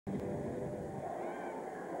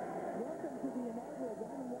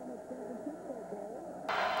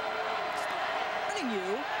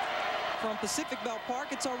from Pacific Bell Park.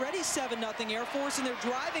 It's already 7-0 Air Force, and they're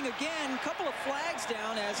driving again. Couple of flags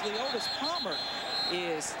down as Leotis Palmer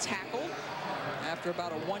is tackled after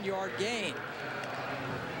about a 1-yard gain.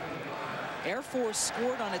 Air Force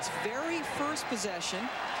scored on its very first possession.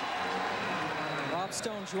 Rob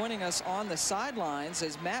Stone joining us on the sidelines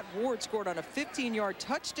as Matt Ward scored on a 15-yard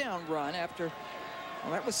touchdown run after,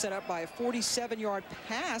 well, that was set up by a 47-yard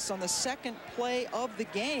pass on the second play of the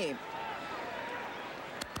game.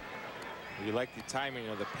 We like the timing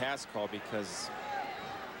of the pass call because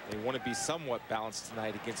they want to be somewhat balanced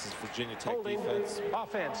tonight against this Virginia Tech defense.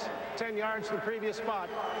 Offense, 10 yards to the previous spot.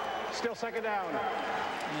 Still second down.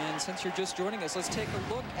 And since you're just joining us, let's take a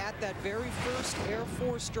look at that very first Air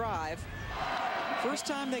Force drive. First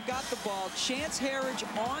time they got the ball, Chance Harridge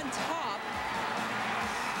on top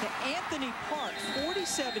to Anthony Park,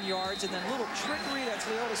 47 yards, and then a little trickery. That's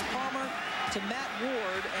Leotis Palmer to Matt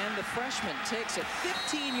Ward, and the freshman takes it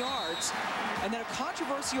 15 yards. And then a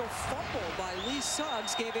controversial fumble by Lee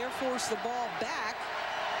Suggs gave Air Force the ball back.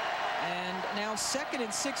 And now 2nd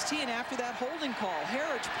and 16 after that holding call.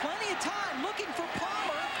 Harridge, plenty of time looking for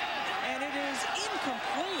Palmer, and it is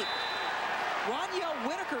incomplete. Roniel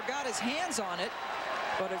Whitaker got his hands on it,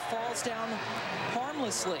 but it falls down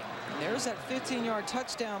harmlessly. And there's that 15-yard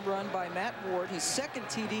touchdown run by Matt Ward, his second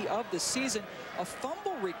TD of the season. A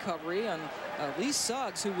fumble recovery on Lee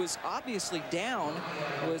Suggs, who was obviously down,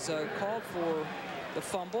 was called for the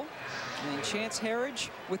fumble. And Chance Harridge,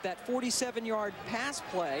 with that 47-yard pass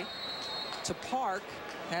play to Park,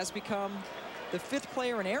 has become the 5th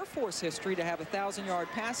player in Air Force history to have a 1,000-yard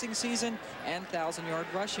passing season and 1,000-yard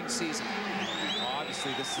rushing season. Well,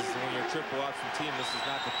 obviously, this is when you're a triple option team. This is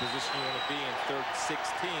not the position you want to be in. 3rd and 16.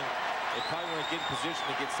 They probably want to get in position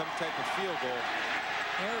to get some type of field goal.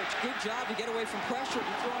 Harridge, good job to get away from pressure,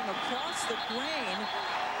 and throwing across the grain,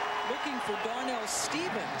 looking for Darnell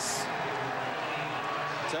Stevens.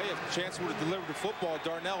 I tell you, if Chance would have delivered the football,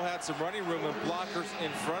 Darnell had some running room and blockers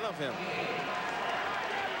in front of him.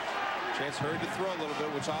 Chance hurried to throw a little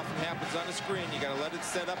bit, which often happens on the screen. You got to let it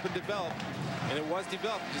set up and develop, and it was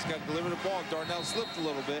developed. You just got to deliver the ball. Darnell slipped a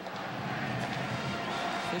little bit.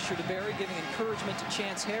 Fisher to Berry giving encouragement to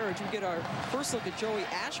Chance Harridge. We get our first look at Joey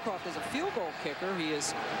Ashcroft as a field goal kicker. He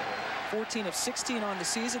is 14 of 16 on the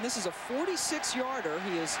season. This is a 46-yarder.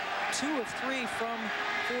 He is 2 of 3 from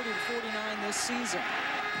 40 to 49 this season.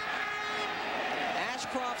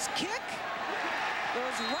 Ashcroft's kick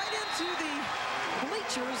goes right into the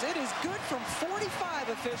bleachers. It is good from 45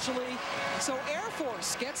 officially. So Air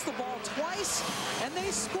Force gets the ball twice, and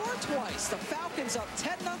they score twice. The Falcons up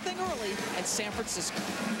 10-0 early at San Francisco.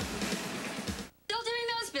 Still doing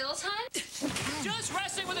those bills, hon? Just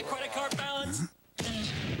resting with a credit card balance.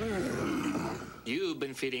 You've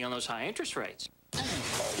been feeding on those high interest rates.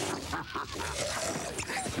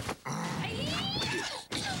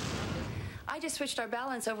 I just switched our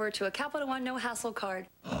balance over to a Capital One no-hassle card.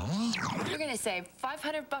 You're gonna save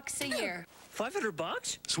 $500 a year.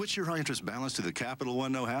 $500? Switch your high-interest balance to the Capital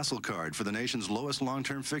One no-hassle card for the nation's lowest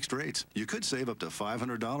long-term fixed rates. You could save up to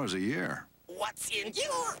 $500 a year. What's in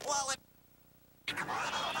your wallet?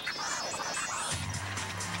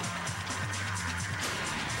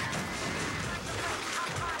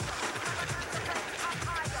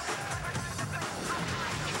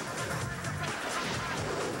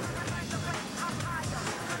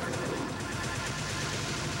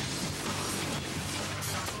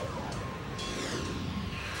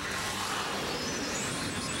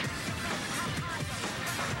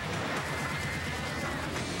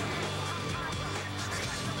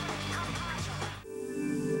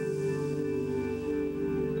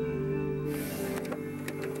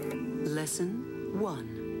 Lesson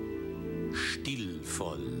 1.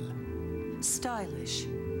 Stilvoll. Stylish.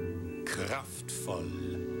 Kraftvoll.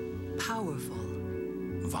 Powerful.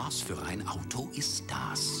 Was für ein Auto ist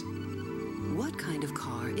das? What kind of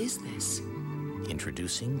car is this?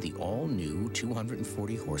 Introducing the all-new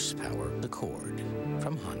 240 horsepower Accord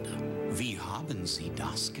from Honda. Wie haben Sie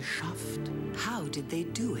das geschafft? How did they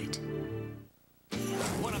do it?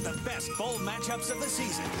 One of the best bowl matchups of the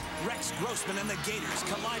season. Rex Grossman and the Gators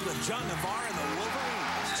collide with John Navarre and the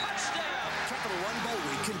Wolverines. Touchdown! Capital One Bowl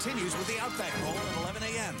Week continues with the Outback Bowl at 11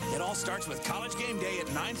 a.m. It all starts with College Game Day at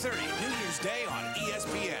 9:30, New Year's Day on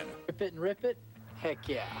ESPN. Rip it and rip it? Heck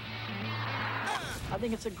yeah. I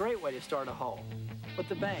think it's a great way to start a hole. With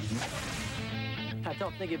the bang. I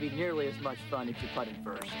don't think it'd be nearly as much fun if you putted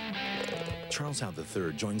first. Charles Howard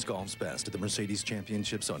III joins golf's best at the Mercedes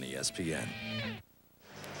Championships on ESPN.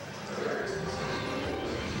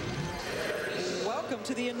 Welcome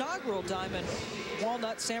welcome to the inaugural Diamond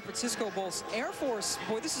Walnut San Francisco Bowl. Air Force,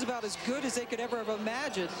 boy, this is about as good as they could ever have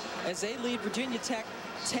imagined as they lead Virginia Tech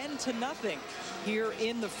 10-0 here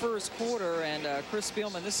in the first quarter. And Chris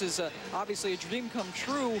Spielman, this is obviously a dream come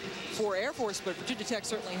true for Air Force, but Virginia Tech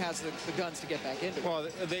certainly has the guns to get back into it. Well,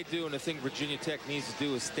 they do, and the thing Virginia Tech needs to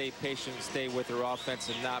do is stay patient, stay with their offense,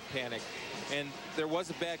 and not panic. And there was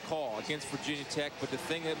a bad call against Virginia Tech, but the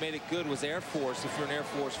thing that made it good was Air Force, if you're an Air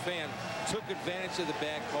Force fan, took advantage of the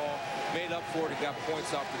bad call, made up for it, and got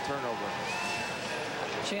points off the turnover.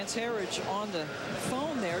 Chance Harridge on the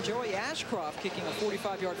phone there. Joey Ashcroft kicking a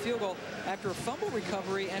 45-yard field goal after a fumble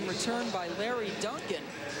recovery and return by Larry Duncan.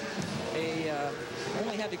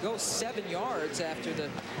 Only had to go 7 yards after the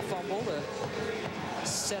fumble to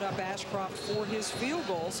set up Ashcroft for his field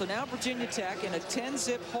goal. So now Virginia Tech in a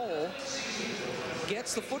 10-zip hole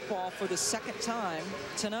gets the football for the second time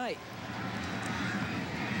tonight.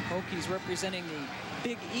 Hokies representing the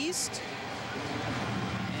Big East.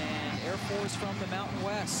 Air Force from the Mountain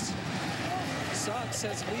West. Suggs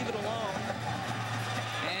says leave it alone.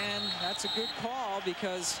 And that's a good call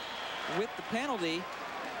because with the penalty,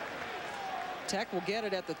 Tech will get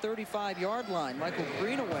it at the 35-yard line. Michael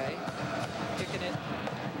Greenaway kicking it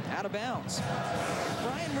out of bounds.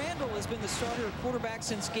 Brian Randall has been the starter at quarterback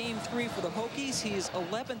since game 3 for the Hokies. He is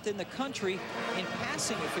 11th in the country in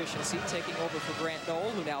passing efficiency, taking over for Grant Knoll,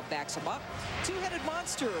 who now backs him up. Two-headed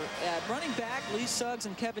monster at running back. Lee Suggs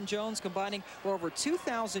and Kevin Jones combining for over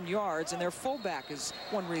 2,000 yards, and their fullback is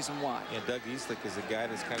one reason why. Yeah, Doug Eastlick is a guy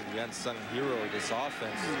that's kind of the unsung hero of this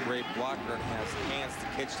offense. He's a great blocker and has hands to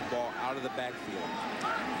catch the ball out of the backfield.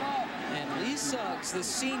 And Lee Suggs, the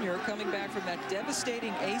senior, coming back from that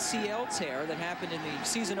devastating ACL tear that happened in the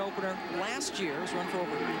season opener last year, has run for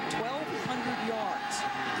over 1,200 yards.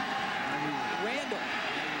 Randall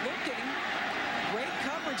looking, great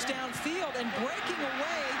coverage downfield, and breaking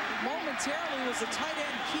away momentarily was the tight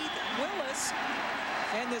end Keith Willis.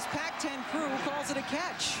 And this Pac-10 crew calls it a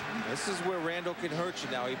catch. This is where Randall can hurt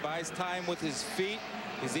you now. He buys time with his feet.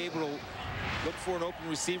 He's able to look for an open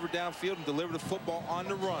receiver downfield and deliver the football on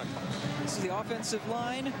the run. This is the offensive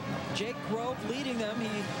line. Jake Grove leading them. He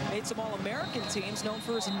made some All-American teams, known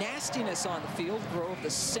for his nastiness on the field. Grove, the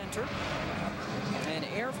center. And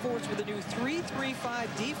Air Force with a new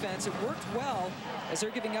 3-3-5 defense. It worked well as they're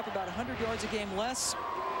giving up about 100 yards a game less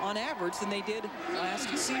on average than they did last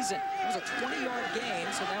season. It was a 20-yard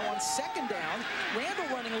gain, so now on second down, Randall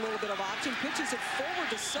running a little bit of option, pitches it forward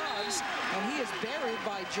to Suggs, and he is buried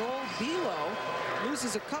by Joel Belo,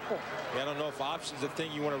 loses a couple. Yeah, I don't know if option's a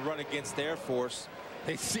thing you want to run against Air Force.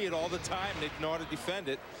 They see it all the time, they know how to defend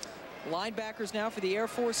it. Linebackers now for the Air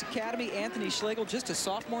Force Academy. Anthony Schlegel, just a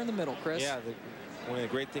sophomore in the middle, Chris. Yeah, one of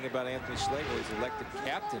the great things about Anthony Schlegel is elected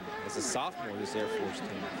captain as a sophomore of this Air Force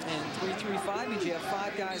team. And 3-3-5 means you have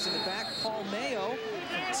 5 guys in the back. Paul Mayo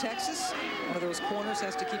from Texas, one of those corners,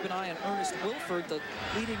 has to keep an eye on Ernest Wilford, the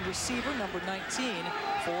leading receiver, number 19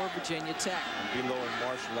 for Virginia Tech. And Belo and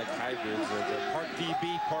Marshall, like hybrids, they're part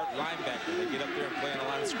DB, part linebacker. They get up there and play on the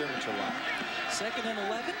line of scrimmage a lot. 2nd and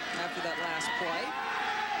 11 after that last play.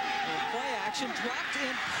 Play action dropped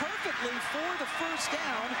in perfectly for the first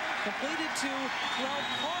down, completed to Ralph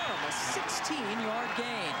Parham, a 16-yard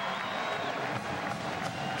gain.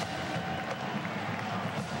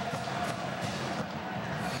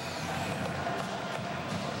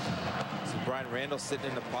 So Brian Randall sitting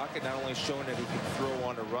in the pocket, not only showing that he can throw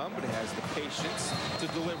on the run, but has the patience to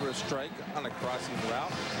deliver a strike on a crossing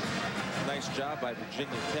route. Nice job by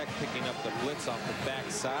Virginia Tech picking up the blitz off the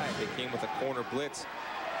backside. They came with a corner blitz.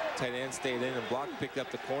 Tight end stayed in and blocked, picked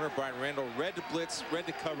up the corner. Brian Randall read the blitz, read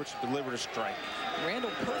the coverage, delivered a strike.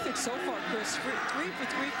 Randall perfect so far, Chris. 3 for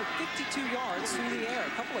 3 for 52 yards through the air. A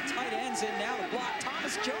couple of tight ends in now to block.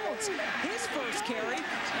 Thomas Jones, his first carry.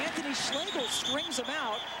 Anthony Schlegel strings him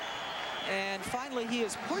out. And finally, he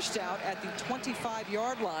is pushed out at the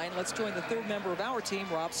 25-yard line. Let's join the 3rd member of our team,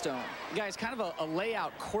 Rob Stone. Guys, kind of a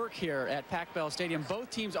layout quirk here at Pac-Bell Stadium. Both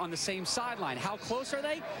teams on the same sideline. How close are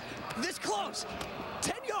they? This close.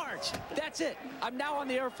 10 yards. That's it. I'm now on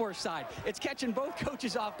the Air Force side. It's catching both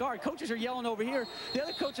coaches off guard. Coaches are yelling over here. The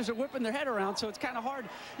other coaches are whipping their head around, so it's kind of hard,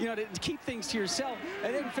 you know, to keep things to yourself.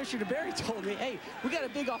 And then Fisher DeBerry told me, hey, we got a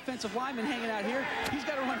big offensive lineman hanging out here. He's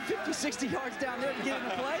got to run 50, 60 yards down there to get in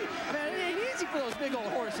the play. Man, it ain't easy. easy for those big old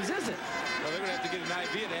horses, is it? Well, they're going to have to get an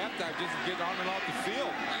IV at halftime just to get on and off the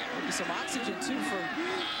field. Maybe some oxygen, too, for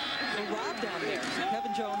Rob down there. So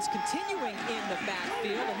Kevin Jones continuing in the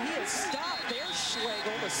backfield, and he has stopped their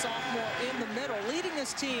Schlegel, the sophomore, in the middle, leading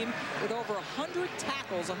this team with over 100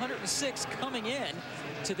 tackles, 106 coming in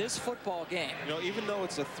to this football game. You know, even though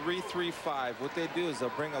it's a 3-3-5, what they do is they'll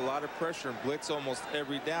bring a lot of pressure and blitz almost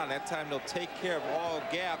every down. That time they'll take care of all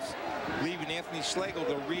gaps, leaving Anthony Schlegel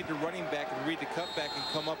to read the running back and read the cutback and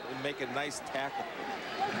come up and make a nice tackle.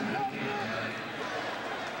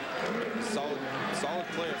 Solid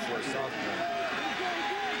player for a sophomore.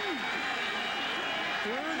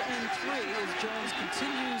 3rd and 3 as Jones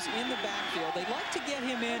continues in the backfield. They'd like to get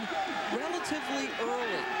him in relatively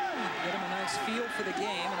early. Get him a nice feel for the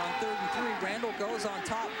game. And on 3rd and 3, Randall goes on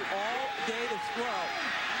top all day to throw.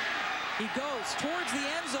 He goes towards the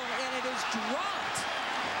end zone, and it is dropped.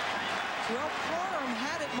 Terrell Parham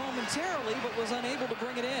had it momentarily, but was unable to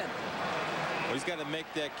bring it in. Well, he's got to make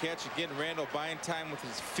that catch. Again, Randall buying time with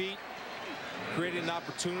his feet, creating an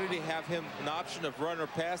opportunity, have him an option of run or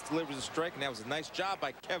pass, delivers a strike, and that was a nice job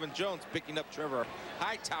by Kevin Jones picking up Trevor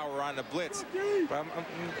Hightower on the blitz. But I'm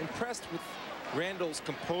impressed with Randall's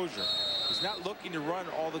composure. He's not looking to run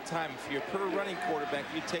all the time. If you're a pure running quarterback,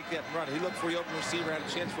 you take that and run. He looked for the open receiver, had a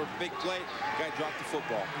chance for a big play. The guy dropped the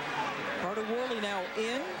football. Carter Worley now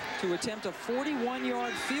in to attempt a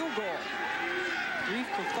 41-yard field goal. 3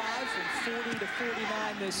 for 5 from 40 to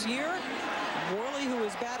 49 this year. Worley, who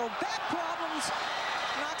has battled back problems,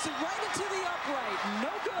 knocks it right into the upright.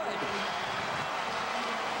 No good.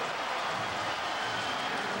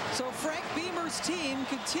 So Frank Beamer's team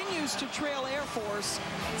continues to trail Air Force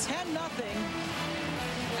 10-0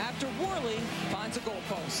 after Worley finds a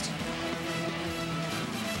goalpost.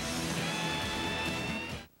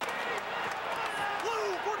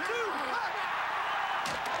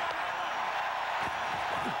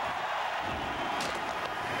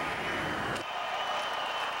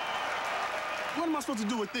 What am I supposed to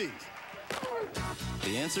do with these?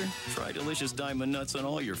 The answer? Try delicious Diamond Nuts on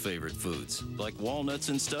all your favorite foods, like walnuts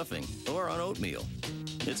and stuffing, or on oatmeal.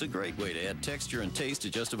 It's a great way to add texture and taste to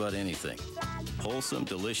just about anything. Wholesome,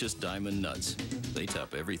 delicious Diamond Nuts. They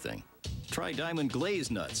top everything. Try Diamond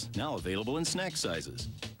Glazed Nuts, now available in snack sizes.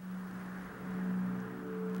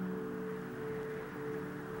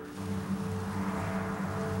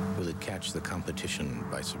 Will it catch the competition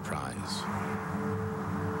by surprise?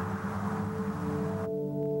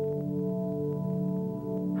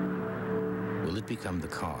 Will it become the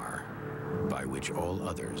car by which all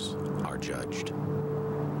others are judged?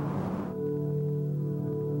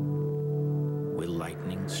 Will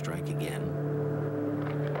lightning strike again?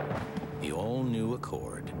 The all-new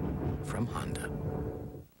Accord from Honda.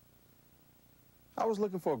 I was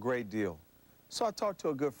looking for a great deal, so I talked to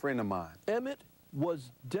a good friend of mine. Emmett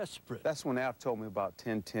was desperate. That's when Alf told me about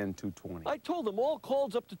 10-10-220. I told him all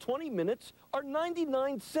calls up to 20 minutes are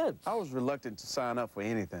 99 cents. I was reluctant to sign up for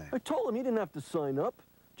anything. I told him he didn't have to sign up.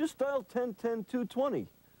 Just dial 10-10-220.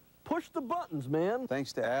 Push the buttons, man.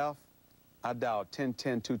 Thanks to Alf, I dialed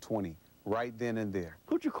 10-10-220 right then and there.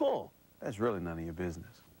 Who'd you call? That's really none of your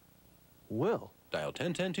business. Well. Dial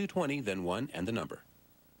 10-10-220, then 1 and the number.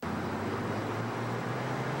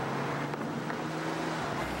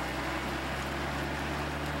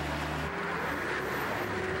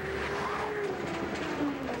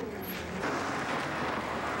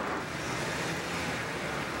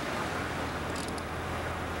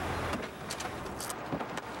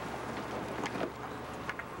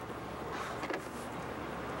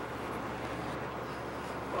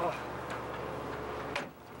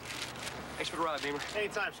 Thanks for the ride, Beamer.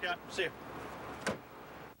 Anytime, Scott. See you.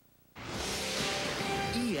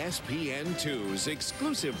 ESPN2's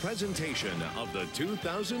exclusive presentation of the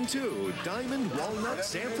 2002 Diamond Walnut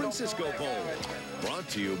San Francisco Bowl. Brought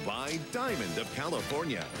to you by Diamond of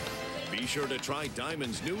California. Be sure to try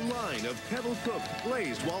Diamond's new line of kettle-cooked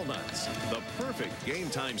glazed walnuts, the perfect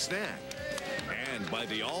game-time snack. And by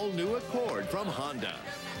the all-new Accord from Honda.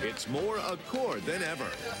 It's more Accord than ever.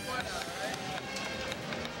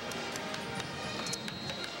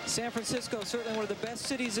 San Francisco, certainly one of the best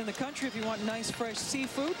cities in the country if you want nice, fresh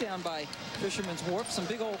seafood down by Fisherman's Wharf. Some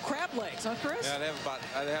big old crab legs, huh, Chris? Yeah,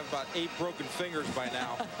 I'd have about 8 broken fingers by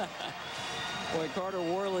now. Boy, Carter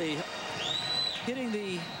Worley hitting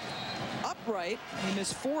the upright. He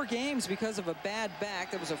missed 4 games because of a bad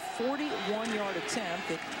back. That was a 41-yard attempt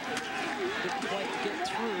that didn't quite get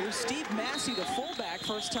through. Steve Massey, the fullback,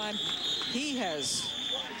 first time he has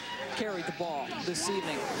carried the ball this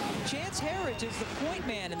evening. Chance Harridge is the point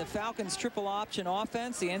man in the Falcons triple option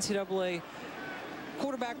offense. The NCAA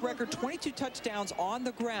quarterback record, 22 touchdowns on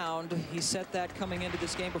the ground. He set that coming into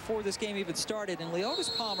this game before this game even started. And Leotis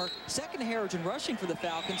Palmer, second to Harridge in rushing for the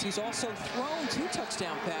Falcons. He's also thrown 2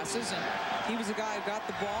 touchdown passes, and he was the guy who got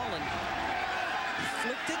the ball and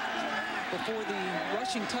flipped it before the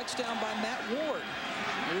rushing touchdown by Matt Ward.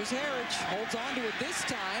 Here's Harridge, holds on to it this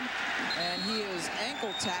time, and he is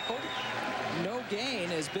ankle tackled. No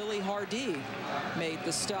gain as Billy Hardy made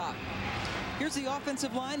the stop. Here's the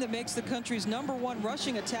offensive line that makes the country's #1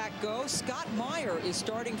 rushing attack go. Scott Meyer is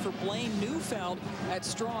starting for Blaine Neufeld at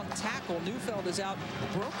strong tackle. Neufeld is out,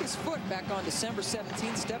 broke his foot back on December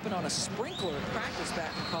 17th, stepping on a sprinkler in practice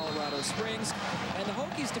back in Colorado Springs. And the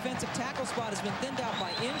Hokies' defensive tackle spot has been thinned out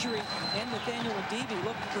by injury, and Nathaniel Adebe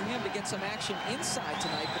looking for him to get some action inside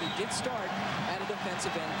tonight, but he did start at a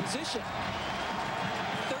defensive end position.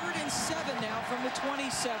 3rd and 7 now from the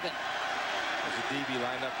 27. There's Adebe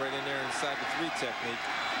lined up right in there inside the 3 technique.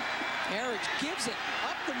 Harridge gives it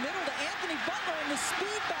up the middle to Anthony Butler, and the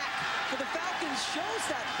speed back for the Falcons shows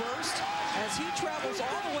that burst as he travels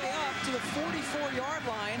all the way up to the 44-yard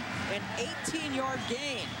line, an 18-yard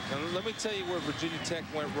gain. Now, let me tell you where Virginia Tech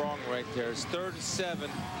went wrong right there. It's 3rd and 7,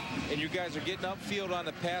 and you guys are getting upfield on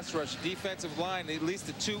the pass rush. Defensive line, at least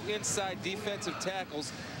the 2 inside defensive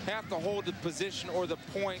tackles, have to hold the position or the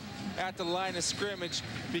point at the line of scrimmage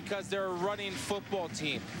because they're a running football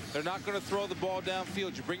team. They're not going to throw the ball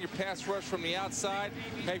downfield. You bring your pass rush from the outside,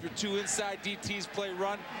 have your 2 inside DTs play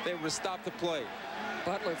run, they would stop the play.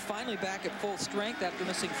 Butler finally back at full strength after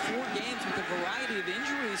missing 4 games with a variety of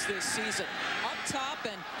injuries this season. Up top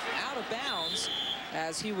and out of bounds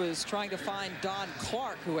as he was trying to find Don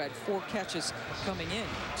Clark, who had 4 catches coming in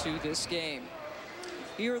to this game.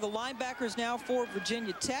 Here are the linebackers now for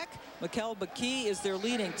Virginia Tech. Mikel McKee is their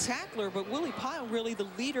leading tackler, but Willie Pyle really the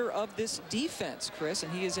leader of this defense, Chris,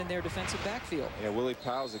 and he is in their defensive backfield. Yeah, Willie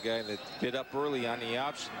Pyle's the guy that bit up early on the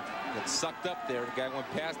option, that sucked up there. The guy went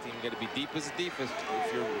past him. You got to be deep as a defense.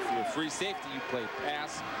 If you're a free safety, you play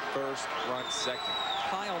pass first, run second.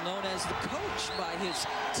 Pyle known as the coach by his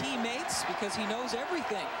teammates because he knows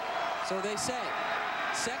everything. So they say.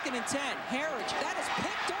 2nd and 10. Harridge, that is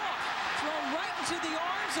picked off, thrown right into the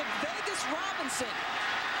arms of Vegas Robinson.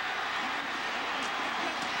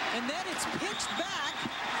 And then it's pitched back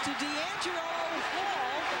to D'Angelo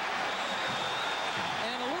Hall.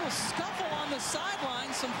 And a little scuffle on the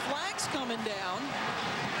sideline. Some flags coming down.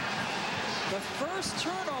 The first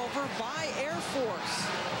turnover by Air Force.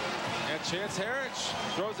 And Chance Harridge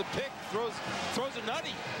throws a pick, throws a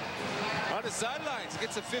nutty on the sidelines.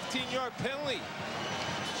 Gets a 15-yard penalty.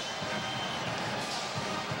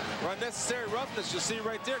 For unnecessary roughness, you'll see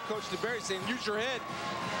right there, Coach DeBerry saying, use your head.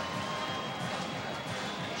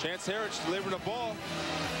 Chance Harridge delivering the ball.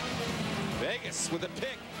 Vegas with a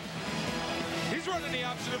pick. He's running the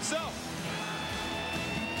option himself.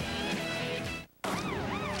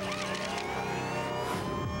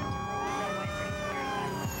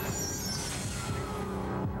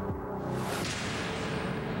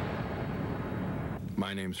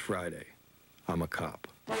 My name's Friday. I'm a cop.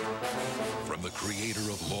 From the creator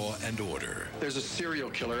of Law and Order. There's a serial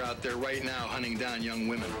killer out there right now hunting down young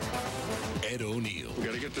women. Ed O'Neill. We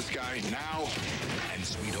gotta get this guy now. And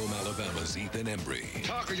Sweet Home Alabama's Ethan Embry.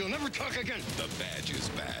 Talk or you'll never talk again. The Badge is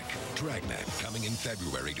back. Dragnet coming in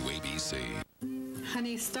February to ABC.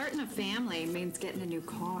 Honey, starting a family means getting a new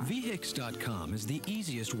car. VHIX.com is the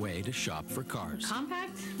easiest way to shop for cars.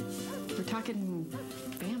 Compact? We're talking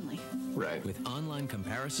family. Right. With online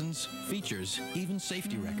comparisons, features, even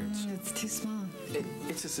safety records. It's too small.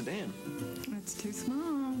 It's a sedan. It's too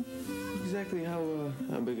small. Exactly how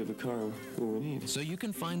big of a car will we need? So you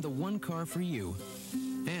can find the one car for you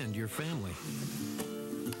and your family.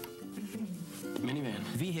 Minivan.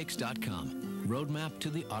 VHIX.com. Roadmap to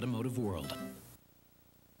the automotive world.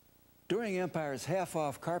 During Empire's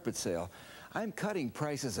half-off carpet sale, I'm cutting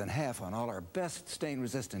prices in half on all our best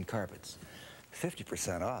stain-resistant carpets.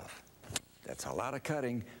 50% off. That's a lot of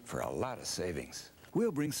cutting for a lot of savings.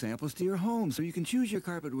 We'll bring samples to your home so you can choose your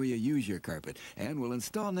carpet where you use your carpet. And we'll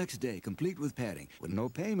install next day, complete with padding, with no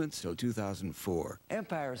payments till 2004.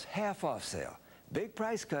 Empire's half-off sale. Big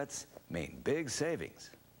price cuts mean big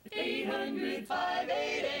savings.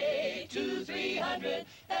 800-588-2300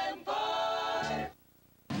 Empire.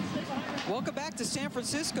 Welcome back to San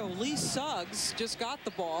Francisco. Lee Suggs just got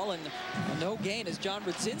the ball, and no gain as John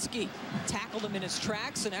Rudzinski tackled him in his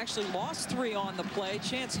tracks and actually lost 3 on the play.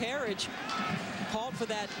 Chance Harridge called for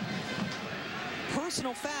that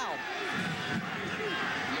personal foul.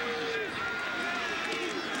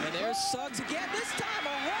 And there's Suggs again. This time a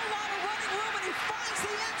whole lot of running room, and he finds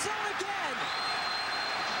the end zone again.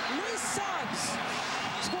 Lee Suggs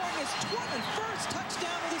scoring his 21st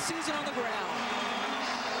touchdown of the season on the ground.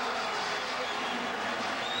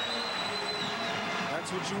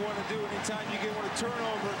 That's what you want to do anytime you get one a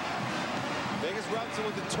turnover. Vegas Robinson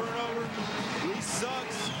with the turnover. Lee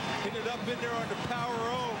Suggs hitting it up in there on the power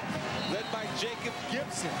O, led by Jacob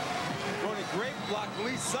Gibson. Throwing a great block.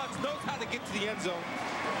 Lee Suggs knows how to get to the end zone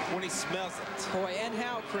when he smells it. Boy, and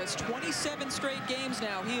how, Chris, 27 straight games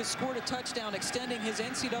now. He has scored a touchdown, extending his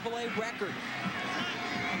NCAA record.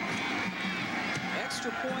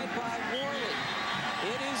 Extra point by Worley.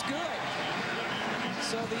 It is good.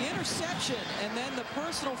 So the interception and then the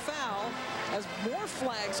personal foul as more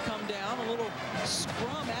flags come down. A little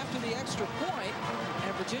scrum after the extra point,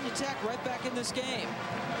 and Virginia Tech right back in this game.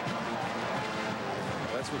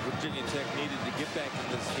 That's what Virginia Tech needed to get back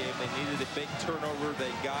in this game. They needed a big turnover.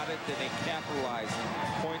 They got it, then they capitalized.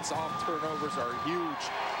 Points off turnovers are huge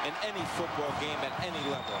in any football game at any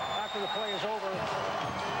level. After the play is over,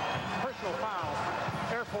 personal foul,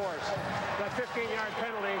 Air Force. That 15-yard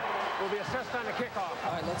penalty will be assessed on the kickoff.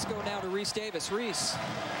 All right, let's go now to Reese Davis. Reese.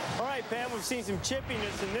 All right, Pam, we've seen some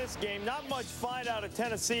chippiness in this game. Not much fight out of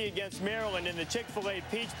Tennessee against Maryland in the Chick-fil-A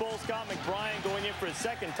Peach Bowl. Scott McBrien going in for his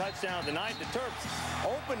second touchdown of the night. The Terps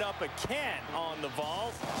open up a can on the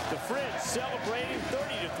Vols. The Fridge celebrating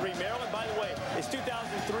 30-3 Maryland. By the way, it's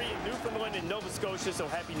 2003 in Newfoundland and Nova Scotia, so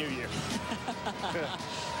Happy New Year.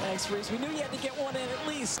 Thanks, Reese. We knew you had to get one in at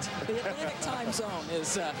least. The Atlantic time zone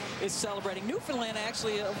is celebrating. Newfoundland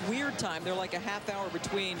actually a weird time. They're like a half hour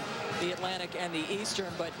between the Atlantic and the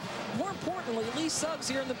Eastern, but more importantly, Lee Suggs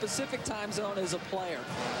here in the Pacific time zone is a player.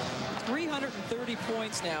 330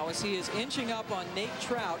 points now as he is inching up on Nate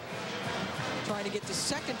Trout, trying to get to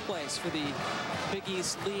second place for the Big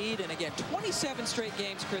East lead. And again, 27 straight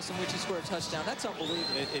games, Chris, in which he scored a touchdown. That's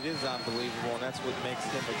unbelievable. It is unbelievable, and that's what makes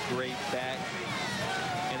him a great back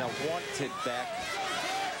and a wanted back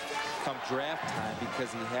come draft time,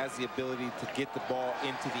 because he has the ability to get the ball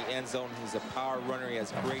into the end zone. He's a power runner. He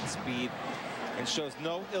has great speed and shows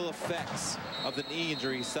no ill effects of the knee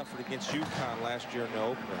injury he suffered against UConn last year in the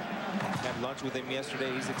opener. Had lunch with him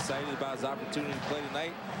yesterday. He's excited about his opportunity to play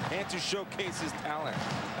tonight and to showcase his talent.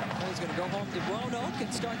 Well, he's going to go home to Roanoke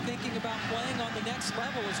and start thinking about playing on the next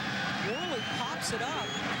level as Worley pops it up.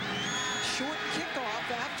 Short kickoff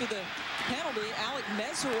after the penalty. Alec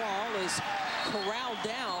Meseral is corralled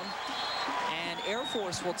down, and Air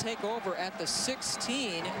Force will take over at the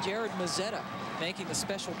 16. Jared Mazzetta making the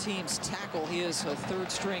special teams tackle. He is a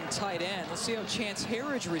third-string tight end. Let's see how Chance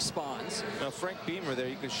Harridge responds. Now, Frank Beamer there,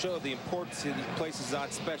 you can show the importance he places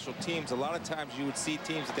on special teams. A lot of times you would see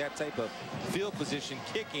teams at that type of field position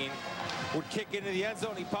kicking, would kick into the end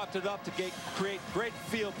zone. He popped it up to create great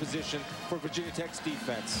field position for Virginia Tech's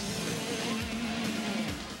defense.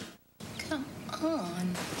 Come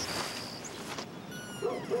on.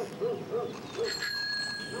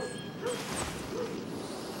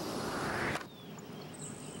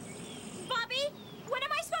 Bobby, what am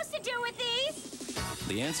I supposed to do with these?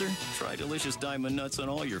 The answer? Try delicious diamond nuts on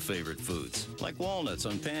all your favorite foods, like walnuts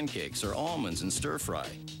on pancakes or almonds in stir fry.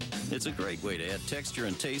 It's a great way to add texture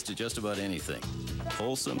and taste to just about anything.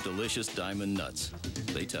 Wholesome, delicious diamond nuts.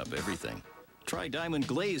 They top everything. Try diamond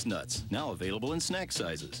glazed nuts, now available in snack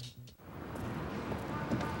sizes.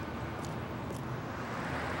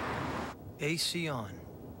 AC on.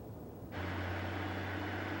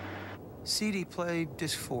 CD play,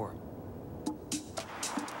 disc 4.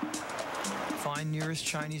 Find nearest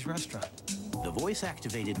Chinese restaurant. The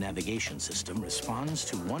voice-activated navigation system responds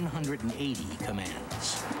to 180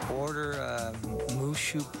 commands. Order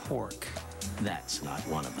Mushu pork. That's not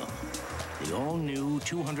one of them. The all-new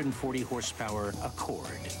 240 horsepower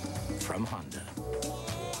Accord from Honda.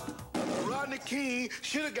 Rodney King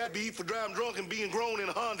should have got beat for driving drunk and being grown in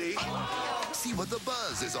a Honda. See what the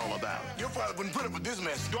buzz is all about. Your father wouldn't put up with this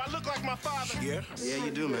mess. Do I look like my father? Yeah. Yeah,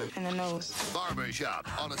 you do, man. In the nose. Barbershop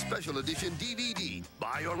on a special edition DVD.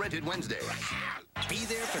 Buy or rent it Wednesday. Be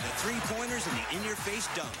there for the three-pointers and the in-your-face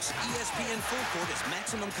dunks. ESPN Full Court is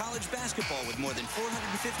maximum college basketball with more than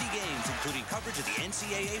 450 games, including coverage of the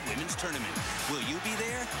NCAA Women's Tournament. Will you be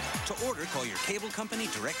there? To order, call your cable company,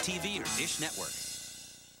 DirecTV, or Dish Network.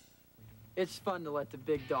 It's fun to let the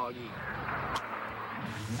big dog eat.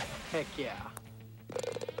 Heck yeah.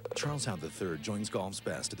 Charles Howard III joins golf's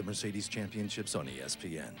best at the Mercedes Championships on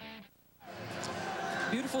ESPN.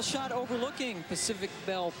 Beautiful shot overlooking Pacific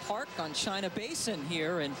Bell Park on China Basin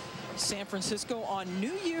here in San Francisco on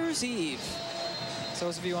New Year's Eve. So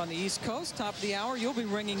those of you on the East Coast, top of the hour, you'll be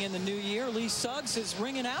ringing in the new year. Lee Suggs is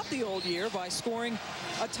ringing out the old year by scoring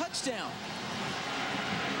a touchdown.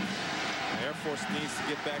 Air Force needs to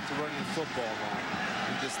get back to running the football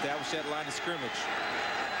now. Need to establish that line of scrimmage.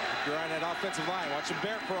 You're on that offensive line. Watch him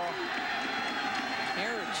bear crawl.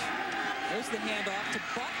 Harridge. There's the handoff to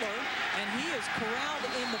Butler, and he is corralled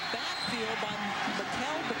in the backfield by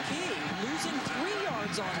Mikel McKee, losing 3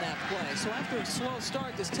 yards on that play. So after a slow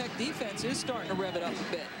start, this Tech defense is starting to rev it up a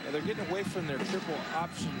bit. Yeah, they're getting away from their triple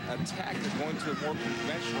option attack. They're going to a more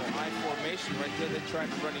conventional I formation. Right there, they tried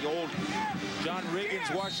to run the old John Riggins,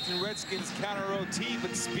 Washington Redskins counter OT,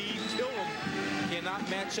 but speed kill them. Cannot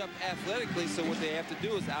match up athletically, so what they have to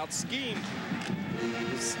do is out-scheme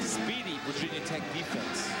this speedy Virginia Tech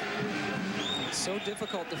defense. It's so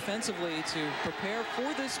difficult defensively to prepare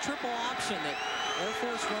for this triple option that Air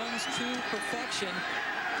Force runs to perfection.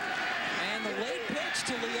 And the late pitch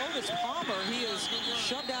to Leotis Palmer. He is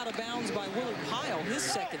shoved out of bounds by Willie Pyle. His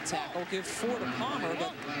second tackle gives 4 to Palmer,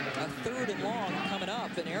 but a 3rd and long coming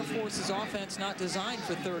up. And Air Force's offense not designed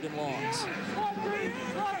for 3rd and longs.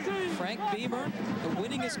 Frank Beamer, the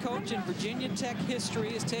winningest coach in Virginia Tech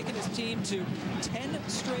history, has taken his team to 10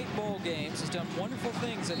 straight bowl games. Has done wonderful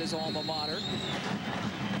things at his alma mater.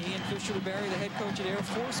 He and Fisher DeBerry, the head coach at Air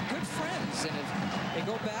Force, good friends. And if they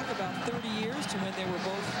go back about 30 years to when they were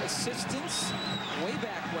both assistants, way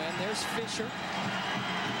back when, there's Fisher.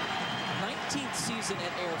 19th season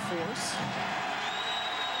at Air Force.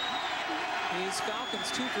 These Falcons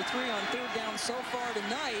 2 for 3 on 3rd down so far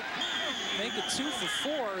tonight. Make it 2 for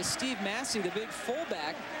 4 as Steve Massey, the big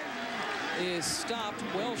fullback, is stopped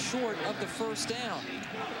well short of the 1st down.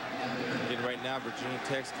 And right now, Virginia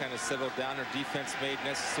Tech's kind of settled down. Their defense made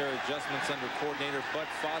necessary adjustments under coordinator Bud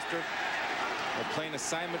Foster. They're playing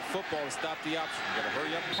assignment football to stop the option. Got a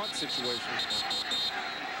hurry up punt situation.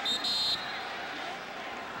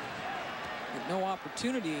 With no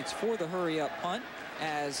opportunities for the hurry up punt,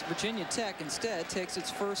 as Virginia Tech instead takes its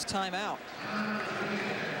first timeout.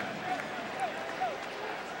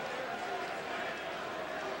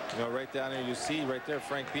 You know, right down there, you see right there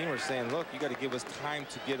Frank Beamer saying, look, you got to give us time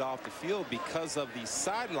to get off the field because of the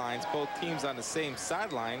sidelines. Both teams on the same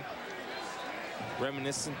sideline.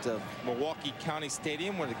 Reminiscent of Milwaukee County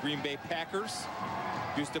Stadium where the Green Bay Packers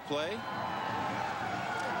used to play.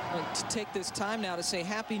 To take this time now to say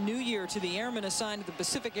Happy New Year to the airmen assigned to the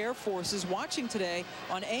Pacific Air Forces watching today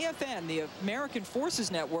on AFN, the American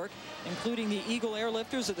Forces Network, including the Eagle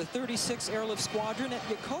Airlifters of the 36th Airlift Squadron at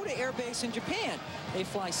Yokota Air Base in Japan. They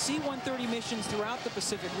fly C-130 missions throughout the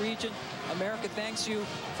Pacific region. America thanks you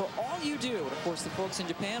for all you do. And of course, the folks in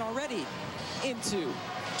Japan already into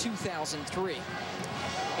 2003.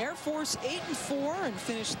 Air Force 8-4 and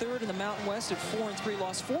finished 3rd in the Mountain West at 4-3.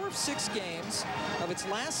 Lost 4 of 6 games of its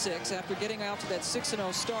last 6 after getting out to that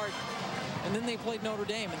 6-0 start. And then they played Notre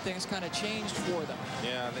Dame, and things kind of changed for them.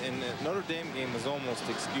 Yeah, and the Notre Dame game was almost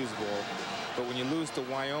excusable. But when you lose to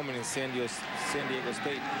Wyoming and San Diego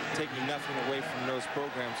State, taking nothing away from those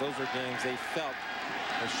programs, those are games they felt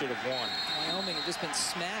they should have won. Wyoming had just been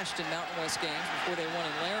smashed in Mountain West games before they won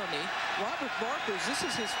in Laramie. Robert Barkers, this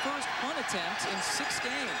is his first punt attempt in 6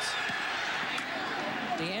 games.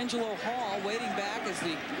 D'Angelo Hall waiting back as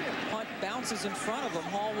the punt bounces in front of him.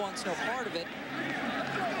 Hall wants no part of it.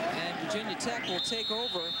 And Virginia Tech will take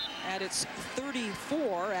over at its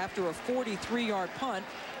 34 after a 43-yard punt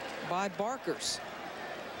by Barkers.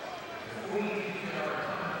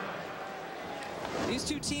 These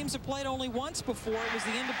two teams have played only once before. It was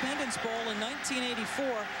the Independence Bowl in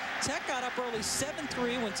 1984. Tech got up early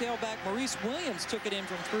 7-3 when tailback Maurice Williams took it in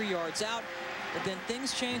from 3 yards out. But then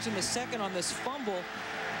things changed in the second on this fumble.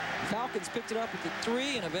 Falcons picked it up at the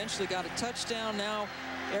 3 and eventually got a touchdown. Now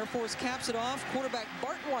Air Force caps it off. Quarterback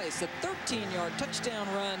Bart Weiss, a 13-yard touchdown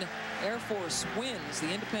run. Air Force wins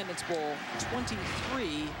the Independence Bowl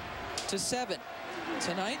 23-7.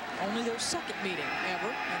 Tonight, only their 2nd meeting ever,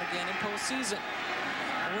 and again in postseason.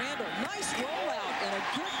 Randall, nice rollout and a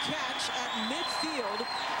good catch at midfield,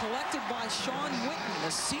 collected by Sean Witten,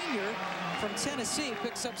 a senior from Tennessee,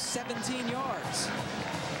 picks up 17 yards.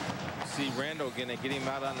 See Randall again, they get him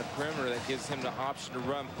out on the perimeter. That gives him the option to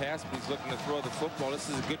run past, but he's looking to throw the football. This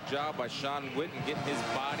is a good job by Sean Witten, getting his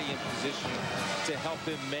body in position to help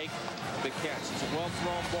him make the catch. It's a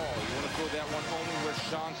well-thrown ball. You want to throw that one home where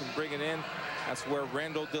Sean can bring it in. That's where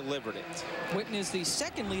Randall delivered it. Witten is the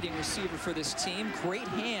 2nd leading receiver for this team. Great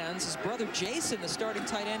hands. His brother Jason, the starting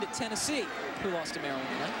tight end at Tennessee, who lost to Maryland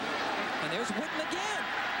tonight. And there's Witten again.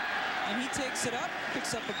 And he takes it up,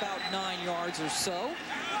 picks up about 9 yards or so.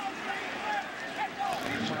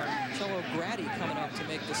 Marcello Grady coming up to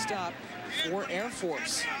make the stop for Air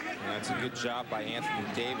Force. And that's a good job by Anthony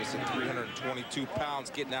Davis at 322 pounds,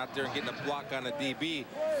 getting out there and getting a block on the DB.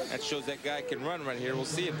 That shows that guy can run right here. We'll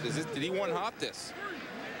see if did he one-hop this?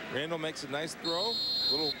 Randall makes a nice throw.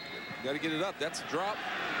 Got to get it up. That's a drop.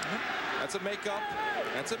 That's a makeup.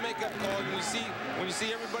 That's a makeup call. When you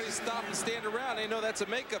see everybody stop and stand around, they know that's a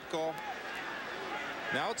makeup call.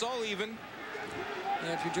 Now it's all even.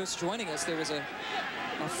 Yeah, if you're just joining us, there was a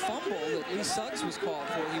fumble that Lee Suggs was called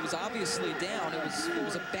for. He was obviously down. It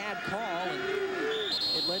was a bad call, and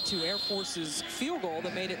it led to Air Force's field goal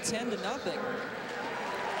that made it 10-0. And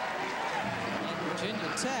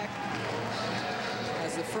Virginia Tech,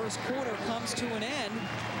 as the first quarter comes to an end,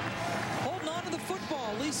 holding on to the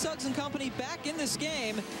football. Lee Suggs and company back in this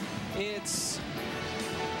game. It's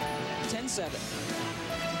 10-7.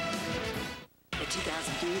 The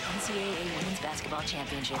 2003 NCAA Women's Basketball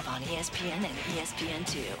Championship on ESPN and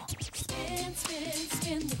ESPN2. Spin, spin,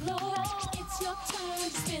 spin the globe. It's your turn to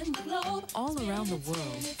spin the globe. All around the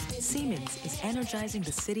world, Siemens is energizing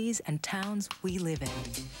the cities and towns we live in.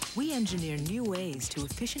 We engineer new ways to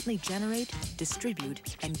efficiently generate,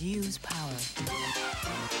 distribute, and use power.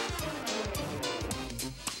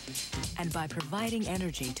 And by providing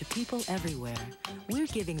energy to people everywhere, we're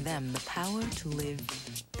giving them the power to live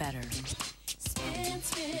better. Spin,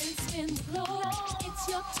 spin, spin the globe. It's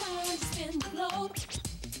your turn to spin the globe.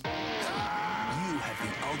 You have the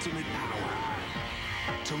ultimate power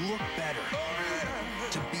to look better,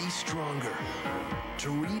 to be stronger, to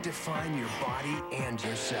redefine your body and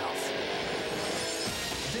yourself.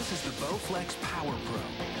 This is the Bowflex Power Pro.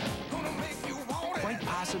 Quite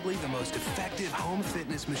possibly the most effective home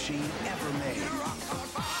fitness machine ever made.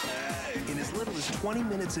 In as little as 20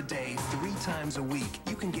 minutes a day, 3 times a week,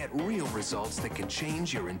 you can get real results that can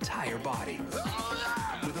change your entire body.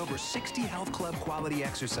 With over 60 health club quality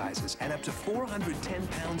exercises and up to 410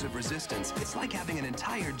 pounds of resistance, it's like having an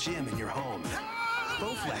entire gym in your home.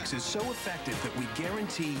 Bowflex is so effective that we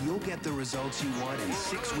guarantee you'll get the results you want in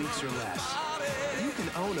 6 weeks or less. You can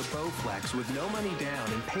own a Bowflex with no money down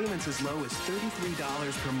and payments as low as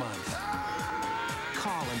 $33 per month.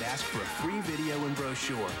 Call and ask for a free video and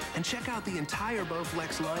brochure, and check out the entire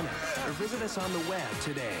Bowflex lineup, or visit us on the web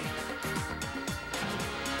today.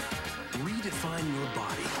 Redefine your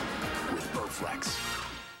body with Bowflex.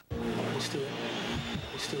 Let's do it.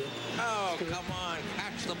 Let's do it. Oh, come on.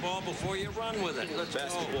 Catch the ball before you run with it. Let's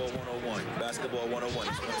Basketball 101. Basketball 101.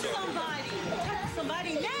 Touch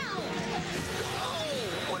somebody now. Oh,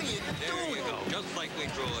 what are you doing? There you go. Just like we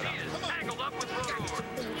drew it up. Tangled up with Road.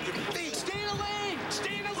 Stay in the lane.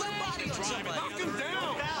 Stay in the lane. Knock him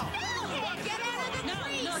down. Get out of the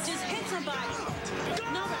lane. No, just hit somebody.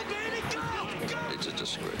 No, Danny, go. It's a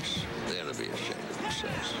disgrace. They ought to be ashamed of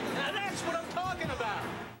themselves. Now that's what I'm talking about.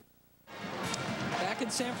 Back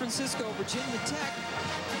in San Francisco, Virginia Tech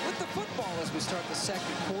with the football as we start the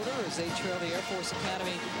second quarter as they trail the Air Force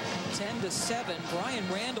Academy 10-7. Brian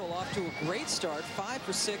Randall off to a great start, 5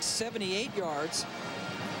 for 6, 78 yards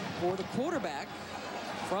for the quarterback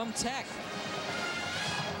from Tech.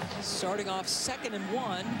 Starting off 2nd and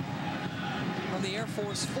 1 from the Air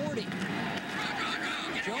Force 40.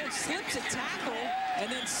 Jones slips a tackle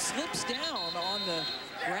and then slips down on the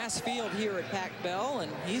grass field here at Pac Bell,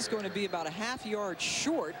 and he's going to be about a half yard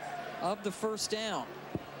short of the first down.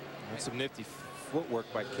 That's some nifty footwork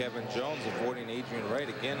by Kevin Jones, avoiding Adrian Wright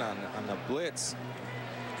again on the blitz.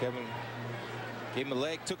 Kevin gave him a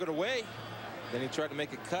leg, took it away. Then he tried to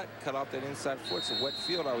make a cut off that inside foot. It's a wet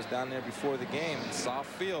field. I was down there before the game.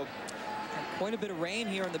 Soft field. Quite a bit of rain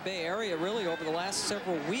here in the Bay Area, really, over the last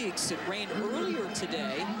several weeks. It rained earlier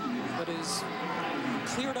today, but is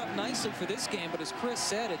cleared up nicely for this game. But as Chris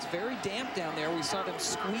said, it's very damp down there. We saw them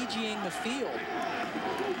squeegeeing the field.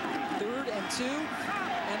 3rd and 2,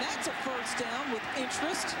 and that's a first down with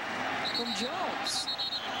interest from Jones.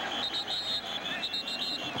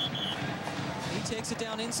 He takes it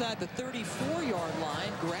down inside the 34-yard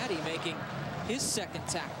line. Grady making his 2nd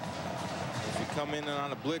tackle. If you come in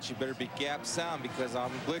on a blitz, you better be gap sound, because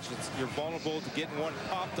on blitz, you're vulnerable to getting one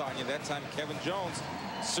popped on you. That time, Kevin Jones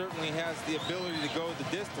certainly has the ability to go the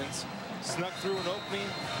distance. Snuck through an opening,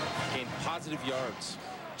 gained positive yards.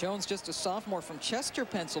 Jones, just a sophomore from Chester,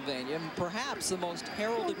 Pennsylvania, and perhaps the most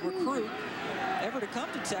heralded recruit ever to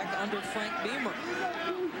come to Tech under Frank Beamer.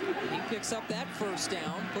 He picks up that first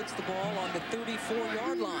down, puts the ball on the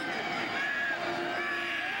 34-yard line.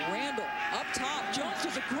 Randall up top. Jones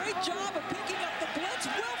does a great job of picking up the blitz.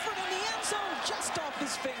 Wilford in the end zone, just off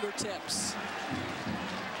his fingertips.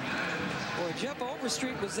 Boy, Jeff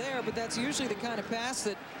Overstreet was there, but that's usually the kind of pass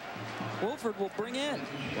that Wilford will bring in.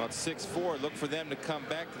 Well, it's 6'4". Look for them to come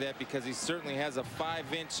back to that, because he certainly has a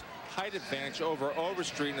 5-inch height advantage over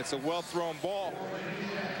Overstreet, and it's a well-thrown ball.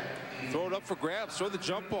 Throw it up for grabs. Throw the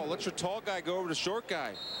jump ball. Let your tall guy go over the short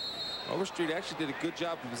guy. Overstreet actually did a good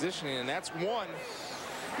job of positioning, and that's one.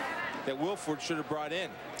 that Wilford should have brought in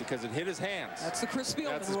because it hit his hands. That's the Chris Spielman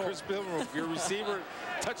rule. That's the Chris Spielman rule. If your receiver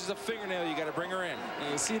touches a fingernail, you got to bring her in.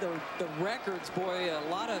 And you see the records, boy, a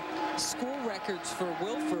lot of school records for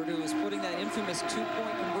Wilford, who is putting that infamous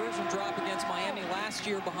 2-point conversion drop against Miami last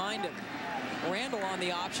year behind him. Randall on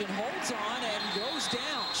the option, holds on and goes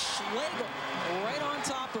down. Schlegel right on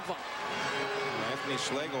top of him. Anthony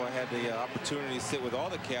Schlegel had the opportunity to sit with all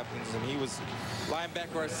the captains, and he was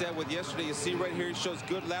linebacker I sat with yesterday. You see right here, he shows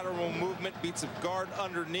good lateral movement, beats a guard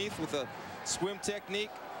underneath with a swim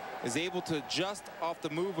technique, is able to adjust off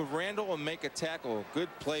the move of Randall and make a tackle. Good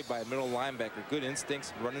play by a middle linebacker, good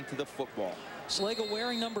instincts, running to the football. Schlegel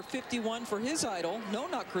wearing number 51 for his idol. No,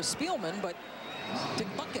 not Chris Spielman, but Dick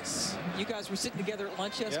Buckus. You guys were sitting together at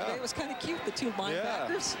lunch yesterday. Yeah. It was kind of cute, the two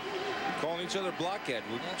linebackers. Calling each other blockhead.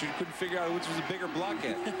 You couldn't figure out which was a bigger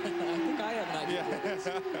blockhead. I think I have an idea.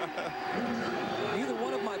 Neither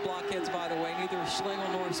one of my blockheads, by the way, neither Schlegel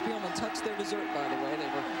nor Spielman touched their dessert, by the way. They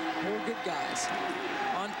were good guys.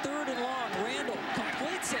 On 3rd and long, Randall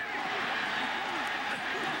completes it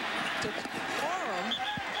to Parham.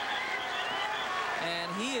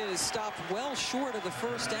 And he is stopped well short of the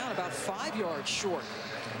first down, about 5 yards short.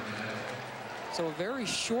 So a very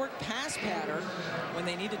short pass pattern when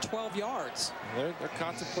they needed 12 yards. They're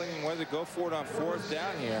contemplating whether to go for it on 4th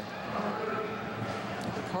down here.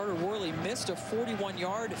 Carter Worley missed a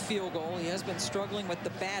 41-yard field goal. He has been struggling with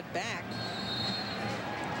the bad back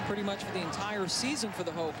pretty much for the entire season for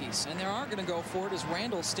the Hokies. And they are going to go for it as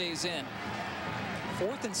Randall stays in.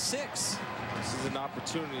 4th and 6. This is an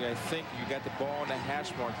opportunity. I think you got the ball on the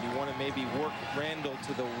hash mark. You want to maybe work Randall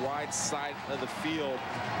to the wide side of the field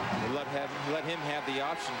and let him have the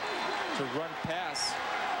option to run pass.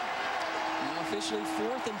 Now officially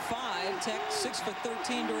 4th and 5. Tech 6 for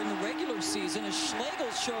 13 during the regular season as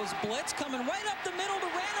Schlegel shows blitz coming right up the middle to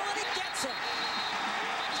Randall, and he gets him.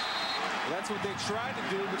 That's what they tried to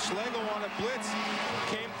do, but Schlegel on a blitz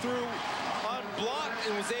came through unblocked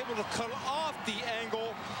and was able to cut off the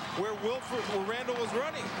angle where Randall was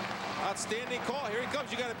running. Outstanding call. Here he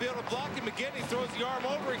comes. You got to be able to block him again. He throws the arm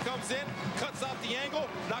over. He comes in, cuts off the angle,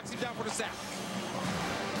 knocks him down for the sack.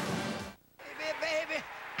 Baby,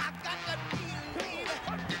 I got the feeling.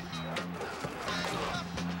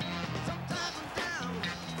 Sometimes I'm down.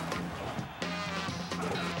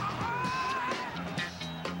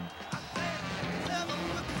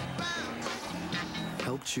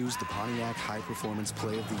 Help choose the Pontiac High Performance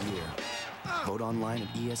Play of the Year. Vote online at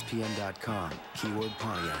ESPN.com, keyword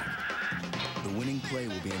Pontiac. The winning play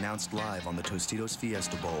will be announced live on the Tostitos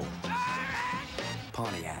Fiesta Bowl.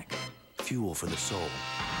 Pontiac, fuel for the soul.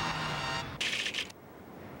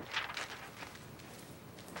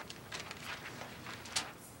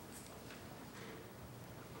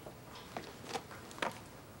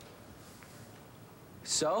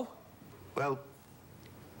 So? Well,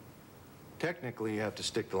 technically you have to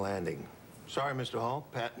stick the landing. Sorry, Mr. Hall,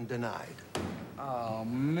 patent denied. Oh,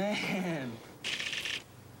 man.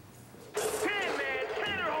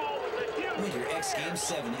 Winter X Games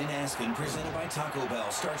 7 in Aspen, presented by Taco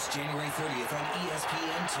Bell, starts January 30th on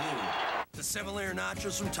ESPN2. The 7-layer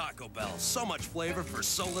nachos from Taco Bell. So much flavor for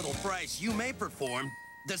so little price, you may perform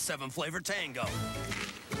the 7-flavor tango.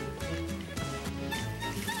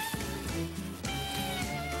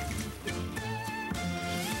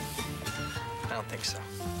 I don't think so.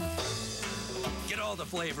 Get all the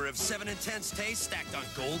flavor of 7 intense taste stacked on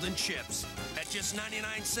golden chips. At just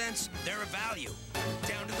 99 cents, they're a value.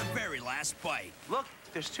 Down to the very last bite. Look,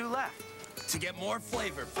 there's 2 left. To get more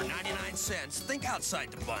flavor for 99 cents, think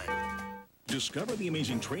outside the bun. Discover the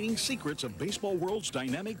amazing training secrets of Baseball World's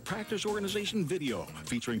dynamic practice organization video,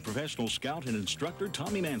 featuring professional scout and instructor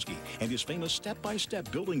Tommy Mansky and his famous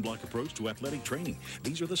step-by-step building block approach to athletic training.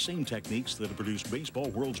 These are the same techniques that have produced Baseball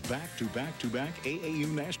World's back-to-back-to-back AAU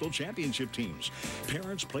national championship teams.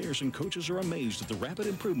 Parents, players, and coaches are amazed at the rapid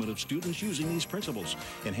improvement of students using these principles,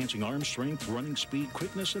 enhancing arm strength, running speed,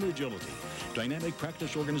 quickness, and agility. Dynamic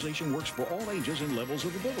practice organization works for all ages and levels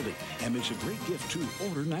of ability and makes a great gift too.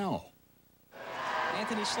 Order now.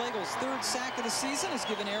 Anthony Schlegel's 3rd sack of the season has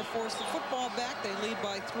given Air Force the football back. They lead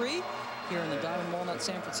by 3 here in the Diamond Walnut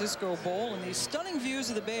San Francisco Bowl. And these stunning views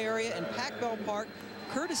of the Bay Area and Pac Bell Park,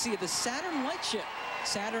 courtesy of the Saturn Lightship.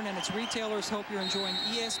 Saturn and its retailers hope you're enjoying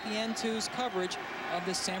ESPN2's coverage of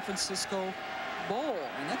the San Francisco Bowl.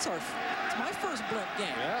 And that's my first blimp game.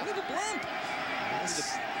 Yeah. Look at the blimp.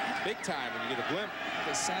 It's big time when you get a blimp.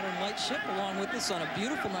 The Saturn Lightship along with us on a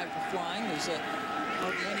beautiful night for flying. There's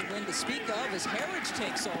hardly any wind to speak of as Harridge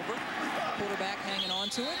takes over. Quarterback hanging on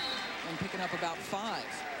to it and picking up about 5.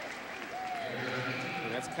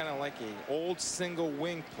 And that's kind of like an old single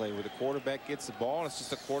wing play where the quarterback gets the ball and it's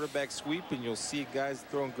just a quarterback sweep, and you'll see guys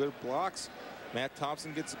throwing good blocks. Matt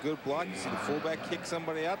Thompson gets a good block. You see the fullback kick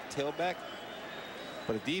somebody out, the tailback.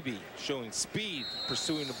 But a DB showing speed,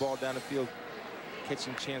 pursuing the ball down the field,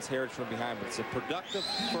 catching Chance Harridge from behind. But it's a productive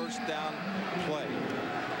first down play.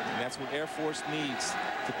 And that's what Air Force needs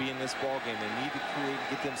to be in this ball game. They need to create and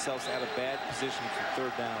get themselves out of bad position for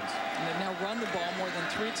third downs. And they've now run the ball more than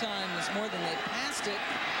 3 times more than they passed it,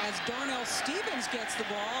 as Darnell Stevens gets the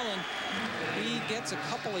ball, and he gets a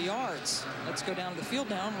couple of yards. Let's go down to the field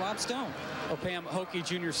now, and Rob Stone. Well, Pam, Hokie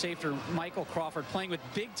Junior safety Michael Crawford playing with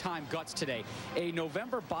big-time guts today. A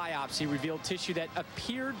November biopsy revealed tissue that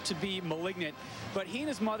appeared to be malignant, but he and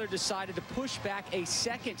his mother decided to push back a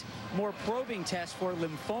second, more probing test for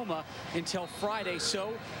lymphoma until Friday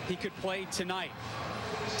so he could play tonight.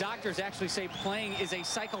 Doctors actually say playing is a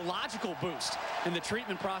psychological boost in the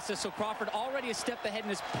treatment process, so Crawford already a step ahead in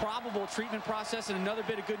his probable treatment process. And another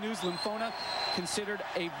bit of good news, lymphoma considered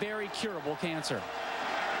a very curable cancer.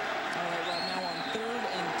 All right, Rob, now on 3rd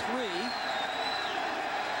and 3.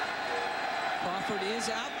 Crawford is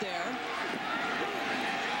out there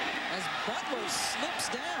as Butler slips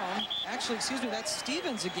down. Actually, excuse me, that's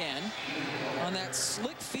Stevens again on that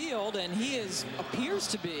slick field, and he appears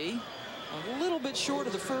to be a little bit short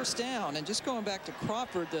of the first down. And just going back to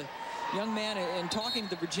Crawford, the young man, and talking to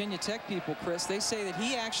the Virginia Tech people, Chris, they say that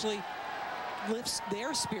he actually lifts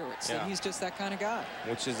their spirits, that he's just that kind of guy.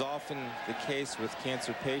 Which is often the case with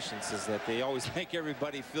cancer patients, is that they always make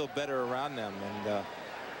everybody feel better around them. And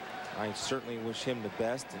I certainly wish him the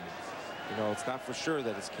best. And you know, it's not for sure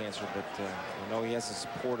that it's cancer, but you know, he has the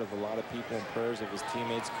support of a lot of people and prayers of his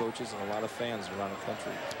teammates, coaches, and a lot of fans around the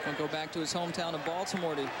country. We'll go back to his hometown of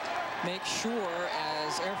Baltimore to make sure,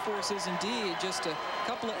 as Air Force is indeed just a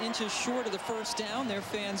couple of inches short of the first down. Their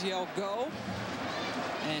fans yell go,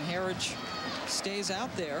 and Harridge stays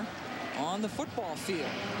out there on the football field.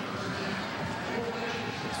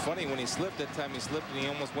 It's funny, when he slipped that time, he slipped and he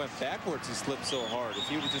almost went backwards. He slipped so hard. If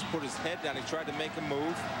he would just put his head down, he tried to make a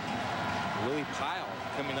move. Willie Pyle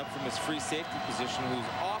coming up from his free safety position, who's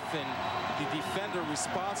often the defender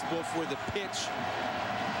responsible for the pitch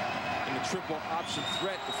in the triple option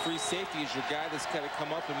threat. The free safety is your guy that's got to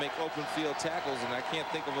come up and make open field tackles, and I can't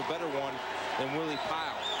think of a better one than Willie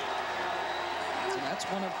Pyle. So that's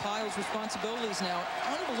one of Pyle's responsibilities now.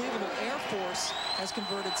 Unbelievable. Air Force has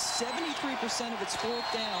converted 73% of its 4th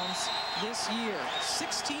downs this year.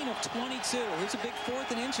 16 of 22. Here's a big 4th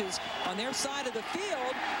and inches on their side of the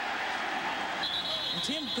field. And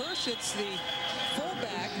Tim Gershitz, the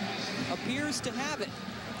fullback, appears to have it.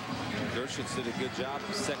 Gershitz did a good job,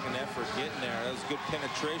 second effort getting there. That was good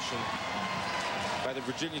penetration by the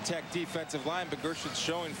Virginia Tech defensive line, but Gershitz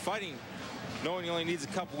showing fighting, knowing he only needs a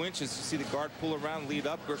couple inches. You see the guard pull around, lead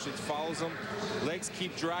up. Gershitz follows him. Legs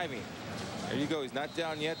keep driving. There you go. He's not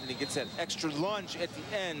down yet, and he gets that extra lunge at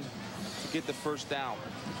the end to get the first down.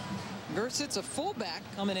 Gershitz, a fullback,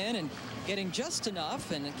 coming in and getting just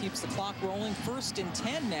enough, and it keeps the clock rolling. 1st and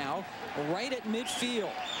 10 now, right at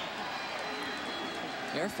midfield.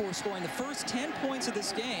 Air Force scoring the first 10 points of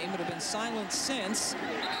this game, but have been silent since.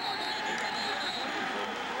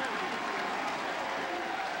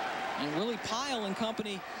 And Willie Pyle and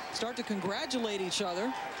company start to congratulate each other.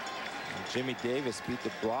 And Jimmy Davis beat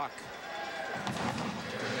the block.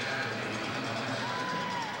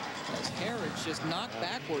 As Harridge just knocked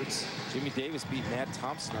backwards. Jimmy Davis beat Matt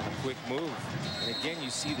Thompson on a quick move. And again, you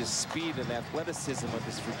see the speed and athleticism of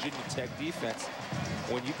this Virginia Tech defense.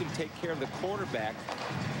 When you can take care of the quarterback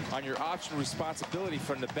on your option responsibility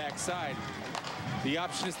from the backside, the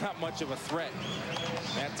option is not much of a threat.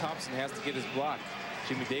 Matt Thompson has to get his block.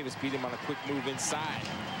 Jimmy Davis beat him on a quick move inside.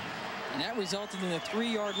 And that resulted in a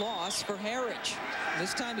 3-yard loss for Harridge.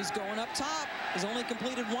 This time he's going up top. He's only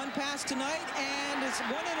completed 1 pass tonight, and it's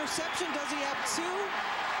 1 interception. Does he have 2?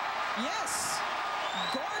 Yes.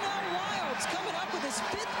 Garnell Wilds coming up with his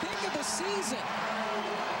 5th pick of the season.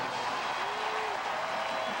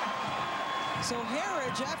 So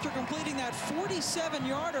Harridge, after completing that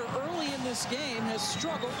 47-yarder early in this game, has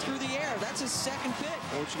struggled through the air. That's his 2nd pick.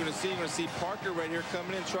 What you're going to see Parker right here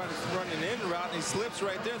coming in, trying to run an in route, and he slips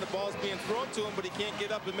right there. The ball's being thrown to him, but he can't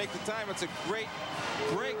get up and make the time. It's a great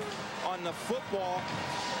break on the football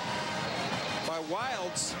by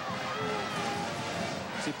Wilds.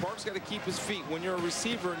 See, Park's got to keep his feet. When you're a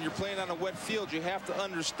receiver and you're playing on a wet field, you have to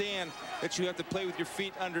understand that you have to play with your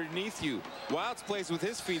feet underneath you. Wilds plays with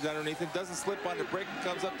his feet underneath him, doesn't slip on the break, and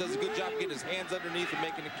comes up, does a good job getting his hands underneath and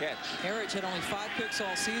making a catch. Harridge had only 5 picks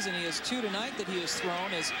all season. He has 2 tonight that he has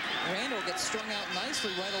thrown as Randall gets strung out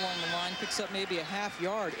nicely right along the line, picks up maybe a half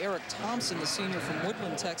yard. Eric Thompson, the senior from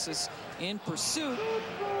Woodland, Texas, in pursuit.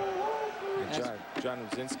 John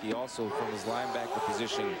Rudzinski also from his linebacker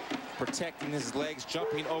position, protecting his legs,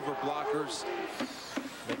 jumping over blockers,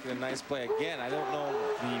 making a nice play. Again, I don't know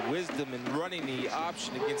the wisdom in running the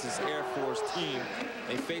option against this Air Force team.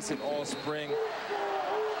 They face it all spring.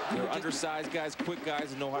 They're undersized guys, quick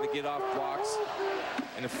guys who know how to get off blocks,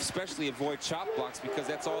 and especially avoid chop blocks, because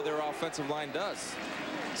that's all their offensive line does.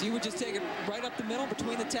 So you would just take it right up the middle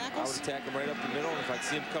between the tackles? I would attack him right up the middle, and if I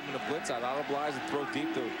see him coming to blitz, I'd auto-blize and throw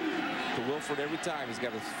deep to Wilford every time. He's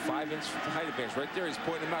got a 5-inch height advantage. Right there, he's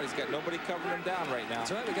pointing him out. He's got nobody covering him down right now.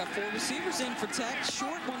 That's right, we got 4 receivers in for Tech.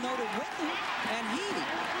 Short one, though, to Whitten, and he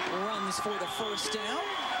runs for the first down.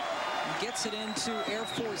 Gets it into Air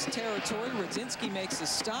Force territory. Rudzinski makes a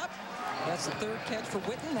stop. That's the 3rd catch for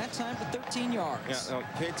Whitten, that time for 13 yards. Yeah, no,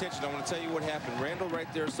 pay attention. I want to tell you what happened. Randall right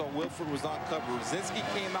there saw Wilford was on cover. Rudzinski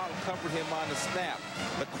came out and covered him on the snap.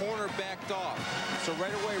 The corner backed off. So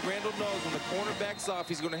right away, Randall knows when the corner backs off,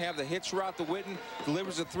 he's going to have the hitch route to Whitten,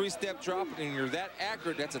 delivers a 3-step drop, and you're that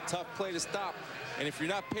accurate, that's a tough play to stop. And if you're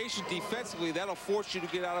not patient defensively, that'll force you to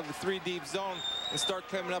get out of the 3-deep zone and start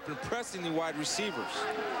coming up and pressing the wide receivers.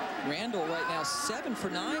 Randall right now 7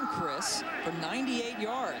 for 9, Chris, for 98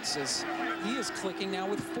 yards, as he is clicking now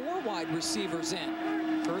with 4 wide receivers in.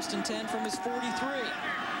 1st and 10 from his 43.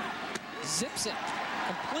 Zips it,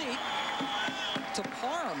 complete to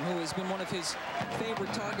Parham, who has been one of his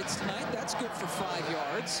favorite targets tonight. That's good for 5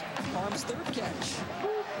 yards. Parham's 3rd catch.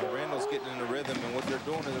 Well, Randall's getting in the rhythm, and what they're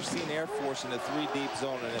doing is they're seeing Air Force in the 3-deep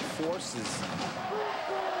zone, and it forces.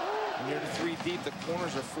 When you're in the 3-deep, the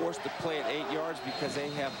corners are forced to play at 8 yards because they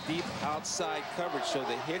have deep outside coverage. So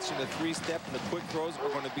the hitch and the 3-step and the quick throws are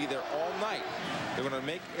going to be there all night. They're going to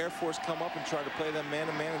make Air Force come up and try to play them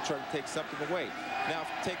man-to-man and try to take something away. Now, if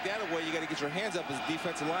you take that away, you got to get your hands up as a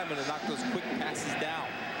defensive lineman and knock those quick passes down.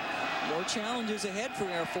 More challenges ahead for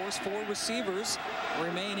Air Force. 4 receivers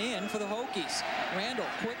remain in for the Hokies. Randall,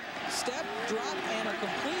 quick step, drop, and a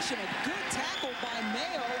completion. A good tackle by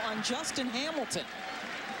Mayo on Justin Hamilton.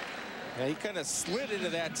 Yeah, he kind of slid into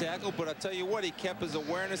that tackle, but I'll tell you what, he kept his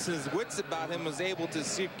awareness and his wits about him, was able to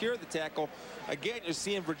secure the tackle. Again, you're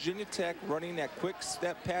seeing Virginia Tech running that quick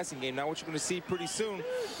step passing game. Now what you're going to see pretty soon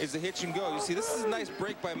is the hitch and go. You see, this is a nice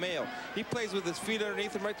break by Mayo. He plays with his feet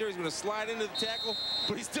underneath him right there. He's going to slide into the tackle,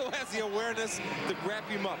 but he still has the awareness to grab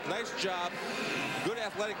him up. Nice job. Good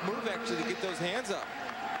athletic move, actually, to get those hands up.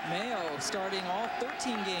 Mayo starting all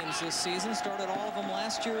 13 games this season, started all of them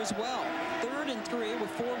last year as well. 3rd and 3 with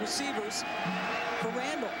 4 receivers for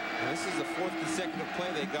Randall. And this is the 4th consecutive play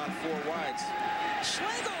they've gone 4 wides.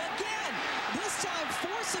 Schlegel again, this time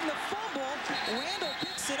forcing the fumble. Randall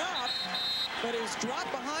picks it up, but is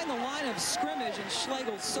dropped behind the line of scrimmage, and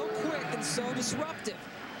Schlegel's so quick and so disruptive.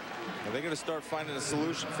 Well, they're going to start finding a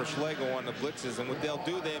solution for Schlegel on the blitzes, and what they'll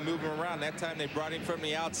do, they move him around. That time they brought him from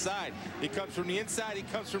the outside. He comes from the inside, he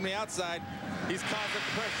comes from the outside. He's causing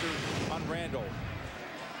pressure on Randall.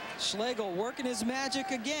 Schlegel working his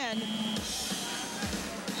magic again.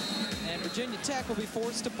 And Virginia Tech will be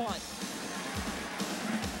forced to punt.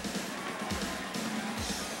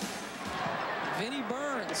 Vinnie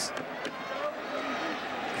Burns.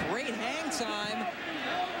 Great hang time.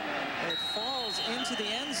 It falls into the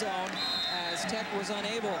end zone as Tech was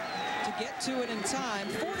unable to get to it in time.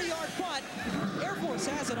 40-yard punt. Air Force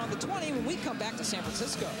has it on the 20 when we come back to San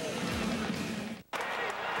Francisco.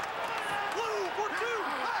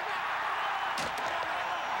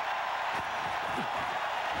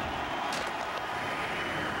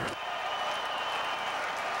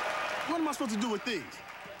 What am I supposed to do with these?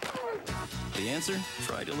 The answer?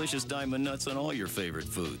 Try delicious diamond nuts on all your favorite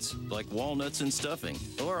foods, like walnuts and stuffing,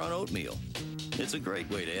 or on oatmeal. It's a great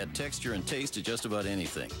way to add texture and taste to just about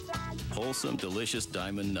anything. Wholesome, delicious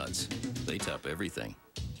diamond nuts. They top everything.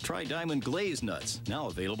 Try diamond glazed nuts, now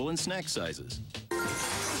available in snack sizes.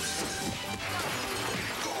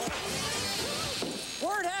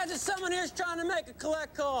 Word has it someone here's trying to make a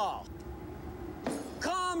collect call.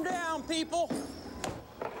 Calm down, people.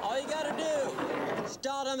 All you gotta do is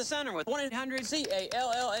dial down the center with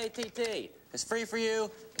 1-800-CALLATT. It's free for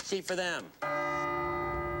you, cheap for them.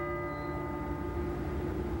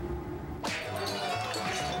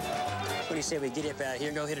 What do you say we get up out here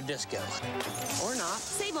and go hit a disco? Or not.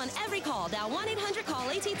 Save on every call. Dial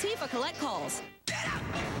 1-800-CALL-ATT for collect calls.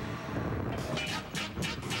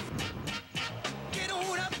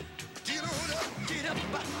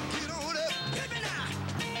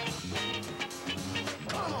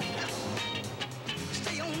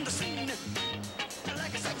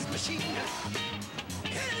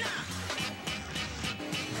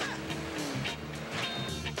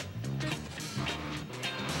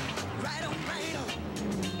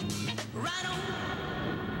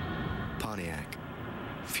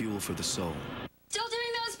 fuel for the soul. Still doing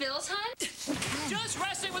those bills, hon? Just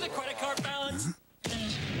resting with a credit card balance.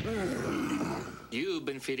 You've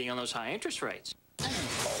been feeding on those high interest rates.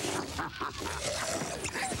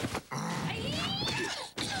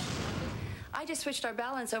 I just switched our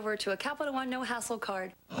balance over to a Capital One no-hassle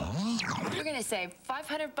card. You're gonna save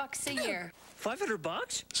 $500 a year.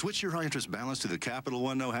 $500? Switch your high-interest balance to the Capital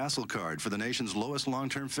One no-hassle card for the nation's lowest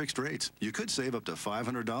long-term fixed rates. You could save up to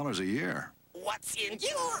 $500 a year. What's in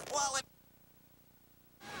your wallet?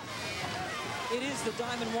 It is the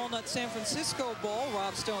Diamond Walnut San Francisco Bowl.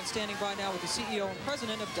 Rob Stone standing by now with the CEO and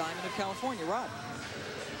president of Diamond of California. Rob.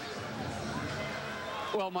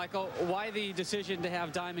 Well, Michael, why the decision to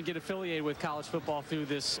have Diamond get affiliated with college football through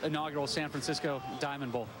this inaugural San Francisco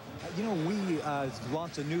Diamond Bowl? You know, we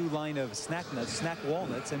launched a new line of snack nuts, snack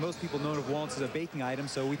walnuts, and most people know of walnuts as a baking item,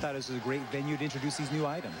 so we thought it was a great venue to introduce these new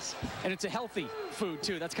items. And it's a healthy food,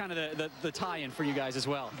 too. That's kind of the tie-in for you guys as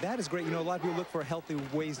well. That is great. You know, a lot of people look for healthy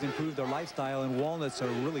ways to improve their lifestyle, and walnuts are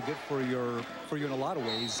really good for you in a lot of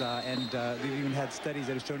ways. We've even had studies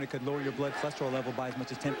that have shown it could lower your blood cholesterol level by as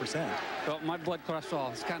much as 10%. Well, my blood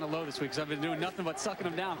cholesterol is kind of low this week because I've been doing nothing but sucking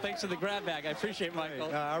them down. Thanks for the grab bag. I appreciate it, Michael.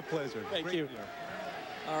 Hey, our pleasure. Thank you.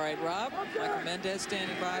 All right, Rob. Michael Mendez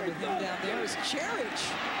standing by with him down there as Harridge,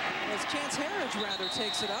 as Chance Harridge rather,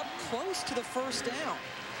 takes it up close to the first down.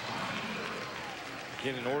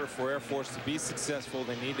 Again, in order for Air Force to be successful,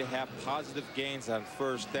 they need to have positive gains on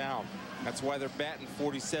first down. That's why they're batting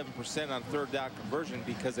 47% on third down conversion,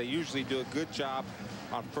 because they usually do a good job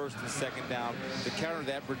on first and second down. To counter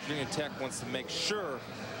that, Virginia Tech wants to make sure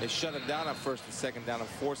they shut them down on first and second down and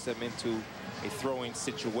force them into a throwing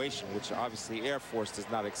situation, which obviously Air Force does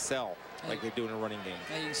not excel like they do in a running game.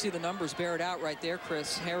 Now you can see the numbers bear it out right there,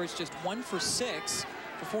 Chris. Harris just 1 for 6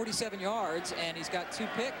 for 47 yards, and he's got 2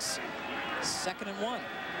 picks. 2nd and 1.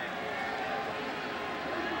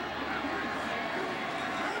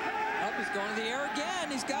 Up, he's going to the air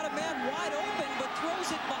again. He's got a man wide open, but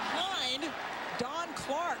throws it behind Don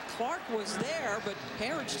Clark. Clark was there, but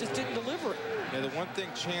Harridge just didn't deliver it. Yeah, the one thing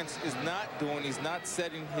Chance is not doing, he's not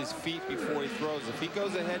setting his feet before he throws. If he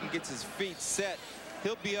goes ahead and gets his feet set,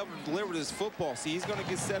 he'll be able to deliver this football. See, he's going to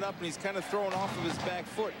get set up, and he's kind of throwing off of his back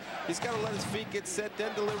foot. He's got to let his feet get set,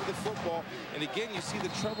 then deliver the football. And again, you see the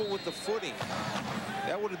trouble with the footing.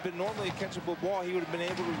 That would have been normally a catchable ball. He would have been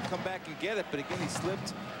able to come back and get it, but again, he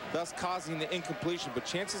slipped, thus causing the incompletion. But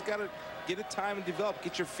Chance has got to get it time and develop.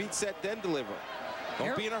 Get your feet set, then deliver.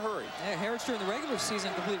 Don't be in a hurry. Yeah, Harridge during the regular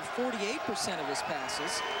season completed 48% of his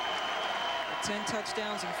passes. 10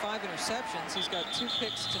 touchdowns and 5 interceptions. He's got 2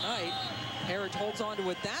 picks tonight. Harridge holds on to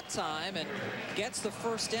it that time and gets the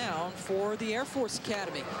first down for the Air Force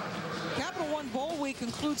Academy. Capital One Bowl Week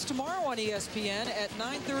concludes tomorrow on ESPN at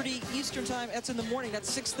 9:30 Eastern Time. That's in the morning. That's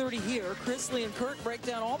 6:30 here. Chris, Lee, and Kirk break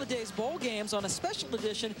down all the day's bowl games on a special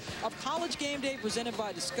edition of College Game Day presented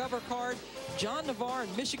by Discover Card. John Navarre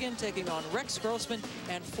in Michigan taking on Rex Grossman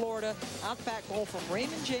and Florida. Outback Bowl from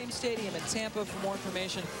Raymond James Stadium in Tampa. For more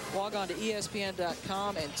information, log on to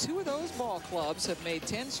ESPN.com. And 2 of those ball clubs have made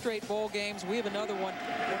 10 straight bowl games. We have another one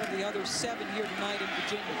of the other 7 here tonight in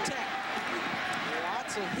Virginia Tech.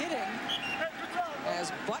 Lots of hitting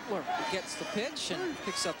as Butler gets the pitch and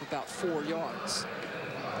picks up about 4 yards.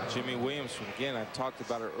 Jimmy Williams, again, I talked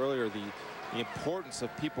about it earlier, the importance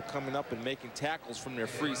of people coming up and making tackles from their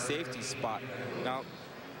free safety spot. Now,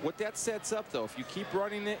 what that sets up, though, if you keep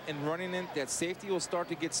running it and running it, that safety will start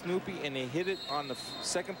to get snoopy, and they hit it on the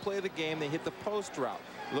second play of the game. They hit the post route.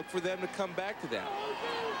 Look for them to come back to that.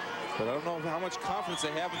 But I don't know how much confidence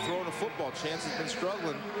they have in throwing a football. Chance has been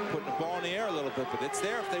struggling, putting the ball in the air a little bit, but it's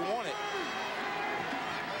there if they want it.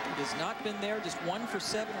 It has not been there, just 1 for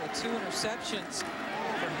 7 with 2 interceptions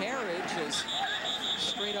for Harridge. Is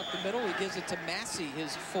straight up the middle. He gives it to Massey,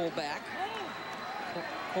 his fullback.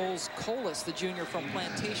 Coles Colas, the junior from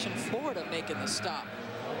Plantation, Florida, making the stop.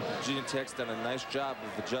 Virginia Tech's done a nice job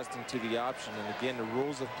of adjusting to the option. And again, the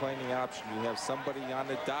rules of playing the option, you have somebody on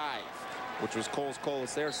the dive, which was Coles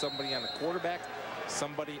Colas there, somebody on the quarterback,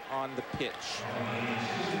 somebody on the pitch.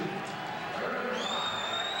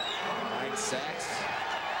 9 sacks.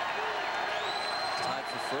 Tied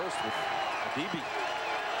for first with DB.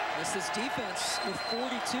 This is defense with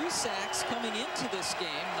 42 sacks coming into this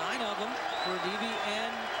game, 9 of them for DB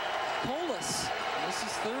and Colas. This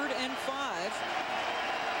is 3rd and 5.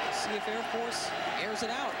 We'll see if Air Force airs it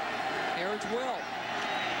out. Harridge will.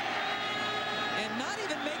 And not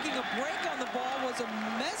even making a break on the ball was a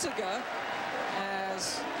Meziga,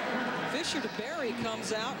 as Fisher to Barry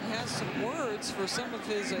comes out and has some words for some of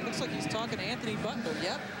his, it looks like he's talking to Anthony Butler.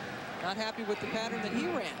 Yep, not happy with the pattern that he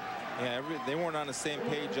ran. Yeah, they weren't on the same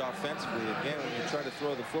page offensively. Again, when you try to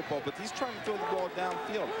throw the football, but he's trying to throw the ball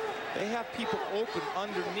downfield. They have people open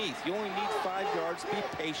underneath. You only need 5 yards. Be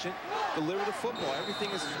patient. Deliver the football. Everything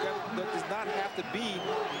that does not have to be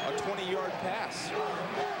a 20-yard pass.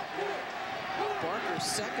 Barker's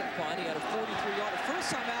second punt. He had a 43-yarder first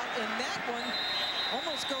time out, and that one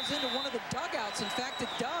almost goes into one of the dugouts. In fact, it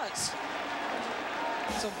does.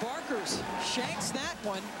 So Barker's shanks that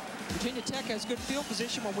one. Virginia Tech has good field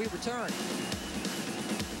position when we return.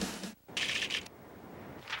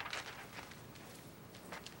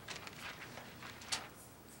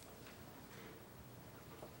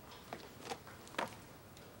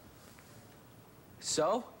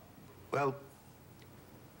 So? Well,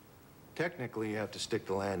 technically you have to stick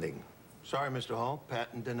the landing. Sorry, Mr. Hall,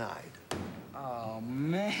 patent denied. Oh,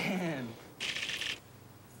 man.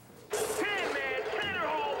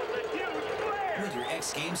 Winter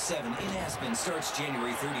X Games 7 in Aspen starts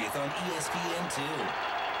January 30th on ESPN2.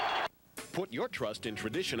 Put your trust in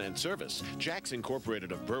tradition and service. Jax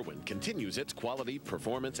Incorporated of Berwyn continues its quality,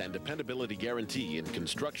 performance, and dependability guarantee in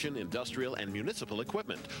construction, industrial, and municipal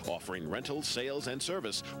equipment. Offering rentals, sales, and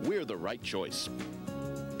service, we're the right choice.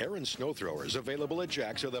 Aaron's snow throwers available at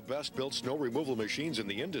Jax are the best-built snow removal machines in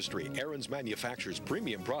the industry. Aaron's manufactures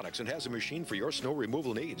premium products and has a machine for your snow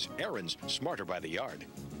removal needs. Aaron's, smarter by the yard.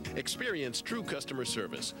 Experience true customer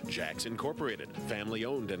service. Jax Incorporated,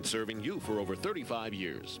 family-owned and serving you for over 35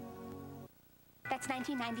 years. That's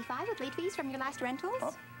 $19.95 with late fees from your last rentals?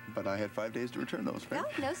 Oh, but I had 5 days to return those, right?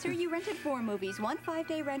 No, sir. You rented 4 movies. 1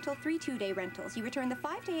 5-day rental, 3 2-day rentals. You returned the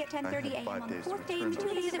 5-day at 10:30 a.m. on the 4th day and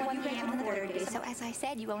 2 days at 1 p.m. on the 3rd day. So as I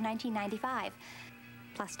said, you owe $19.95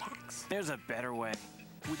 plus tax. There's a better way.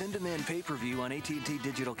 With in-demand pay-per-view on AT&T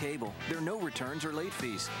Digital Cable, there are no returns or late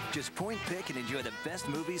fees. Just point, pick, and enjoy the best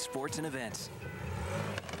movies, sports, and events.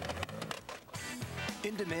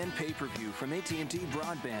 In-demand pay-per-view from AT&T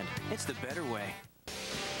Broadband. It's the better way.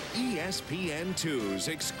 ESPN2's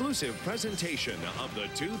exclusive presentation of the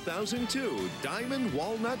 2002 Diamond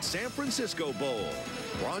Walnut San Francisco Bowl.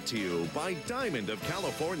 Brought to you by Diamond of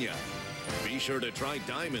California. Be sure to try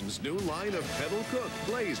Diamond's new line of pedal-cooked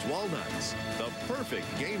glazed walnuts, the perfect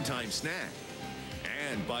game-time snack.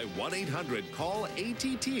 And by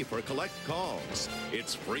 1-800-CALL-ATT for collect calls.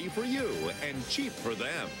 It's free for you and cheap for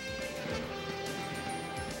them.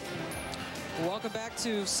 Welcome back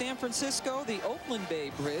to San Francisco, the Oakland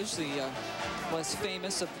Bay Bridge, the less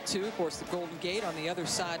famous of the two. Of course, the Golden Gate on the other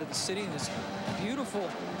side of the city. This beautiful,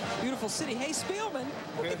 beautiful city. Hey, Spielman,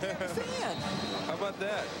 look at that fan. How about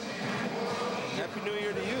that? Happy New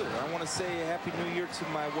Year to you. I want to say Happy New Year to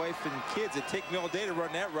my wife and kids. It'd take me all day to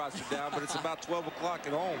run that roster down, but it's about 12 o'clock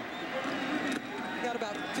at home. Got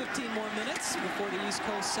about 15 more minutes before the East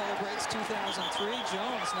Coast celebrates 2003.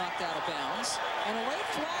 Jones knocked out of bounds. And a late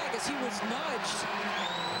flag as he was nudged.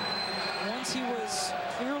 Once he was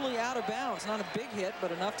clearly out of bounds. Not a big hit,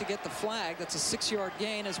 but enough to get the flag. That's a 6-yard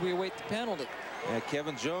gain as we await the penalty. Yeah,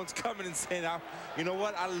 Kevin Jones coming and saying, you know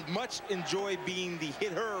what, I much enjoy being the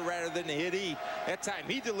hitter rather than the hittee. That time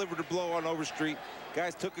he delivered a blow on Overstreet.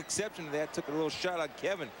 Guys took exception to that, took a little shot on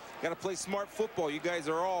Kevin. Got to play smart football. You guys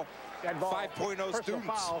are all 5.0 students.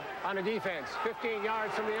 Foul on the defense. 15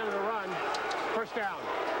 yards from the end of the run. First down.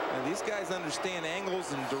 And these guys understand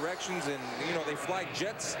angles and directions, and you know they fly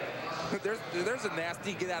jets. there's a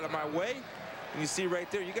nasty get out of my way. And you see right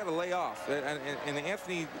there, you got to lay off. And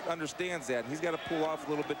Anthony understands that. He's got to pull off a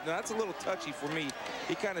little bit. Now that's a little touchy for me.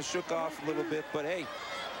 He kind of shook off a little bit, but hey,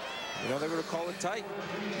 you know they're going to call it tight.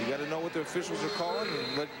 You got to know what the officials are calling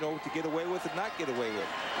and let you know what to get away with and not get away with.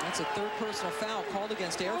 That's a 3rd personal foul called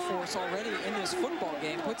against Air Force already in this football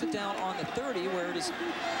game. Puts it down on the 30 where it is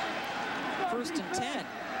 1st and 10.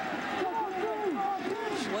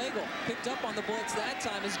 Schlegel picked up on the blitz that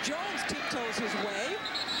time as Jones tiptoes his way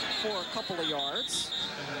for a couple of yards.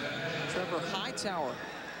 Trevor Hightower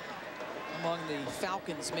among the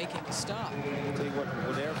Falcons making the stop. I'll tell you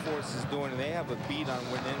what Air Force is doing, they have a beat on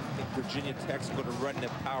when Virginia Tech's going to run the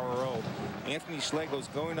power O. Anthony Schlegel's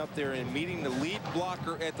going up there and meeting the lead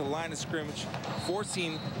blocker at the line of scrimmage,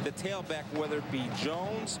 forcing the tailback, whether it be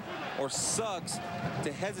Jones or Suggs,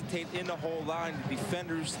 to hesitate in the whole line, the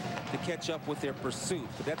defenders to catch up with their pursuit.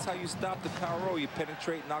 But that's how you stop the power O. You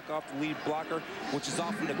penetrate, knock off the lead blocker, which is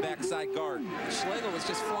often the backside guard. Schlegel was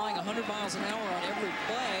just flying 100 miles an hour on every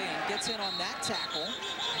play and gets in on that tackle.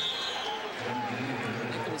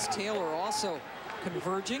 Nicholas Taylor also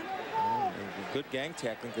converging. Good gang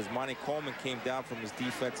tackling because Monty Coleman came down from his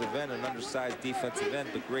defensive end, an undersized defensive end,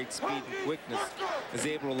 but great speed and quickness. Is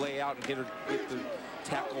able to lay out and get the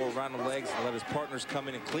tackle around the legs and let his partners come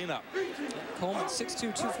in and clean up. Coleman, 6'2",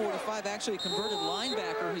 245, actually a converted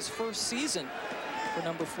linebacker his first season for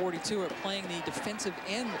number 42 at playing the defensive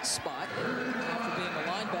end spot. After being a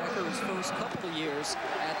linebacker his first couple of years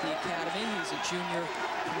at the academy, he's a junior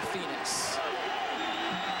from Phoenix.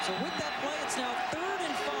 So with that play, it's now 3rd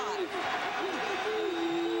and 5.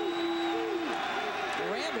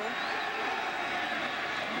 Randall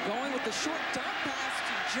going with the short dump pass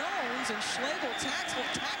to Jones, and Schlegel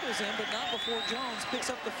tackles him, but not before Jones picks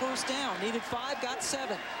up the first down. Needed 5, got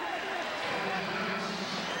 7.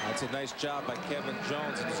 That's a nice job by Kevin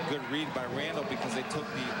Jones. It's a good read by Randall because they took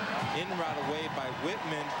the in route away by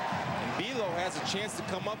Whitman. And Bilo has a chance to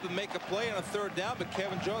come up and make a play on a 3rd down, but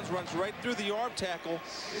Kevin Jones runs right through the arm tackle.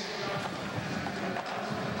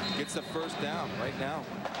 Gets the first down right now.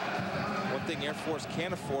 One thing Air Force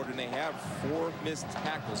can't afford, and they have 4 missed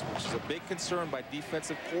tackles, which is a big concern by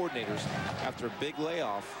defensive coordinators after a big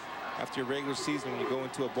layoff after your regular season when you go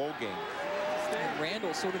into a bowl game. And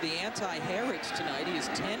Randall sort of the anti-Harridge tonight. He is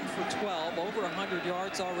 10 for 12, over 100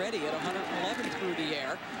 yards already at 111 through the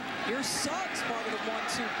air. Here's Suggs, part of the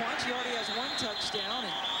 1-2 punch. He already has 1 touchdown,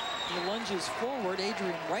 and he lunges forward.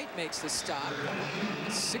 Adrian Wright makes the stop.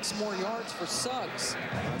 6 more yards for Suggs.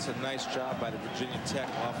 That's a nice job by the Virginia Tech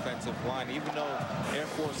offensive line. Even though Air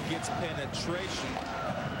Force gets penetration,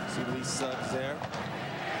 see Lee Suggs there.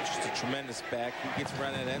 Just a tremendous back. He gets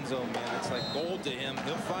around that end zone, man. It's like gold to him.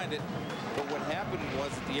 He'll find it. But what happened was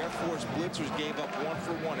that the Air Force blitzers gave up 1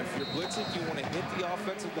 for 1. If you're blitzing, you want to hit the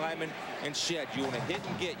offensive lineman and shed. You want to hit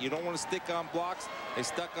and get. You don't want to stick on blocks. They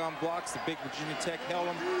stuck on blocks. The big Virginia Tech held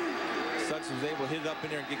them. Suggs was able to hit it up in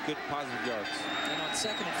there and get good positive yards. And on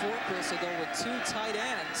 2nd and 4, Chris, they go with 2 tight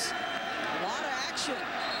ends. A lot of action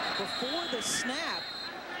before the snap.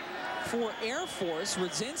 For Air Force,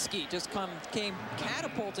 Radzinski just came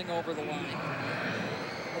catapulting over the line.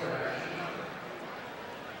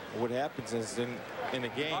 What happens is in a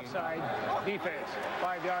game. Offside, defense,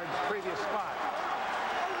 5 yards, previous spot.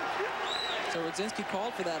 So Radzinski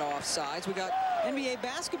called for that offsides. We got NBA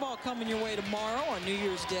basketball coming your way tomorrow on New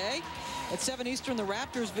Year's Day. At 7 Eastern, the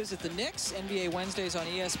Raptors visit the Knicks. NBA Wednesdays on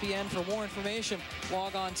ESPN. For more information,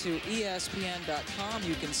 log on to ESPN.com.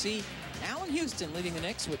 You can see Allen Houston leading the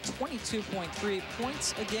Knicks with 22.3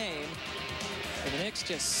 points a game. And the Knicks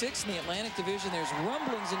just 6th in the Atlantic Division. There's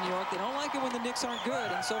rumblings in New York. They don't like it when the Knicks aren't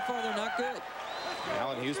good, and so far they're not good.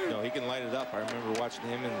 Allen Houston, though, he can light it up. I remember watching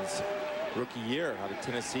him in his rookie year out of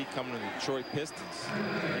Tennessee coming to the Detroit Pistons.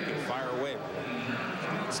 He can fire away.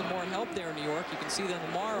 Some more help there in New York. You can see them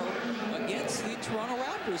tomorrow against the Toronto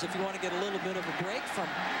Raptors if you want to get a little bit of a break from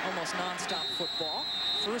almost nonstop football.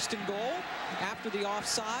 1st and goal after the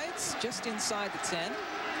offsides, just inside the 10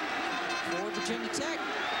 for Virginia Tech,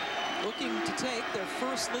 looking to take their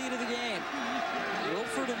first lead of the game.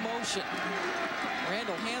 Wilford in motion.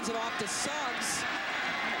 Randall hands it off to Suggs.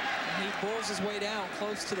 And he pulls his way down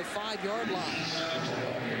close to the 5-yard line.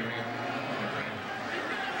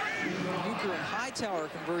 Bucher and Hightower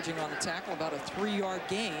converging on the tackle, about a 3-yard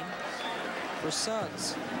gain for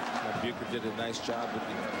Suggs. Bucher did a nice job with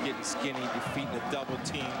getting skinny, defeating a double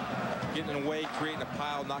team, getting away, creating a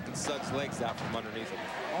pile, knocking Suggs' legs out from underneath him.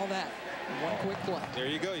 All that in one quick play. There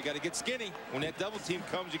you go. You got to get skinny. When that double team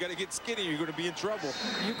comes, you got to get skinny. You're going to be in trouble.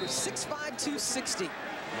 Bucher 6'5", 260.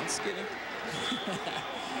 Not skinny.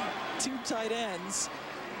 2 tight ends.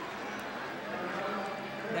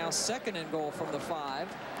 Now 2nd and goal from the 5.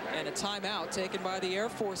 And a timeout taken by the Air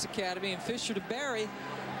Force Academy. And Fisher to Barry.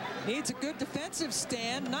 Needs a good defensive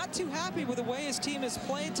stand. Not too happy with the way his team has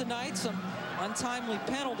played tonight. Some untimely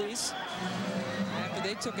penalties after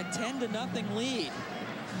they took a 10-0 lead.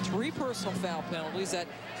 3 personal foul penalties. That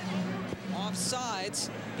offsides,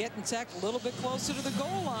 getting Tech a little bit closer to the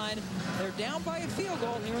goal line. They're down by a field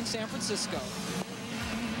goal here in San Francisco.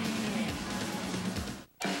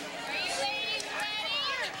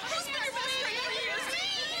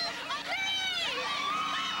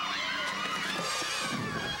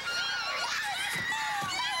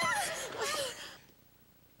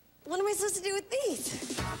 What am I supposed to do with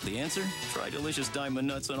these? The answer? Try delicious diamond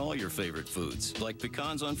nuts on all your favorite foods, like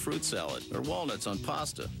pecans on fruit salad or walnuts on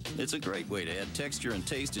pasta. It's a great way to add texture and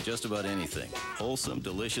taste to just about anything. Wholesome,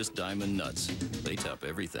 delicious diamond nuts. They top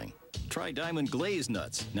everything. Try diamond glazed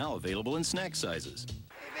nuts, now available in snack sizes.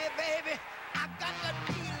 Baby, I got that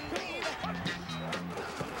feeling, baby.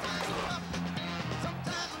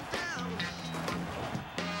 Sometimes I'm down.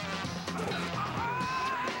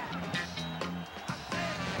 I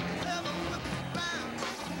said, never look around.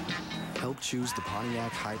 choose the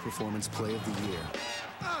Pontiac High Performance Play of the Year.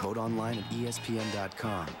 Vote online at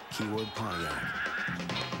ESPN.com, keyword Pontiac.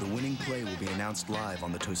 The winning play will be announced live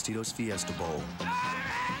on the Tostitos Fiesta Bowl.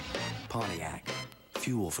 Pontiac,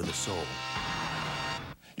 fuel for the soul.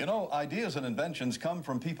 You know, ideas and inventions come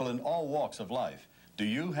from people in all walks of life. Do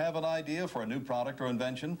you have an idea for a new product or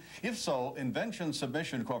invention? If so, Invention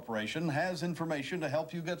Submission Corporation has information to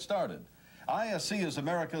help you get started. ISC is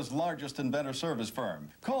America's largest inventor service firm.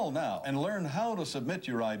 Call now and learn how to submit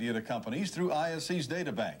your idea to companies through ISC's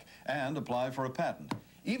databank and apply for a patent.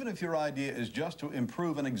 Even if your idea is just to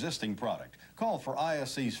improve an existing product, call for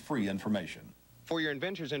ISC's free information. For your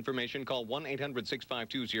inventor's information, call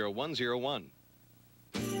 1-800-652-0101.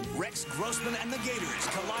 Rex Grossman and the Gators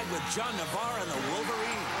collide with John Navarre and the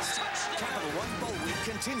Wolverines. Capital One Bowl Week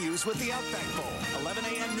continues with the Outback Bowl, 11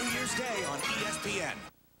 a.m. New Year's Day on ESPN.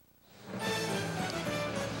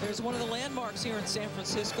 There's one of the landmarks here in San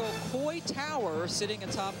Francisco, Coy Tower, sitting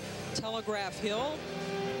atop Telegraph Hill.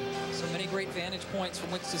 So many great vantage points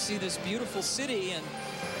from which to see this beautiful city, and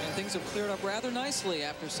things have cleared up rather nicely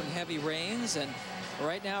after some heavy rains. And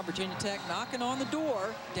right now, Virginia Tech knocking on the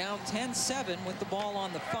door, down 10-7 with the ball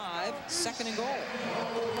on the 5, 2nd and goal.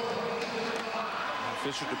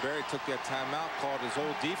 Fisher DeBerry took that timeout, called his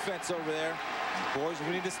old defense over there. Boys,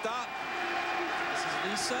 we need to stop. This is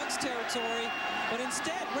Lee Suggs territory, but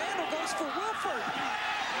instead Randall goes for Wilford.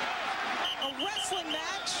 A wrestling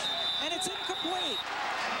match, and it's incomplete.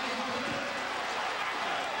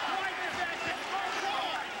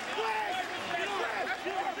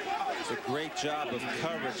 It's a great job of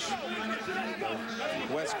coverage.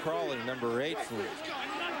 Wes Crawley, number 8 for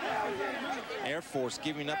Air Force,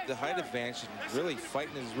 giving up the height advantage and really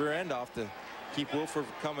fighting his rear end off to keep Wilford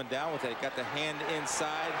from coming down with it. Got the hand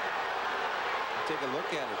inside. Take a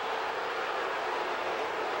look at it.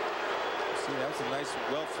 See, that was a nice,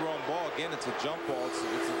 well-thrown ball. Again, it's a jump ball.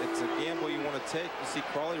 It's a gamble you want to take. You see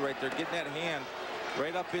Crawley right there getting that hand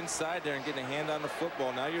right up inside there and getting a hand on the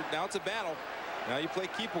football. Now it's a battle. Now you play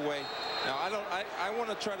keep away. Now I want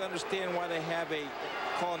to try to understand why they have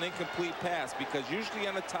call an incomplete pass, because usually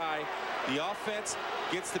on a tie, the offense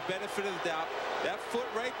gets the benefit of the doubt. That foot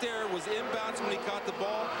right there was inbounds when he caught the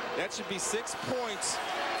ball. That should be 6 points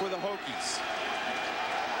for the Hokies.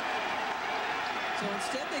 So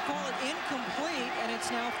instead they call it incomplete, and it's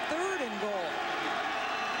now 3rd and goal.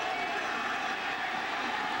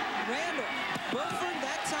 Randall, Wilford,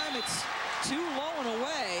 that time it's too low and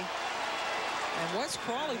away. And Wes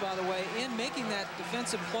Crawley, by the way, in making that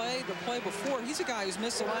defensive play, the play before, he's a guy who's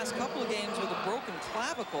missed the last couple of games with a broken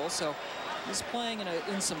clavicle, so he's playing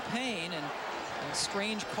in some pain, and a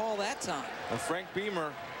strange call that time. Well, Frank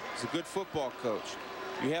Beamer is a good football coach.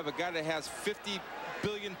 You have a guy that has 50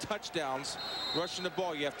 billion touchdowns rushing the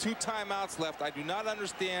ball. You have 2 timeouts left. I do not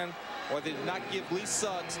understand why they did not give Lee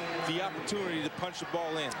Suggs the opportunity to punch the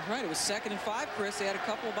ball in. Right, it was 2nd and 5, Chris. They had a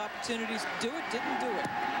couple of opportunities to do it, didn't do it.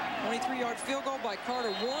 23-yard field goal by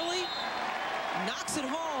Carter Worley. Knocks it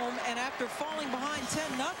home, and after falling behind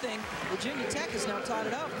 10-0, Virginia Tech has now tied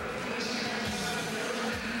it up.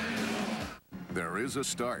 There is a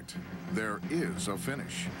start, there is a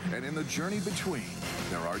finish, and in the journey between,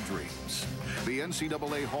 there are dreams. The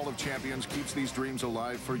NCAA Hall of Champions keeps these dreams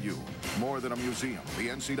alive for you. More than a museum, the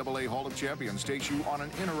NCAA Hall of Champions takes you on an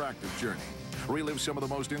interactive journey. Relive some of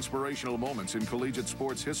the most inspirational moments in collegiate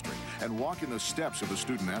sports history and walk in the steps of the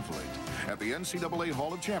student athlete. At the NCAA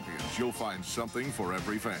Hall of Champions, you'll find something for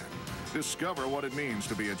every fan. Discover what it means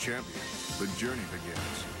to be a champion. The journey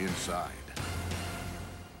begins inside.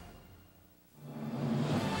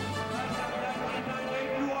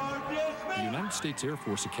 The United States Air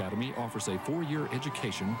Force Academy offers a 4-year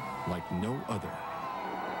education like no other.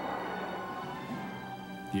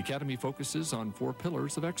 The Academy focuses on 4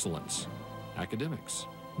 pillars of excellence: academics,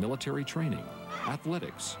 military training,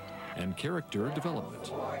 athletics, and character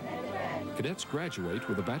development. Cadets graduate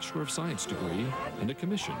with a Bachelor of Science degree and a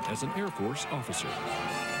commission as an Air Force officer.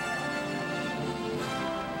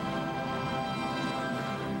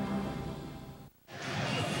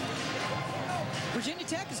 Virginia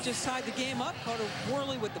Tech has just tied the game up. Carter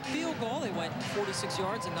Worley with the field goal. They went 46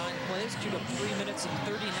 yards in 9 plays, chewed up 3 minutes and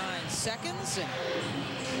 39 seconds. And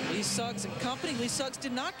Lee Suggs and company. Lee Suggs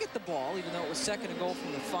did not get the ball, even though it was 2nd and goal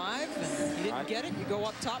from the 5. And he didn't get it. You go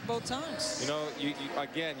up top both times. You know,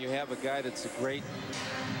 again, you have a guy that's a great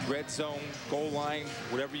red zone, goal line,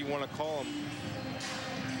 whatever you want to call him,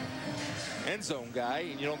 end zone guy,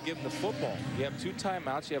 and you don't give him the football. You have 2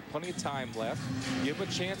 timeouts. You have plenty of time left. Give him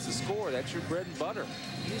a chance to score. That's your bread and butter.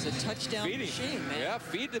 He's a touchdown machine, man. Yeah,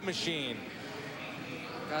 feed the machine.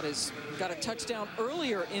 Got a touchdown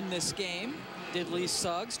earlier in this game. did Lee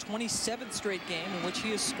Suggs, 27th straight game in which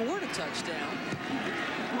he has scored a touchdown.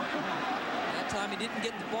 That time he didn't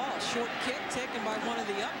get the ball. Short kick taken by one of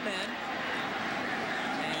the up men.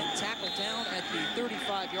 And tackled down at the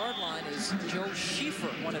 35-yard line is Joe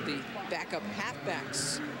Schieffer, one of the backup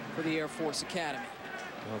halfbacks for the Air Force Academy.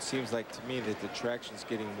 Well, it seems like to me that the traction's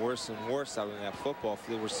getting worse and worse out on that football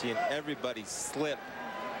field. We're seeing everybody slip.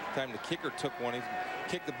 Time the kicker took one, he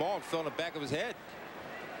kicked the ball and fell in the back of his head.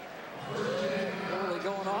 Really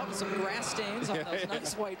going off with some grass stains on those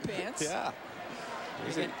nice white pants. Yeah.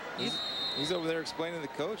 He's over there explaining to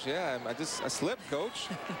the coach, yeah, I slipped, coach.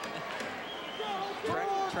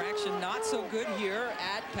 Traction not so good here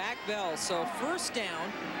at Pac Bell. So first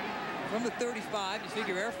down from the 35. You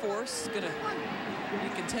figure Air Force is going to be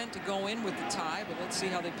content to go in with the tie, but let's see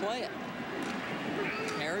how they play it.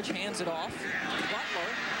 Harridge hands it off to Butler.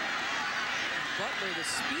 Butler, the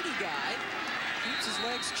speedy guy, keeps his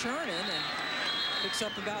legs churning and picks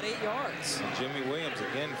up about 8 yards. Jimmy Williams,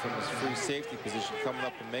 again, from his free safety position, coming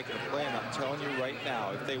up and making a play. And I'm telling you right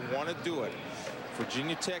now, if they want to do it,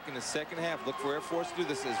 Virginia Tech in the second half, look for Air Force to do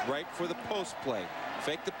this, is right for the post play.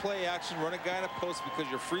 Fake the play action, run a guy in a post because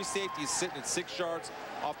your free safety is sitting at 6 yards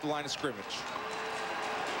off the line of scrimmage.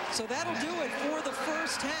 So that'll do it for the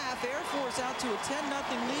first half. Air Force out to a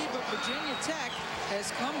 10-0 lead, but Virginia Tech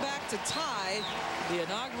has come back to tie the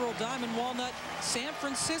inaugural Diamond Walnut San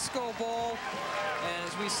Francisco Bowl. And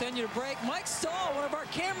as we send you to break, Mike Stahl, one of our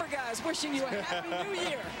camera guys, wishing you a Happy New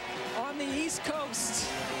Year on the East Coast.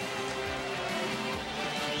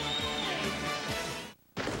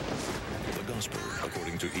 The Gospel,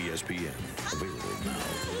 according to ESPN. Available now.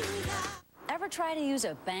 Ever try to use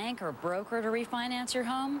a bank or broker to refinance your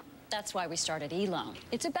home? That's why we started eLoan.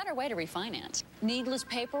 It's a better way to refinance. Needless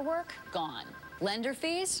paperwork? Gone. Lender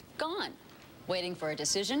fees? Gone. Waiting for a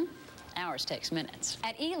decision? Ours takes minutes.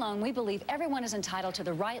 At eLoan, we believe everyone is entitled to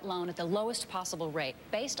the right loan at the lowest possible rate,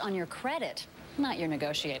 based on your credit, not your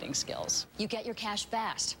negotiating skills. You get your cash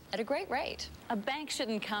fast, at a great rate. A bank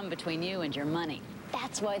shouldn't come between you and your money.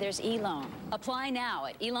 That's why there's eLoan. Apply now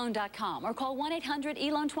at eLoan.com or call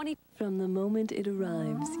 1-800-ELOAN-20. From the moment it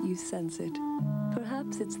arrives, you sense it.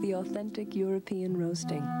 Perhaps it's the authentic European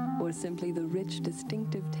roasting, or simply the rich,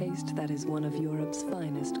 distinctive taste that is one of Europe's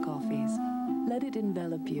finest coffees. Let it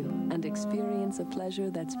envelop you and experience a pleasure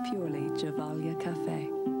that's purely Gevalia Cafe.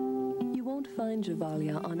 You won't find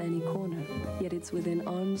Gevalia on any corner, yet it's within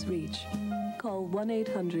arm's reach. Call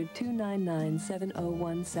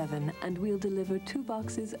 1-800-299-7017 and we'll deliver 2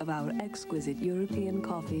 boxes of our exquisite European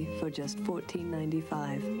coffee for just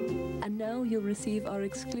 $14.95. And now you'll receive our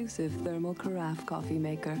exclusive thermal carafe coffee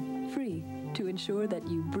maker, free, to ensure that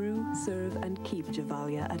you brew, serve, and keep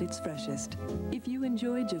Gevalia at its freshest. If you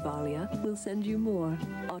enjoy Gevalia, we'll send you more,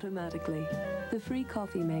 automatically. The free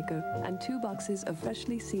coffee maker and 2 boxes of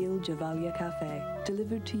freshly sealed Gevalia Cafe,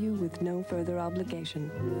 delivered to you with no further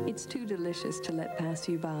obligation. It's too delicious to let pass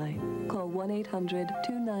you by. Call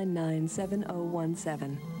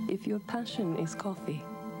 1-800-299-7017. If your passion is coffee,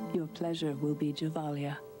 your pleasure will be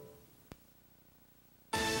Gevalia.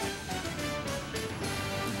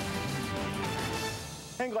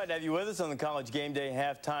 And glad to have you with us on the College Game Day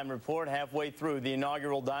Halftime Report, halfway through the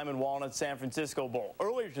inaugural Diamond Walnut San Francisco Bowl.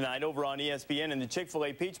 Earlier tonight, over on ESPN in the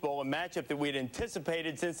Chick-fil-A Peach Bowl, a matchup that we had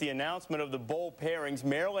anticipated since the announcement of the bowl pairings,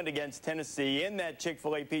 Maryland against Tennessee in that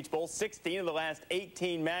Chick-fil-A Peach Bowl. 16 of the last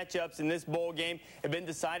 18 matchups in this bowl game have been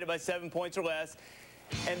decided by 7 points or less.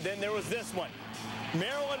 And then there was this one.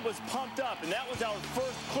 Maryland was pumped up, and that was our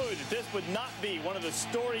first clue that this would not be one of the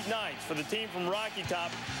storied nights for the team from Rocky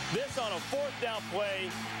Top. This on a 4th down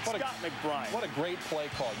play, Scott McBride. What a great play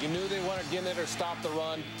call. You knew they wanted to get in there to stop the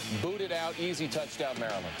run, boot it out, easy touchdown,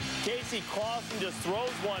 Maryland. Casey Clausen just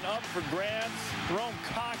throws one up for grabs. Jerome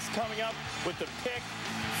Cox coming up with the pick.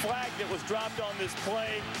 Flag that was dropped on this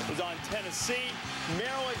play was on Tennessee.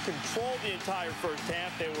 Maryland controlled the entire first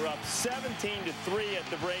half. They were up 17-3 at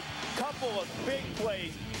the break. Couple of big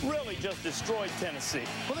plays really just destroyed Tennessee.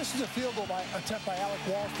 Well, this is a field goal attempt by Alec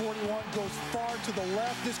Wall. 41 goes far to the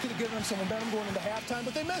left. This could have given them some momentum going into halftime,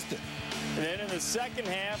 but they missed it. And then in the second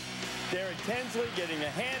half, Derek Tinsley getting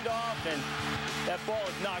a handoff, and that ball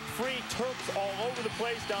is knocked free. Terps all over the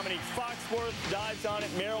place. Dominique Foxworth dives on it.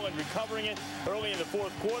 Maryland recovering it early in the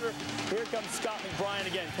 4th quarter. Here comes Scott McBride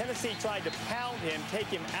again. Tennessee tried to pound him, take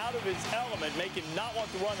him out of his element, make him not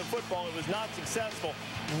want to run the football. It was not successful.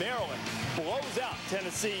 Maryland blows out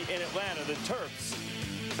Tennessee in Atlanta. The Terps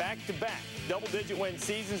back-to-back double-digit win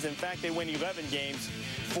seasons. In fact, they win 11 games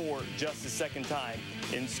for just the second time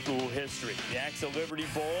in school history. The AXA Liberty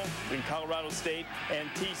Bowl in Colorado State and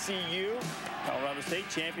TCU. Colorado State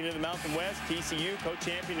champion of the Mountain West. TCU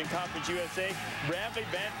co-champion in Conference USA. Bradley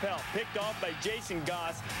Van Pelt picked off by Jason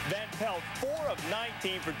Goss. Van Pelt 4 of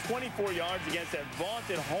 19 for 24 yards against that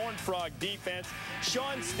vaunted Horned Frog defense.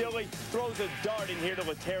 Sean Stilley throws a dart in here to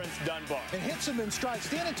LaTerrence Dunbar. And hits him in stride.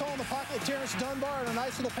 Standing tall in the pocket, LaTerrence Dunbar and a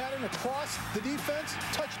nice little pattern across the defense.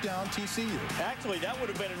 Touchdown TCU. Actually, that would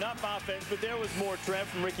have been enough offense, but there was more. Trev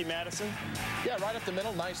from Ricky Madison. Yeah, right up the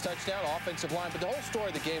middle. Nice touchdown, offensive line. But the whole story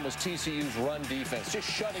of the game was TCU's run defense, just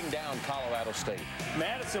shutting down Colorado State.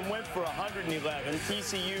 Madison went for 111.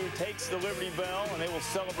 TCU takes the Liberty Bell, and they will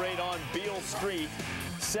celebrate on Beale Street.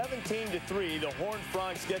 17-3, the Horned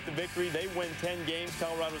Frogs get the victory. They win 10 games.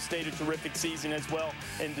 Colorado State a terrific season as well,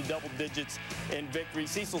 into double digits in victory.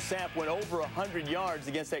 Cecil Sapp went over 100 yards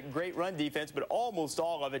against that great run defense, but almost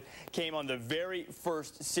all of it came on the very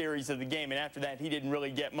first series of the game, and after that he didn't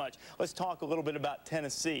really get much. Let's talk a little bit about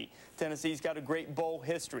Tennessee. Tennessee's got a great bowl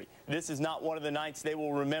history. This is not one of the nights they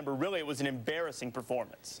will remember. Really, it was an embarrassing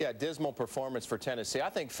performance. Yeah, dismal performance for Tennessee. I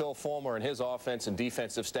think Phil Fulmer and his offense and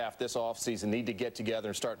defensive staff this offseason need to get together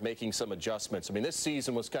and start making some adjustments. I mean,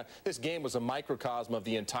 this game was a microcosm of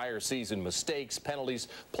the entire season. Mistakes, penalties,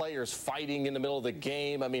 players fighting in the middle of the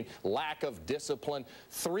game. I mean, lack of discipline.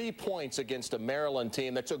 3 points against a Maryland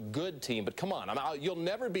team that's a good team. But come on, you'll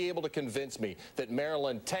never be able to convince me that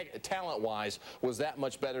Maryland, talent-wise, was that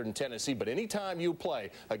much better than Tennessee. But anytime you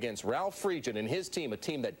play against Ralph Friedgen and his team, a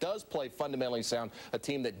team that does play fundamentally sound, a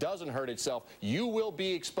team that doesn't hurt itself, you will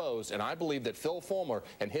be exposed. And I believe that Phil Fulmer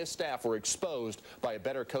and his staff were exposed by a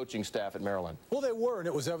better coaching staff at Maryland. Well, they were, and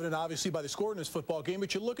it was evident, obviously, by the score in this football game.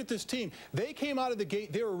 But you look at this team. They came out of the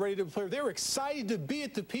gate. They were ready to play. They were excited to be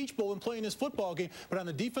at the Peach Bowl and play in this football game. But on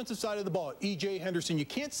the defensive side of the ball, E.J. Henderson, you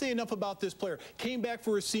can't say enough about this player. Came back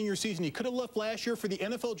for his senior season. He could have left last year for the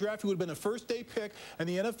NFL draft. He would have been a first-day pick in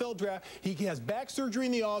the NFL draft. He has back surgery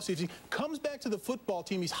in the offseason. Comes back to the football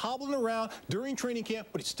team. He's hobbling around during training camp,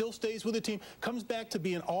 but he still stays with the team. Comes back to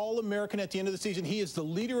be an All-American at the end of the season. He is the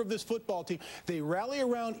leader of this football team. They rally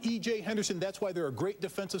around E.J. Henderson. That's why they're a great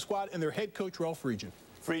defensive squad, and their head coach, Ralph Friedgen.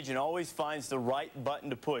 Friedgen always finds the right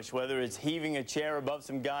button to push, whether it's heaving a chair above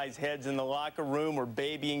some guys' heads in the locker room or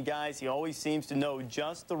babying guys. He always seems to know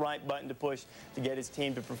just the right button to push to get his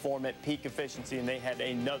team to perform at peak efficiency, and they had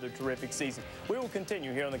another terrific season. We will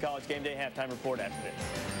continue here on the College Game Day Halftime Report after this.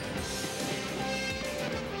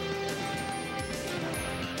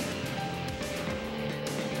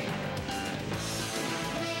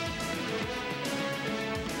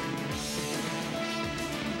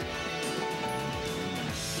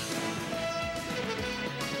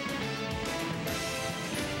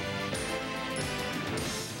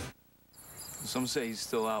 Some say he's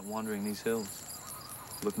still out wandering these hills,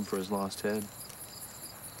 looking for his lost head.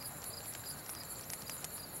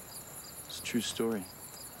 It's a true story.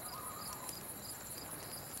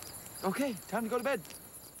 Okay, time to go to bed.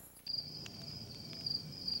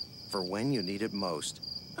 For when you need it most.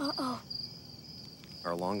 Uh-oh.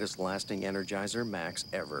 Our longest-lasting Energizer Max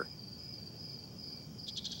ever.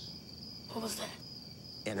 What was that?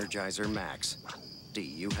 Energizer Max. Do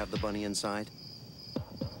you have the bunny inside?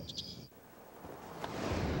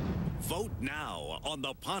 Vote now on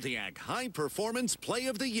the Pontiac High Performance Play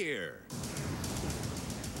of the Year.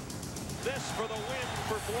 This for the win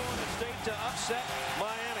for Florida State to upset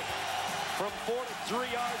Miami from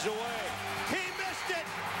 43 yards away. He missed it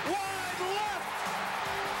wide left.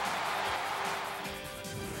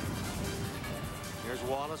 Here's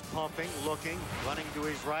Wallace pumping, looking, running to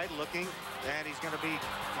his right, looking, and he's going to be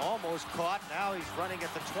almost caught. Now he's running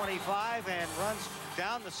at the 25 and runs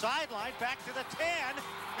down the sideline back to the 10.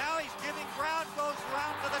 Now he's giving ground, goes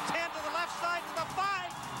around to the 10, to the left side, to the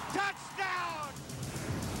 5. Touchdown!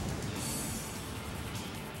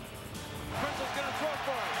 Prince's going to throw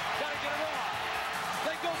for it. Got to get it off.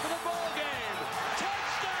 They go for the ball game.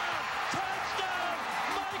 Touchdown! Touchdown!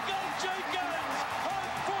 Michael Jenkins on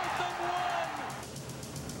 4th and 1.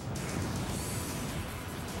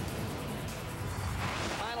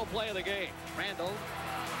 Final play of the game. Randall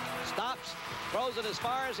stops, throws it as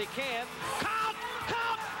far as he can. Count!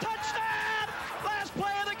 Count! Touchdown! Last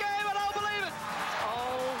play of the game, and I'll believe it.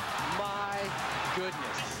 Oh, my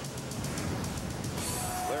goodness.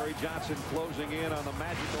 Larry Johnson closing in on the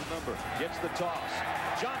magical number. Gets the toss.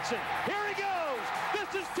 Johnson, here he goes.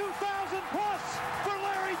 This is 2,000 plus for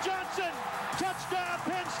Larry Johnson. Touchdown,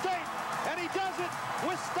 Penn State. And he does it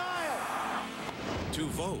with style. To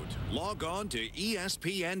vote, log on to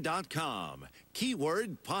ESPN.com.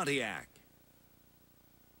 Keyword Pontiac.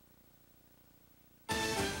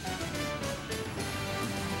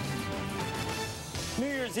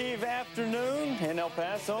 Year's Eve afternoon in El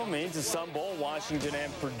Paso means the Sun Bowl, Washington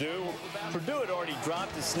and Purdue. Purdue had already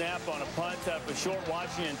dropped a snap on a punt up a short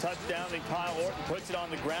Washington touchdown. Then Kyle Orton puts it on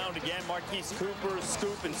the ground again. Marquise Cooper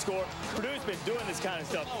scoop and score. Purdue's been doing this kind of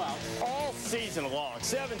stuff all season long.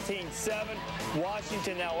 17-7.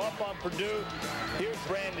 Washington now up on Purdue. Here's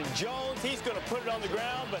Brandon Jones. He's going to put it on the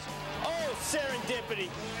ground, but oh, serendipity.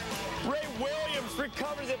 Ray Williams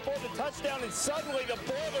recovers it for the touchdown, and suddenly the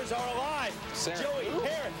Boilers are alive. Joey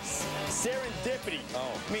Harris. Serendipity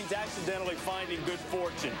means accidentally finding good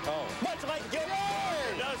fortune. Much like Gilbert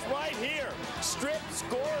does right here. Strip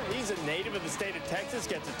score. He's a native of the state of Texas.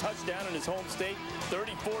 Gets a touchdown in his home state.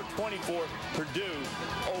 34-24, Purdue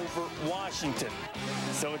over Washington.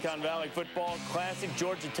 Silicon Valley football classic,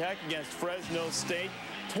 Georgia Tech against Fresno State.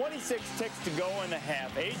 26 ticks to go in the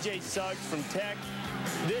half. A.J. Suggs from Tech.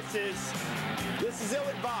 This is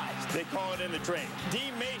ill-advised, they call it in the training. D.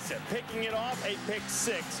 Mesa picking it off, a pick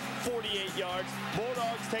six, 48 yards.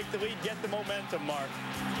 Bulldogs take the lead, get the momentum mark.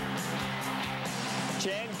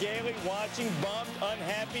 Chan Gailey watching, bummed,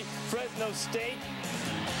 unhappy. Fresno State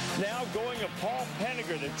now going to Paul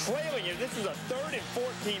Penninger. They're trailing it. This is a 3rd and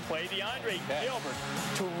 14 play. DeAndre Gilbert,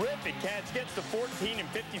 terrific catch, gets to 14 and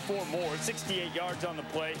 54 more. 68 yards on the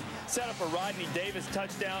play. Set up a Rodney Davis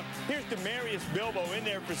touchdown. Here's Demarius Bilbo in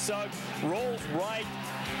there for Suggs. Rolls right.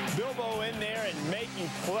 Bilbo in there and making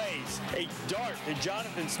plays. A dart to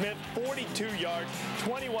Jonathan Smith, 42 yards,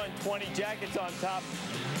 21-20. Jackets on top.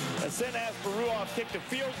 Asen Asparuov kicked a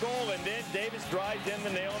field goal, and then Davis drives in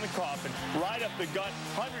the nail in the coffin. Right up the gut,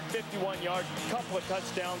 151 yards, couple of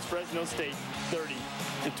touchdowns, Fresno State,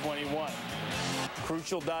 30-21.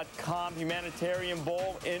 Crucial.com Humanitarian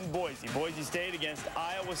Bowl in Boise. Boise State against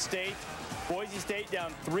Iowa State. Boise State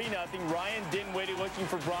down 3-0. Ryan Dinwiddie looking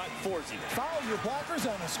for Brock Forsey. Follow your blockers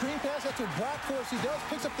on a screen pass. That's what Brock Forsey does.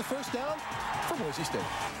 Picks up the first down for Boise State.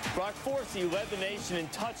 Brock Forsey led the nation in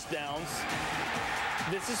touchdowns.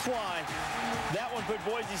 This is why that one put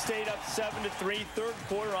Boise State up 7-3. Third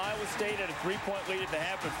quarter, Iowa State had a 3-point lead at the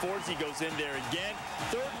half, but Forsey goes in there again.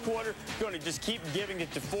 Third quarter, going to just keep giving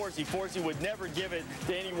it to Forsey. Forsey would never give it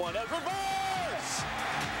to anyone else. Reverse!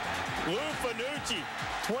 Lou Fanucci,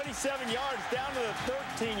 27 yards down to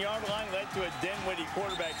the 13-yard line, led to a Dinwiddie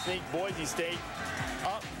quarterback sneak. Boise State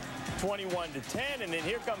up 21-10, and then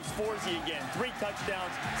here comes Forsey again. 3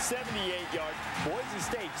 touchdowns, 78 yards. Boise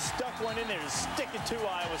State stuck one in there to stick it to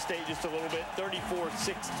Iowa State just a little bit.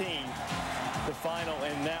 34-16, the final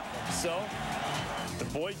in that one. So the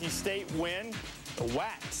Boise State win. The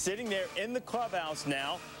WAC sitting there in the clubhouse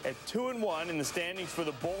now at 2-1 in the standings for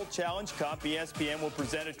the Bowl Challenge Cup. ESPN will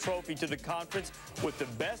present a trophy to the conference with the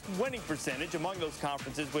best winning percentage among those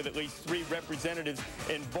conferences, with at least 3 representatives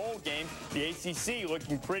in bowl games. The ACC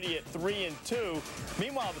looking pretty at 3-2.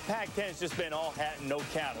 Meanwhile, the Pac-10 has just been all hat and no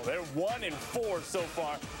cattle. They're 1-4 so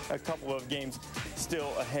far. A couple of games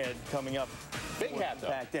still ahead coming up. Big hat, though.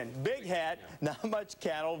 Pac-10. Big hat, not much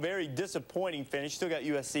cattle. Very disappointing finish. Still got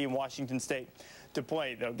USC and Washington State to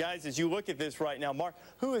play, though. Guys, as you look at this right now, Mark,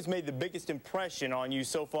 who has made the biggest impression on you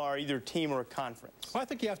so far, either team or a conference? Well, I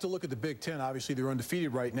think you have to look at the Big Ten. Obviously, they're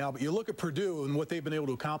undefeated right now, but you look at Purdue and what they've been able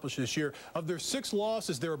to accomplish this year. Of their 6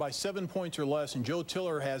 losses, they were by 7 points or less, and Joe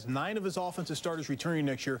Tiller has 9 of his offensive starters returning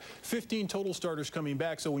next year, 15 total starters coming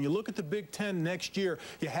back. So when you look at the Big Ten next year,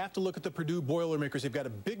 you have to look at the Purdue Boilermakers. They've got a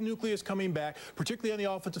big nucleus coming back, particularly on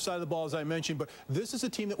the offensive side of the ball, as I mentioned, but this is a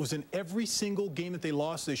team that was in every single game that they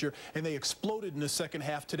lost this year, and they exploded in the second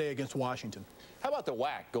half today against Washington. How about the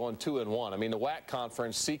WAC going 2-1? I mean, the WAC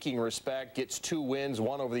conference seeking respect, gets 2 wins,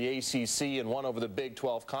 one over the ACC and one over the Big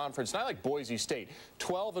 12 conference. And I like Boise State,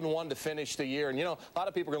 12-1 to finish the year. And, you know, a lot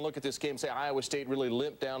of people are going to look at this game and say Iowa State really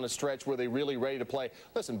limped down the stretch. Were they really ready to play?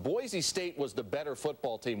 Listen, Boise State was the better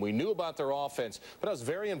football team. We knew about their offense, but I was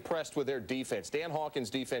very impressed with their defense. Dan Hawkins'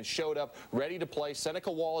 defense showed up ready to play.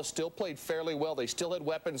 Seneca Wallace still played fairly well. They still had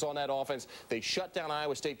weapons on that offense. They shut down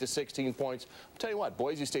Iowa State to 16 points. I'll tell you what,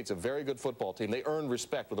 Boise State's a very good football team. They earned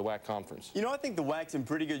respect with the WAC conference. You know, I think the WAC's in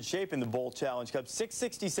pretty good shape in the Bowl Challenge Cup.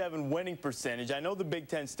 667 winning percentage. I know the Big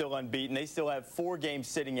Ten's still unbeaten. They still have 4 games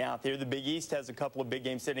sitting out there. The Big East has a couple of big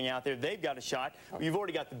games sitting out there. They've got a shot. You've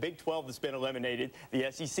already got the Big 12 that's been eliminated. The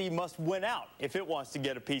SEC must win out if it wants to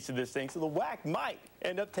get a piece of this thing. So the WAC might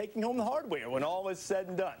end up taking home the hardware when all is said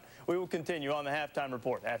and done. We will continue on the halftime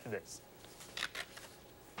report after this.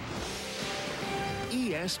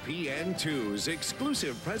 ESPN2's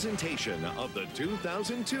exclusive presentation of the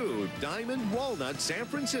 2002 Diamond Walnut San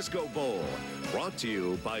Francisco Bowl. Brought to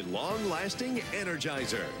you by Long-Lasting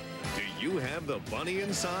Energizer. Do you have the bunny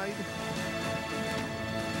inside?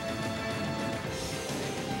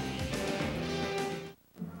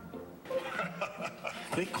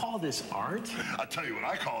 They call this art? I'll tell you what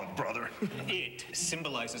I call it, brother. It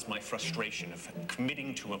symbolizes my frustration of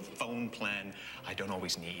committing to a phone plan I don't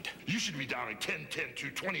always need. You should be down at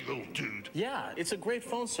 10-10-220, little dude. Yeah, it's a great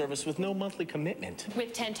phone service with no monthly commitment.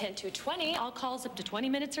 With 10-10-220, all calls up to 20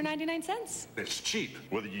 minutes or 99 cents. It's cheap,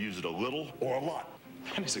 whether you use it a little or a lot.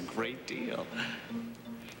 That is a great deal.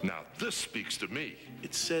 Now, this speaks to me.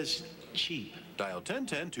 It says cheap. Dial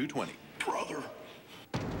 10-10-220. Brother.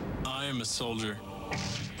 I am a soldier.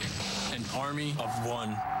 An army of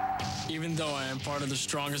one. Even though I am part of the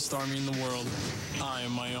strongest army in the world, I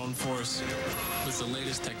am my own force. With the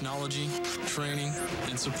latest technology, training,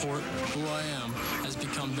 and support, who I am has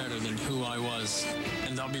become better than who I was.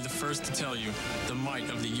 And I'll be the first to tell you, the might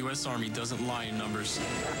of the U.S. Army doesn't lie in numbers.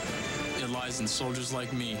 It lies in soldiers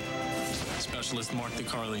like me. Specialist Mark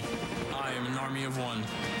DeCarly. I am an army of one,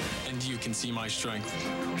 and you can see my strength.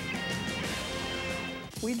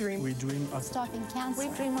 We dream of stopping cancer.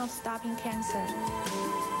 We dream of stopping cancer.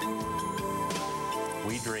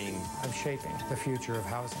 We dream of shaping the future of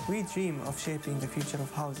housing. We dream of shaping the future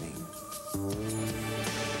of housing.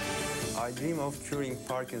 I dream of curing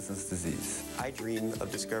Parkinson's disease. I dream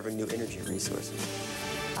of discovering new energy resources.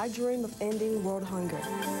 I dream of ending world hunger.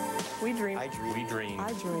 We dream. I dream. We dream.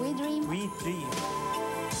 I dream. We dream. We dream.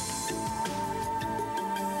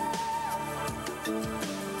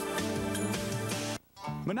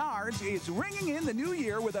 Menards is ringing in the new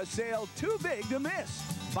year with a sale too big to miss.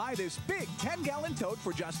 Buy this big 10-gallon tote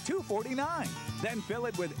for just $2.49. Then fill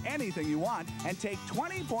it with anything you want and take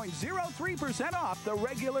 20.03% off the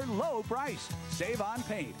regular low price. Save on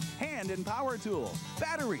paint, hand and power tools,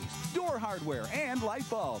 batteries, door hardware, and light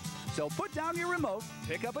bulbs. So put down your remote,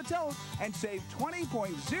 pick up a tote, and save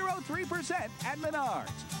 20.03% at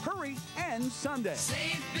Menards. Hurry, ends Sunday.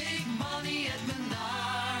 Save big money at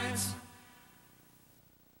Menards.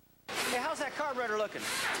 Hey, how's that carburetor looking?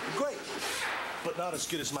 Great, but not as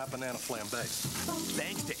good as my banana flambe.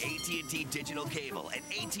 Thanks to AT&T Digital Cable and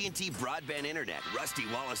AT&T Broadband Internet, Rusty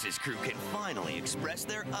Wallace's crew can finally express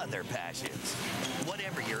their other passions.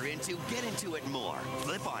 Whatever you're into, get into it more.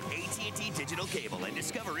 Flip on AT&T Digital Cable and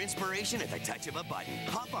discover inspiration at the touch of a button.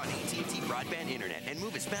 Hop on AT&T Broadband Internet and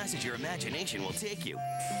move as fast as your imagination will take you.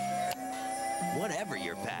 Whatever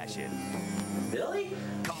your passion. Billy?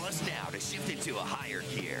 Call us now to shift into a higher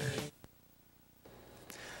gear.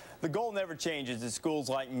 The goal never changes at schools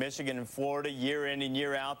like Michigan and Florida. Year in and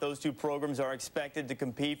year out, those two programs are expected to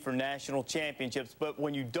compete for national championships. But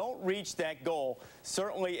when you don't reach that goal,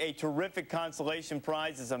 certainly a terrific consolation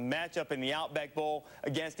prize is a matchup in the Outback Bowl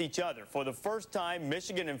against each other. For the first time,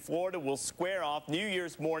 Michigan and Florida will square off New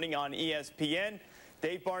Year's morning on ESPN.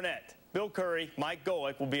 Dave Barnett, Bill Curry, Mike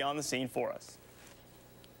Golick will be on the scene for us.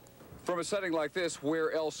 From a setting like this,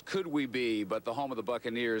 where else could we be but the home of the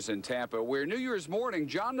Buccaneers in Tampa, where New Year's morning,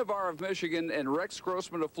 John Navarre of Michigan and Rex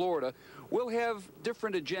Grossman of Florida will have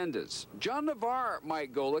different agendas. John Navarre,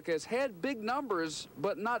 Mike Golick, has had big numbers,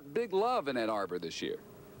 but not big love in Ann Arbor this year.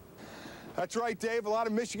 That's right, Dave. A lot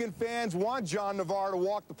of Michigan fans want John Navarre to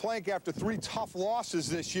walk the plank after 3 tough losses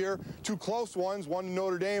this year. 2 close ones, one to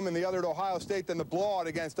Notre Dame and the other to Ohio State, then the blowout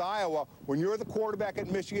against Iowa. When you're the quarterback at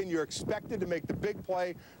Michigan, you're expected to make the big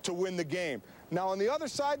play to win the game. Now, on the other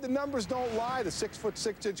side, the numbers don't lie. The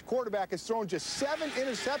 6'6" quarterback has thrown just 7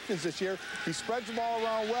 interceptions this year. He spreads the ball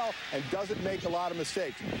around well and doesn't make a lot of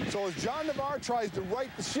mistakes. So as John Navarre tries to right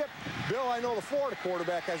the ship, Bill, I know the Florida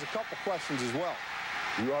quarterback has a couple questions as well.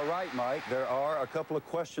 You are right, Mike. There are a couple of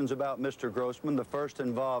questions about Mr. Grossman. The first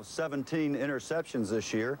involves 17 interceptions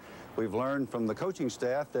this year. We've learned from the coaching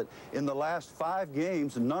staff that in the last 5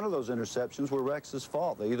 games, none of those interceptions were Rex's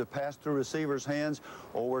fault. They either passed through receivers' hands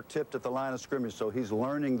or were tipped at the line of scrimmage, so he's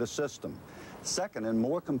learning the system. Second, and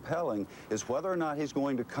more compelling, is whether or not he's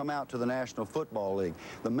going to come out to the National Football League.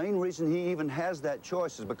 The main reason he even has that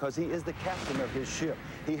choice is because he is the captain of his ship.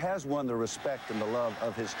 He has won the respect and the love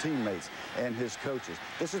of his teammates and his coaches.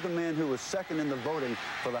 This is the man who was second in the voting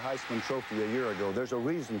for the Heisman Trophy a year ago. There's a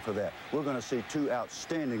reason for that. We're going to see 2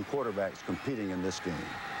 outstanding quarterbacks competing in this game.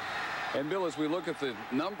 And, Bill, as we look at the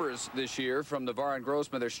numbers this year from Navarre and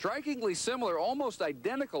Grossman, they're strikingly similar, almost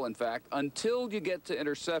identical, in fact, until you get to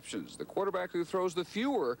interceptions. The quarterback who throws the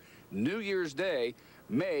fewer New Year's Day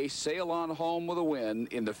may sail on home with a win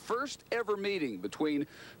in the first ever meeting between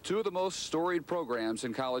 2 of the most storied programs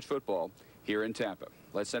in college football here in Tampa.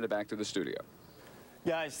 Let's send it back to the studio.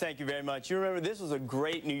 Guys, thank you very much. You remember this was a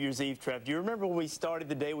great New Year's Eve trip. Do you remember when we started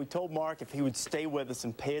the day, we told Mark if he would stay with us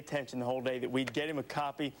and pay attention the whole day that we'd get him a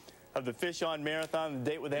copy of the Fish On Marathon,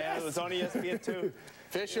 the date with Hannah. It was on ESPN too.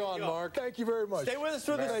 Fish on, Mark. Thank you very much. Stay with us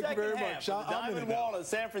for the Thank second you very half much. of the Diamond Walnut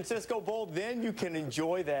San Francisco Bowl. Then you can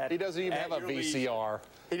enjoy that. He doesn't even have a VCR.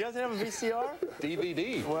 He doesn't have a VCR?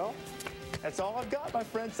 DVD. Well, that's all I've got, my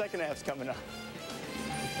friend. Second half's coming up.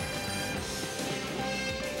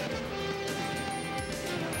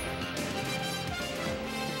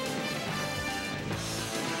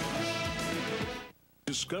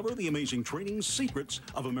 Discover the amazing training secrets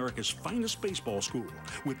of America's finest baseball school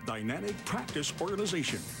with Dynamic Practice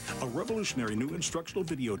Organization, a revolutionary new instructional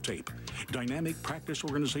videotape. Dynamic Practice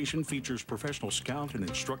Organization features professional scout and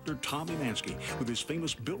instructor Tom Emansky with his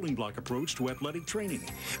famous building block approach to athletic training.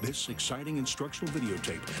 This exciting instructional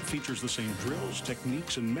videotape features the same drills,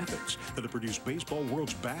 techniques, and methods that have produced baseball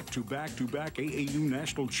world's back-to-back-to-back AAU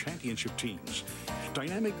national championship teams.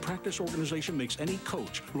 Dynamic Practice Organization makes any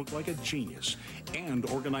coach look like a genius and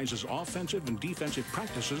organizes offensive and defensive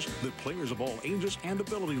practices that players of all ages and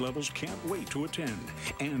ability levels can't wait to attend,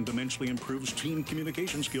 and immensely improves team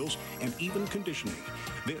communication skills and even conditioning.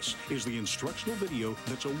 This is the instructional video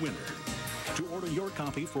that's a winner. To order your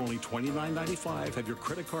copy for only $29.95, have your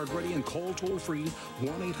credit card ready and call toll-free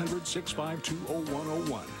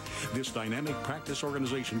 1-800-652-0101. This Dynamic Practice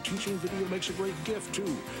Organization teaching video makes a great gift,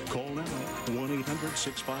 too. Call now,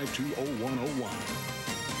 1-800-652-0101.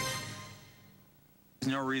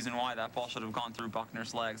 There's no reason why that ball should have gone through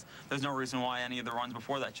Buckner's legs. There's no reason why any of the runs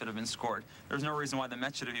before that should have been scored. There's no reason why the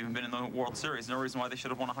Mets should have even been in the World Series. No reason why they should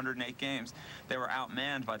have won 108 games. They were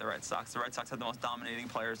outmanned by the Red Sox. The Red Sox had the most dominating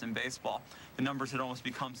players in baseball. The numbers had almost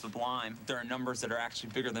become sublime. There are numbers that are actually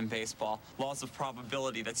bigger than baseball. Laws of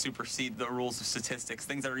probability that supersede the rules of statistics.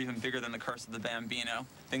 Things that are even bigger than the curse of the Bambino.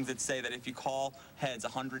 Things that say that if you call heads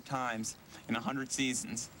 100 times in 100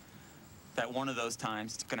 seasons, that one of those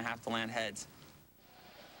times it's going to have to land heads.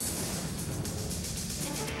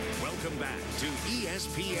 Welcome back to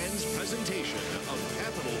ESPN's presentation of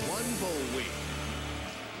Capital One Bowl Week.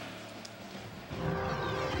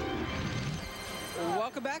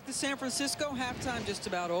 Welcome back to San Francisco. Halftime just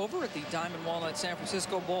about over at the Diamond Walnut San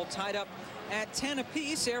Francisco Bowl, tied up at 10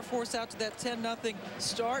 apiece. Air Force out to that 10-0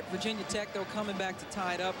 start. Virginia Tech, though, coming back to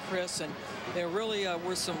tie it up, Chris. And there really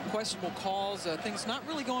were some questionable calls. Things not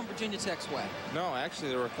really going Virginia Tech's way. No, actually,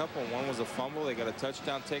 there were a couple. One was a fumble. They got a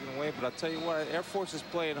touchdown taken away. But I'll tell you what, Air Force is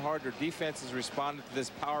playing hard. Their defense has responded to this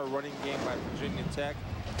power running game by Virginia Tech.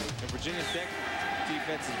 And Virginia Tech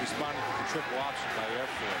defense is responding to the triple option by Air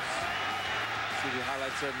Force. See the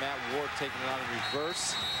highlights there. Matt Ward taking it on in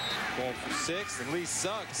reverse, going for 6, and Lee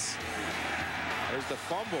Suggs. There's the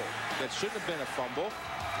fumble that shouldn't have been a fumble.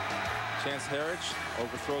 Chance Harridge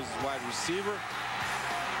overthrows his wide receiver.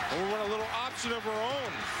 And we run a little option of our own.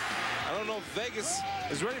 I don't know if Vegas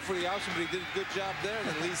is ready for the option, but he did a good job there. And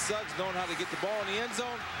then Lee Suggs, knowing how to get the ball in the end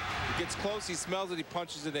zone, he gets close, he smells it, he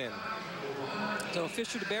punches it in. So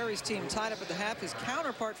Fisher DeBerry's team tied up at the half. His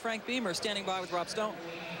counterpart, Frank Beamer, standing by with Rob Stone.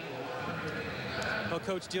 Well,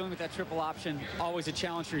 Coach, dealing with that triple option, always a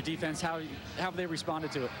challenge for your defense. How have they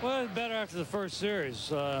responded to it? Well, better after the first series.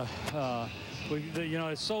 You know,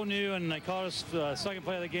 it's so new, and they caught us second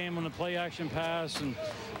play of the game on the play action pass.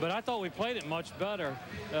 But I thought we played it much better,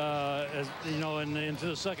 as you know, into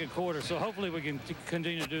the second quarter. So hopefully we can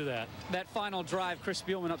continue to do that. That final drive, Chris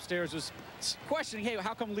Spielman upstairs was questioning, hey,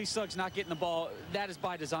 how come Lee Suggs not getting the ball? That is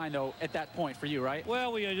by design, though, at that point for you, right?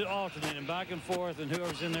 Well, we alternate back and forth, and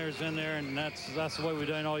whoever's in there is in there, and that's the way we've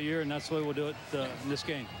done it all year, and that's the way we'll do it in this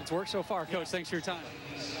game. It's worked so far, Coach. Yeah. Thanks for your time.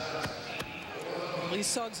 Lee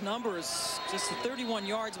Suggs' number is just the 31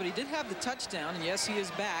 yards, but he did have the touchdown, and yes, he is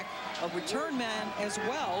back. A return man as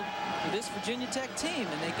well for this Virginia Tech team,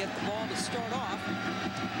 and they get the ball to start off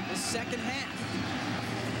the second half.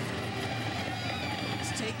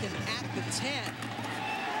 It's taken at the 10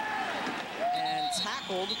 and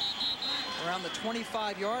tackled around the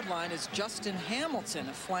 25-yard line is Justin Hamilton,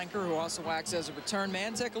 a flanker who also acts as a return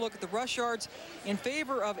man. Take a look at the rush yards in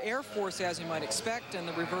favor of Air Force, as you might expect, and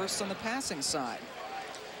the reverse on the passing side.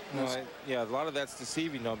 Well, yeah, a lot of that's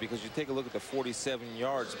deceiving, though, because you take a look at the 47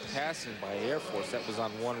 yards passing by Air Force. That was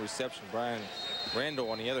on one reception. Brian Randall,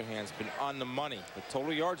 on the other hand, has been on the money. The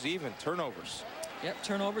total yards even, turnovers. Yep,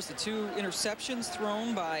 turnovers, the 2 interceptions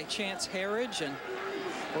thrown by Chance Harridge. And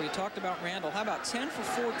well, you talked about Randall. How about 10 for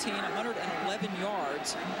 14, 111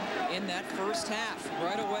 yards in that first half.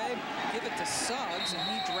 Right away, give it to Suggs, and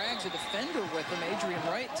he drags a defender with him. Adrian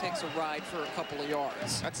Wright takes a ride for a couple of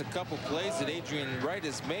yards. That's a couple plays that Adrian Wright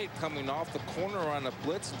has made, coming off the corner on a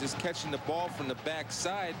blitz and just catching the ball from the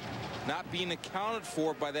backside, not being accounted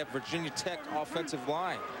for by that Virginia Tech offensive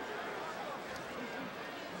line.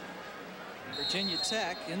 Virginia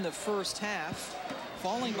Tech in the first half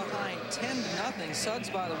falling behind 10-0. Suggs,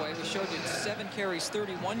 by the way, we showed you 7 carries,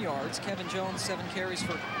 31 yards. Kevin Jones, 7 carries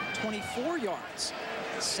for 24 yards.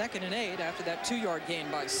 2nd and 8 after that 2-yard gain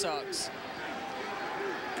by Suggs.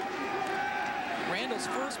 Randall's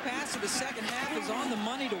first pass of the second half is on the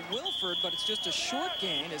money to Wilford, but it's just a short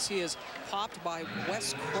gain as he is popped by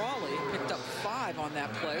Wes Crawley. Picked up 5 on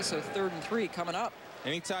that play, so 3rd and 3 coming up.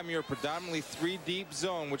 Anytime you're a predominantly 3-deep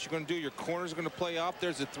zone, what you're going to do, your corners are going to play off.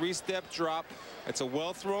 There's a 3-step drop. It's a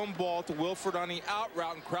well-thrown ball to Wilford on the out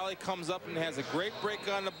route, and Crowley comes up and has a great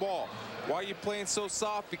break on the ball. Why are you playing so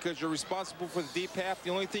soft? Because you're responsible for the deep half. The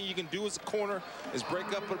only thing you can do as a corner is break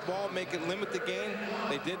up a ball, make it limit the gain.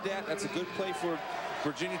 They did that. That's a good play for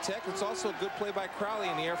Virginia Tech. It's also a good play by Crowley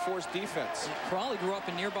in the Air Force defense. Crowley grew up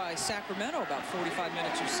in nearby Sacramento, about 45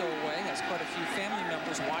 minutes or so away. Has quite a few family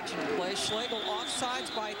members watching him play. Schlegel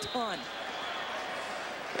offsides by a ton.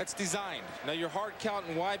 That's designed. Now you're hard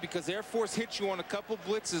counting. Why? Because Air Force hit you on a couple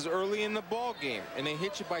blitzes early in the ball game, and they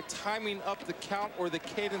hit you by timing up the count or the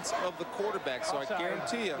cadence of the quarterback. So Offside. I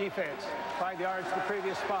guarantee you. Defense, 5 yards to the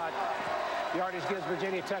previous spot. Yardage gives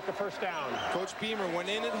Virginia Tech a first down. Coach Beamer went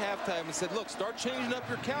in at halftime and said, look, start changing up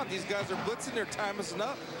your count. These guys are blitzing. Their time isn't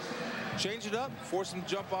up. Change it up, force them to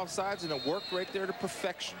jump off sides, and it worked right there to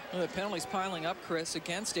perfection. Well, the penalties piling up, Chris,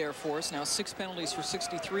 against Air Force. Now 6 penalties for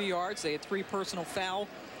 63 yards. They had 3 personal foul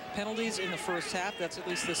penalties in the first half. That's at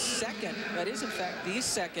least the second, that is in fact the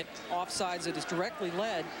second offsides that has directly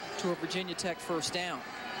led to a Virginia Tech first down.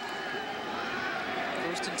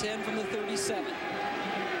 1st and 10 from the 37.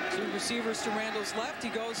 2 receivers to Randall's left. He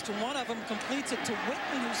goes to one of them, completes it to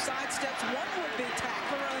Whitten, who sidesteps one would-be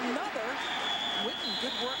tackler and another. Whitten,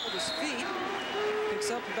 good work with his feet. Picks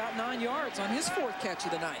up about 9 yards on his 4th catch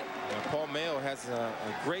of the night. Paul Mayo has a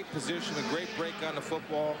great position, a great break on the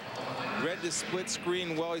football. Read the split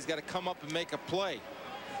screen well. He's got to come up and make a play.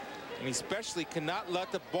 And he especially cannot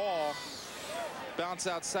let the ball bounce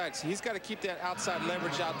outside. So he's got to keep that outside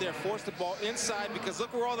leverage out there, force the ball inside, because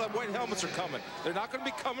look where all the white helmets are coming. They're not going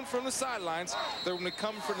to be coming from the sidelines. They're going to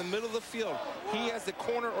come from the middle of the field. He, as the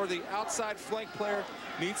corner or the outside flank player,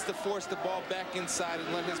 needs to force the ball back inside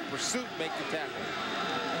and let his pursuit make the tackle.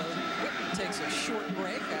 Whitten takes a short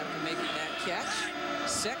break after making that catch.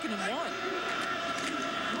 2nd and 1.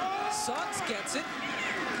 Suggs gets it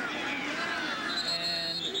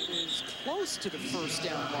and is close to the first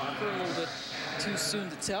down marker. A little bit too soon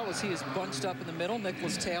to tell as he is bunched up in the middle.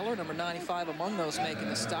 Nicholas Taylor, number 95, among those making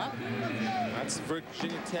the stop. That's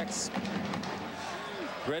Virginia Tech's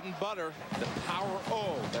bread and butter, the power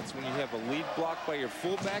O. That's when you have a lead block by your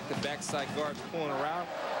fullback, the backside guard pulling around.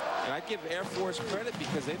 And I give Air Force credit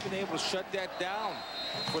because they've been able to shut that down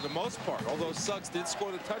for the most part. Although Suggs did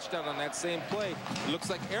score the touchdown on that same play, it looks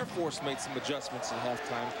like Air Force made some adjustments at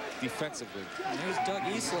halftime defensively. And there's Doug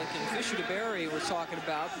Eastlick and Fisher DeBerry we're talking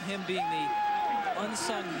about, him being the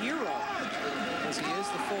unsung hero. As he is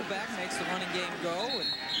the fullback, makes the running game go, and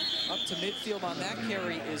up to midfield on that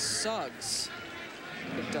carry is Suggs.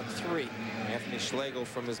 Picked up 3. Anthony Schlegel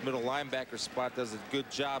from his middle linebacker spot does a good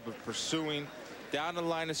job of pursuing down the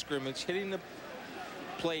line of scrimmage, hitting the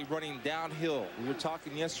play running downhill. We were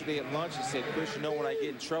talking yesterday at lunch. He said, Chris, you know when I get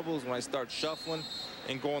in trouble is when I start shuffling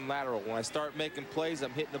and going lateral. When I start making plays,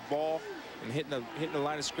 I'm hitting the ball and hitting the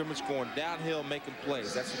line of scrimmage, going downhill, making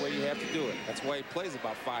plays. That's the way you have to do it. That's why he plays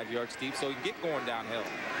about 5 yards deep, so he can get going downhill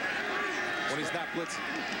when he's not blitzing.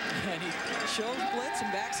 And he shows blitz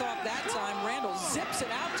and backs off that time. Randall zips it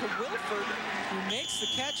out to Wilford, who makes the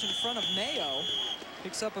catch in front of Mayo.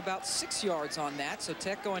 Picks up about 6 yards on that. So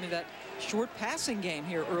Tech going into that short passing game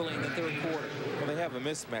here early in the 3rd quarter. Well, they have a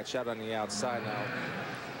mismatch out on the outside now.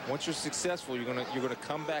 Once you're successful, you're gonna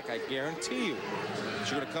come back. I guarantee you. But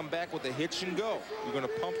you're gonna come back with a hitch and go. You're gonna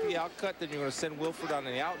pump the out cut, then you're gonna send Wilford on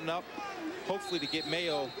the out and up, hopefully to get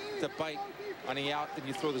Mayo to bite on the out. Then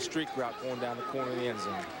you throw the streak route going down the corner of the end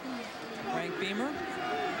zone. Frank Beamer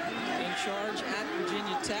in charge at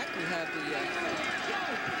Virginia Tech. We have the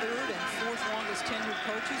 3rd and 4th longest tenured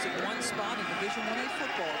coaches at one spot in Division I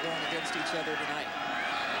football going against each other tonight.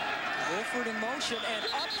 Wilford in motion and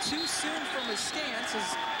up too soon from his stance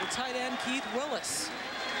is the tight end Keith Willis.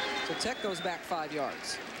 So Tech goes back 5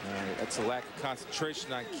 yards. That's a lack of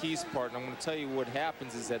concentration on Keith's part. And I'm going to tell you what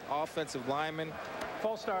happens is that offensive lineman.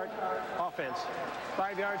 Full start, offense.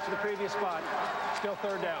 5 yards to the previous spot. Still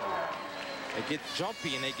 3rd down. They get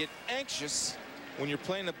jumpy and they get anxious. When you're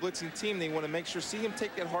playing a blitzing team, they want to make sure, see him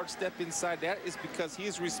take that hard step inside. That is because he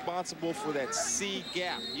is responsible for that C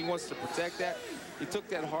gap. He wants to protect that. He took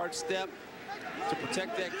that hard step, to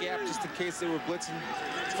protect that gap just in case they were blitzing.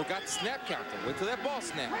 Forgot to snap count them. Wait till that ball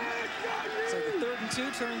snapped. So the 3rd and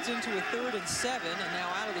 2 turns into a 3rd and 7, and now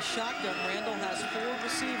out of the shotgun, Randall has 4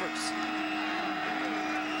 receivers.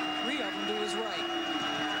 3 of them to his right.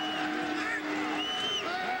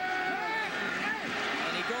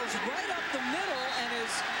 And he goes right up the middle and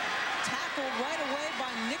is tackled right away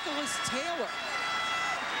by Nicholas Taylor.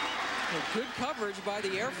 Good coverage by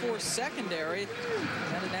the Air Force secondary,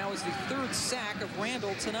 and it now is the 3rd sack of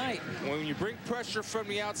Randall tonight. When you bring pressure from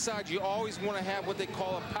the outside, you always want to have what they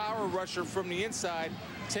call a power rusher from the inside,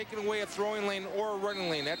 taking away a throwing lane or a running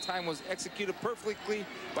lane. That time was executed perfectly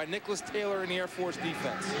by Nicholas Taylor in the Air Force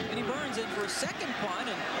defense. And he burns in for a second punt,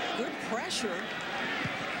 and good pressure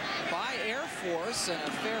by Air Force, and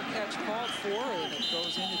a fair catch called for, and it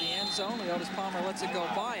goes into the end zone. Leotis Palmer lets it go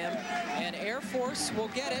by him, and Air Force will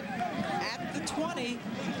get it at the 20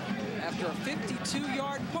 after a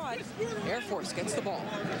 52-yard punt. Air Force gets the ball.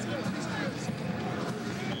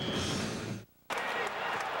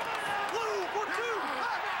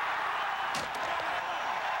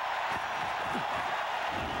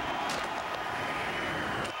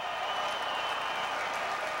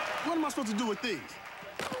 What am I supposed to do with these?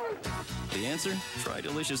 The answer? Try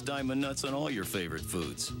delicious Diamond Nuts on all your favorite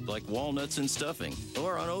foods, like walnuts and stuffing,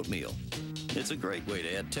 or on oatmeal. It's a great way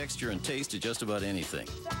to add texture and taste to just about anything.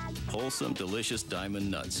 Wholesome, delicious Diamond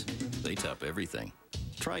Nuts. They top everything.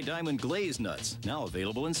 Try Diamond Glazed Nuts, now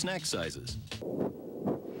available in snack sizes.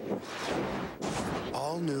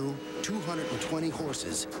 All new, 220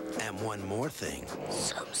 horses, and one more thing.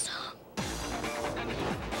 Some.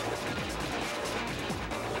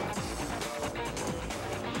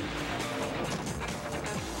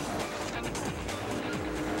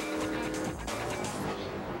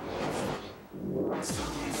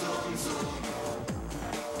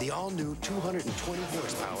 The all-new 220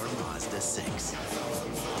 horsepower Mazda 6.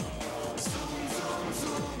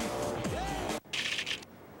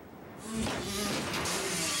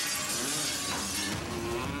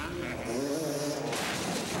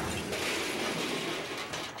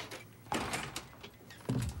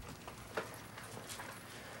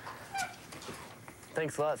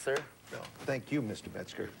 Thanks a lot, sir. Well, thank you, Mr.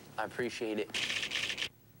 Metzger. I appreciate it.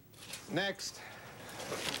 Next.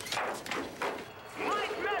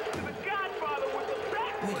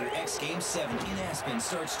 Winter X Games 7 in Aspen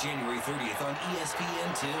starts January 30th on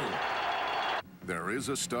ESPN2. There is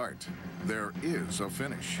a start, there is a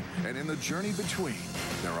finish, and in the journey between,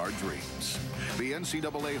 there are dreams. The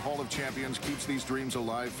NCAA Hall of Champions keeps these dreams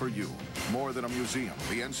alive for you. More than a museum,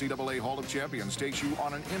 the NCAA Hall of Champions takes you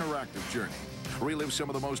on an interactive journey. Relive some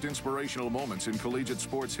of the most inspirational moments in collegiate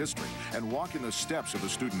sports history and walk in the steps of the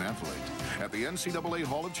student athlete. At the NCAA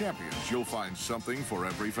Hall of Champions, you'll find something for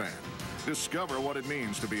every fan. Discover what it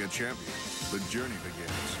means to be a champion. The journey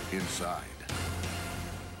begins inside.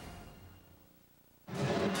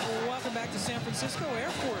 Welcome back to San Francisco. Air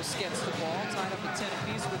Force gets the ball, tied up at 10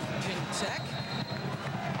 apiece with Virginia Tech.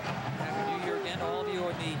 Happy New Year again to all of you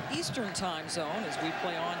in the Eastern time zone as we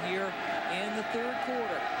play on here in the 3rd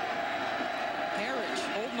quarter. Harridge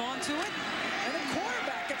holding on to it, and the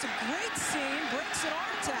quarterback gets a great seam, breaks an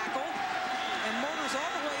arm tackle, and motors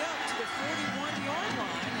all the way up to the 41-yard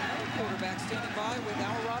line. Another quarterback standing by with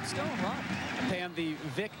our Rob Stone. Rob. Pam, the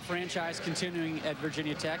Vic franchise continuing at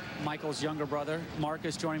Virginia Tech. Michael's younger brother,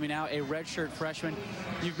 Marcus, joining me now, a redshirt freshman.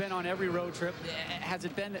 You've been on every road trip. Has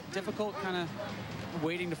it been difficult kind of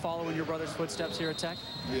waiting to follow in your brother's footsteps here at Tech?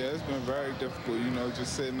 Yeah, it's been very difficult, you know,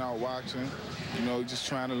 just sitting out watching, you know, just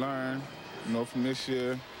trying to learn, you know, from this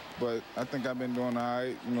year. But I think I've been doing all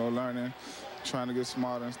right, you know, learning, trying to get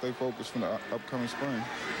smarter and stay focused for the upcoming spring.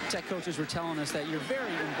 Tech coaches were telling us that you're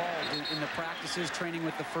very involved in the practices, training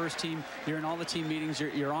with the first team. You're in all the team meetings.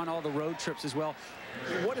 You're on all the road trips as well.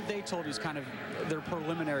 What have they told you is kind of their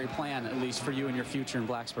preliminary plan, at least for you and your future in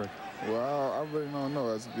Blacksburg? Well, I really don't know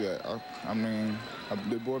as of yet. I mean,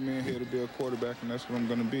 they brought me in here to be a quarterback, and that's what I'm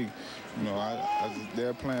going to be. You know,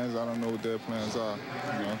 their plans, I don't know what their plans are.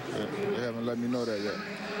 You know, they haven't let me know that yet.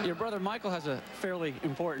 Your brother Michael has a fairly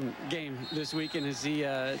important game this weekend. Has he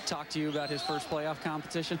talked to you about his first playoff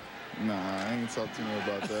competition? Nah, he ain't talked to me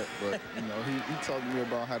about that. But, you know, he talked to me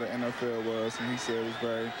about how the NFL was, and he said it was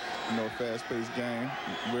very, you know, fast-paced game,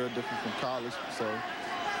 real different from college. So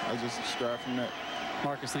I just strive from that.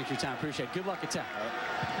 Marcus, thanks for your time. Appreciate it. Good luck at Tech.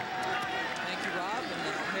 Thank you, Rob. And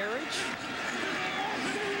then Harridge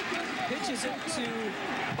pitches it to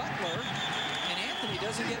Butler. And Anthony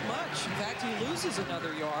doesn't get much. In fact, he loses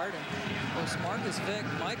another yard. And of course, Marcus Vick,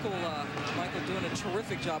 Michael doing a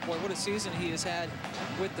terrific job. Boy, what a season he has had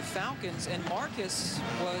with the Falcons. And Marcus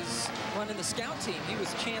was running the scout team. He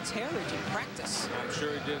was Chance Harridge in practice. I'm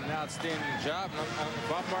sure he did an outstanding job. And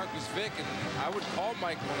if I'm Marcus Vick, and I would call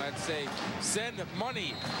Michael and I'd say, send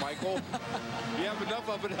money, Michael. You have enough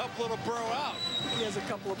of it, help little bro out. He has a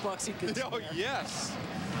couple of bucks he could Oh, yes.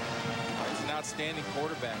 He's an outstanding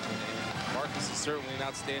quarterback. And Marcus is certainly an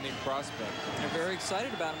outstanding prospect. They're very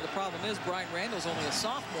excited about him. The problem is Brian Randall's only a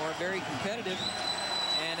sophomore, very competitive,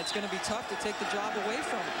 and it's going to be tough to take the job away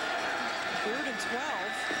from him. 3rd and 12,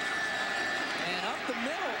 and up the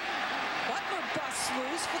middle. Butler busts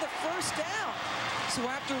loose for the first down. So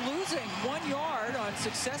after losing 1 yard on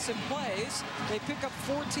successive plays, they pick up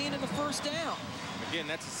 14 in the first down. Again,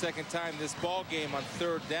 that's the second time this ball game on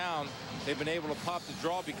 3rd down they've been able to pop the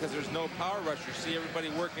draw because there's no power rusher. See everybody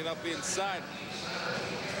working up inside.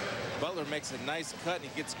 Butler makes a nice cut and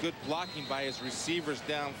he gets good blocking by his receivers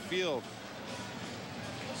downfield.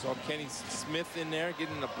 Saw Kenny Smith in there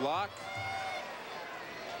getting the block.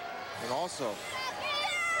 And also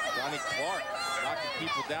Johnny Clark knocking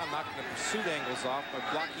people down, knocking the pursuit angles off by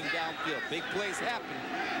blocking downfield. Big plays happen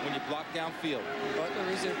when you block downfield.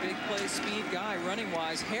 Butler is a big play speed guy running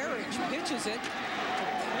wise. Harridge pitches it to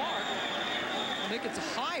Clark. I think it's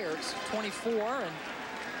Hires, 24, and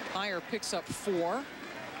Hire picks up 4.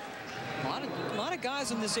 A lot of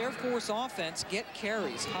guys in this Air Force offense get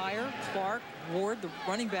carries. Hire, Clark, Ward, the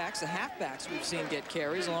running backs, the halfbacks we've seen get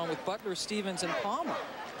carries, along with Butler, Stevens, and Palmer.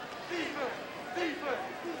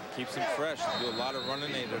 Keeps them fresh. They do a lot of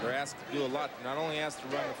running. They're asked to do a lot. They're not only asked to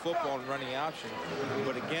run the football and running option,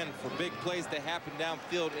 but again, for big plays to happen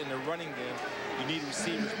downfield in the running game, you need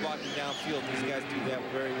receivers blocking downfield. These guys do that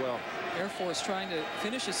very well. Air Force trying to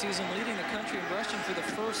finish a season leading the country in rushing for the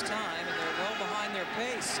first time, and they're well behind their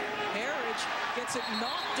pace. Harridge gets it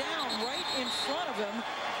knocked down right in front of him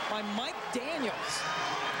by Mike Daniels,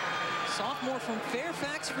 sophomore from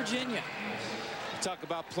Fairfax, Virginia. Talk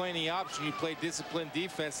about playing the option. You play disciplined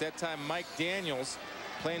defense. That time Mike Daniels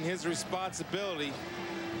playing his responsibility.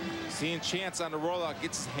 Seeing Chance on the rollout,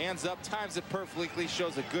 gets his hands up, times it perfectly,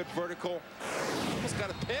 shows a good vertical. Almost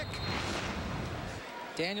got a pick.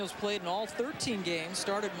 Daniels played in all 13 games,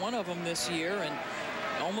 started one of them this year, and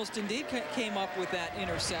almost indeed came up with that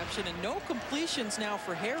interception. And no completions now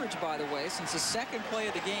for Harridge, by the way, since the second play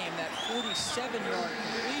of the game, that 47-yard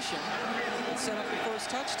completion that set up the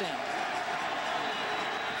first touchdown.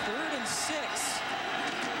 3rd and 6.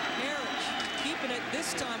 Harridge keeping it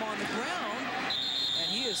this time on the ground, and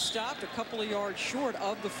he is stopped a couple of yards short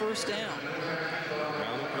of the first down.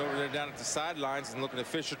 Now looking over there down at the sidelines and looking at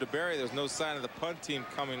Fisher DeBerry, there's no sign of the punt team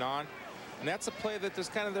coming on. And that's a play that there's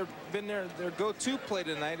kind of been their go-to play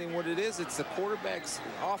tonight. And what it is, it's the quarterback's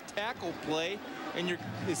off-tackle play, and you're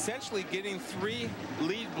essentially getting 3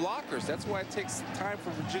 lead blockers. That's why it takes time for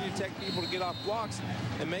Virginia Tech people to get off blocks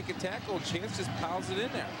and make a tackle. Chance just piles it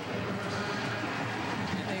in there.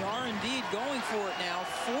 And they are indeed going for it now.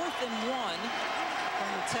 4th and 1 from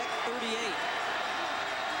the Tech 38.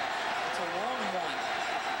 It's a long one.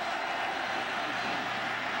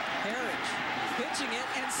 Harridge pitching it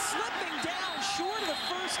and slipping down short of the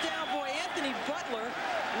first down. Boy, Anthony Butler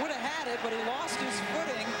would have had it, but he lost his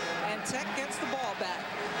footing, and Tech gets the ball back.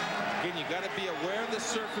 Again, you got to be aware of the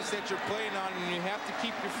surface that you're playing on, and you have to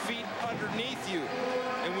keep your feet underneath you.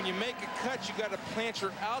 And when you make a cut, you got to plant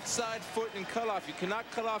your outside foot and cut off. You cannot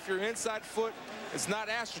cut off your inside foot. It's not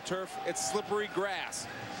AstroTurf, it's slippery grass.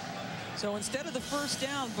 So instead of the first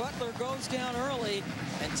down, Butler goes down early,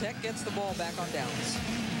 and Tech gets the ball back on downs.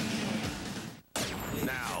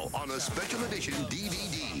 Now, on a special edition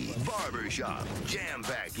DVD, Barbershop,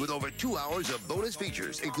 jam-packed with over 2 hours of bonus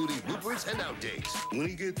features, including bloopers and outtakes. When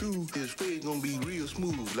he get through, his face gonna be real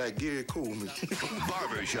smooth like Gary Coleman.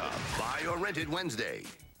 Barbershop, buy or rent it Wednesday.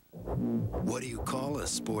 What do you call a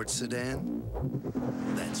sports sedan?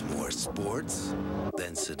 That's more sports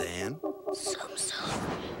than sedan.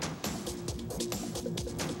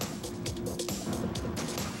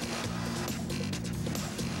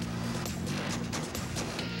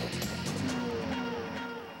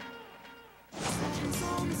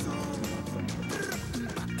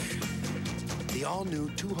 The all-new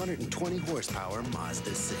 220 horsepower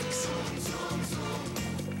Mazda 6.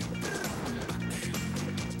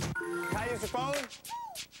 Can I use the phone?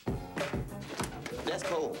 That's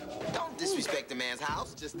cool. Don't disrespect. suspect a man's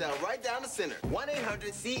house, just right down the center.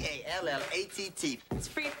 1-800-CALLATT. It's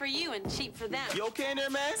free for you and cheap for them. You okay in there,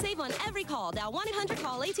 man? Save on every call. Dial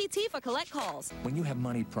 1-800-CALL-ATT for collect calls. When you have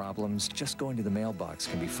money problems, just going to the mailbox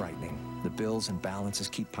can be frightening. The bills and balances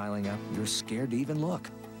keep piling up. You're scared to even look.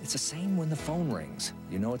 It's the same when the phone rings.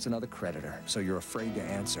 You know it's another creditor, so you're afraid to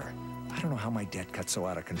answer. I don't know how my debt got so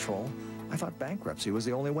out of control. I thought bankruptcy was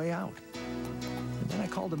the only way out. And then I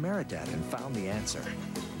called Ameridebt and found the answer.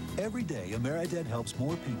 Every day, Ameridebt helps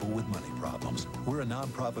more people with money problems. We're a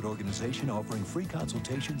nonprofit organization offering free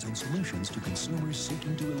consultations and solutions to consumers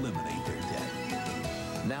seeking to eliminate their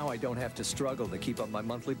debt. Now I don't have to struggle to keep up my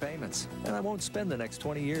monthly payments, and I won't spend the next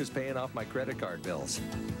 20 years paying off my credit card bills.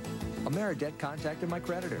 Ameridebt contacted my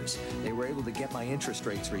creditors. They were able to get my interest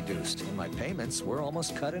rates reduced, and my payments were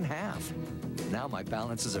almost cut in half. Now my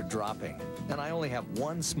balances are dropping, and I only have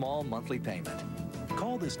one small monthly payment.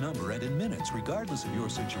 Call this number, and in minutes, regardless of your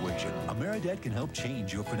situation, Ameridebt can help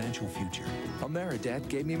change your financial future. Ameridebt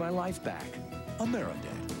gave me my life back.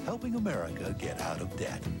 Ameridebt, helping America get out of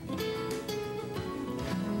debt.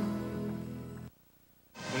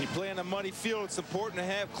 When you play on a muddy field, it's important to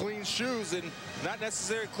have clean shoes, and not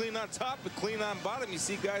necessarily clean on top, but clean on bottom. You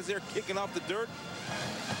see guys there kicking off the dirt.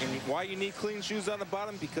 And why you need clean shoes on the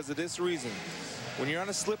bottom? Because of this reason. When you're on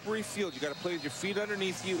a slippery field, you got to play with your feet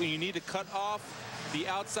underneath you, and you need to cut off the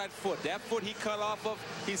outside foot. That foot he cut off of,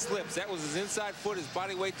 he slips. That was his inside foot. His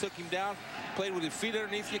body weight took him down. Played with your feet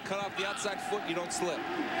underneath you, cut off the outside foot, you don't slip.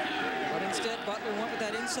 But instead, Butler went with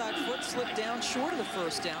that inside foot, slipped down short of the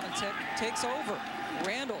first down, and takes over.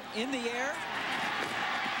 Randall in the air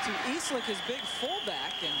to Eastlick, his big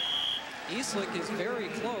fullback, and Eastlick is very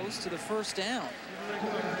close to the first down.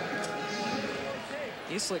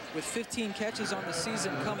 Eastlick with 15 catches on the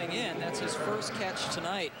season coming in. That's his first catch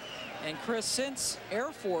tonight. And Chris, since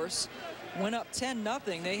Air Force went up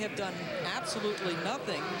 10-0, they have done absolutely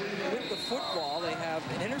nothing with the football. They have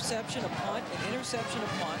an interception, a punt, an interception, a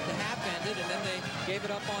punt. The half ended, and then they gave it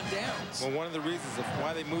up on downs. Well, one of the reasons of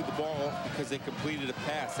why they moved the ball, because they completed a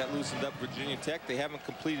pass. That loosened up Virginia Tech. They haven't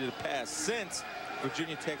completed a pass since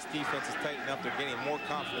Virginia Tech's defense has tightened up. They're getting more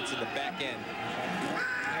confidence in the back end.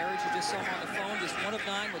 Harridge, you just saw him on the phone, just 1 of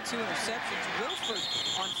 9 with 2 interceptions. Wilford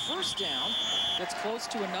on first down gets close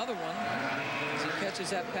to another one as he catches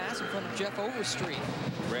that pass in front of Jeff Overstreet.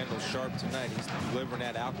 Randall sharp tonight. He's delivering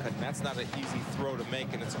that outcut, and that's not an easy throw to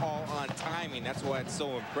make, and it's all on timing. That's why it's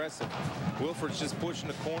so impressive. Wilford's just pushing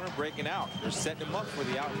the corner, breaking out. They're setting him up for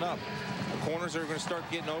the out and up. The corners are going to start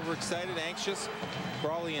getting overexcited, anxious.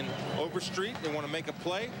 Crawley and Overstreet, they want to make a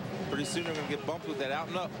play. Pretty soon they're going to get bumped with that out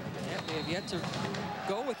and up. Yeah, they have yet to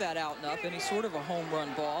go with that out and up, any sort of a home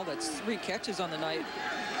run ball. That's 3 catches on the night.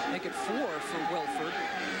 Make it 4 for Wilford.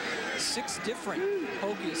 6 different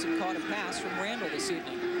Hokies have caught a pass from Randall this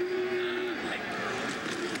evening.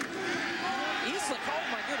 Eastlick, oh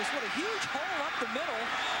my goodness, what a huge hole up the middle.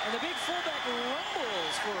 And the big fullback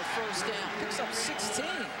rumbles for a first down. Picks up 16.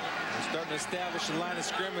 They're starting to establish a line of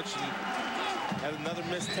scrimmage. And had another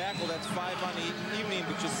missed tackle. That's 5 on the evening.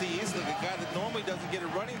 But you see Eastlick, a guy that normally doesn't get a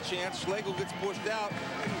running chance. Schlegel gets pushed out.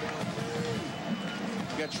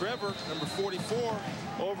 You got Trevor, number 44,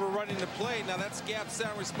 overrunning the play. Now that's gap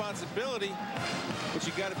sound responsibility, but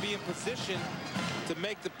you got to be in position to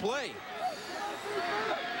make the play.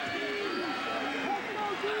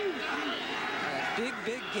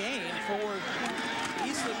 Big gain for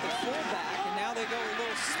Eastlick, the fullback, and now they go a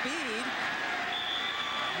little speed.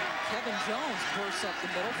 Kevin Jones bursts up the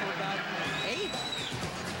middle for about 8.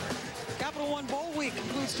 Capital One Bowl Week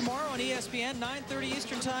concludes tomorrow on ESPN, 9:30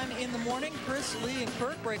 Eastern Time in the morning. Chris, Lee, and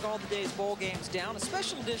Kirk break all the day's bowl games down. A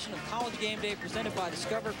special edition of College Game Day presented by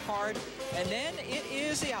Discover Card. And then it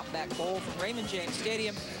is the Outback Bowl from Raymond James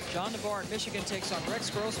Stadium. John Navarre in Michigan takes on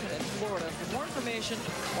Rex Grossman in Florida. For more information,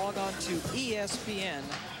 log on to ESPN.com.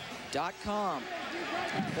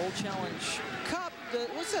 Bowl Challenge Cup.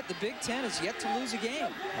 What's that? The Big Ten has yet to lose a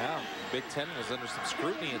game. Wow. Big Ten was under some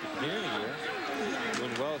scrutiny at the beginning of the year.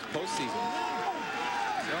 Doing well as postseason.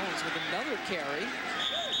 Jones with another carry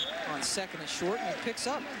on 2nd and short, and he picks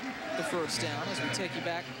up the first down as we take you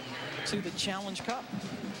back to the Challenge Cup.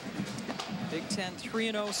 Big Ten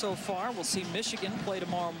 3-0 so far. We'll see Michigan play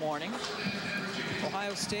tomorrow morning.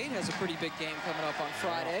 Ohio State has a pretty big game coming up on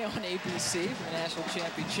Friday on ABC for the National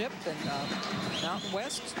Championship. And Mountain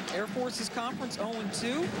West, Air Force's conference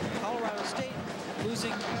 0-2. Colorado State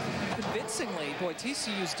losing convincingly. Boy,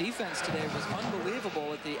 TCU's defense today was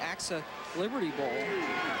unbelievable at the AXA Liberty Bowl.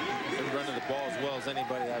 They're running the ball as well as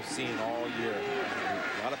anybody I've seen all year.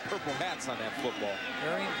 A lot of purple hats on that football.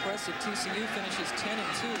 Very impressive. TCU finishes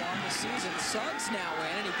 10-2 on the season. Suggs now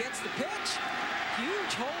in, and he gets the pitch.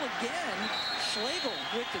 Huge hole again. Schlegel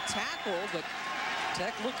with the tackle, but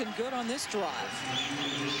Tech looking good on this drive.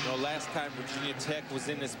 You know, last time Virginia Tech was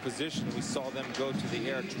in this position, we saw them go to the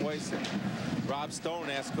air twice. And Rob Stone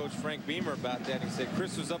asked Coach Frank Beamer about that. He said,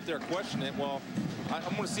 Chris was up there questioning it. Well, I'm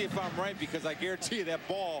going to see if I'm right, because I guarantee you that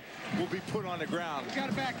ball will be put on the ground. You got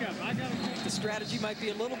to back up. I got to think the strategy might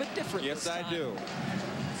be a little bit different. Yes, I do.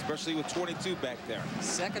 Especially with 22 back there.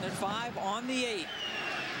 2nd and 5 on the 8.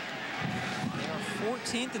 They are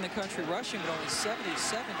 14th in the country rushing, but only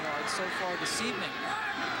 77 yards so far this evening.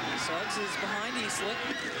 Suggs is behind Eastlick.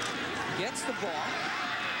 Gets the ball.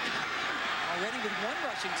 Already with 1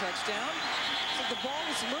 rushing touchdown. So the ball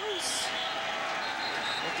is loose.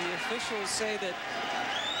 But the officials say that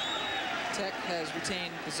Tech has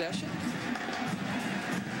retained possession.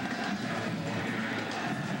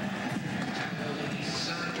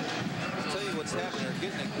 I'll tell you what's happening. They're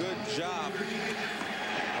getting a good job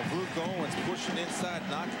of Luke Owens pushing inside,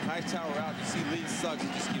 knocking Hightower out. You see Lee Suggs. He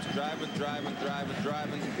just keeps driving.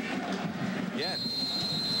 Again,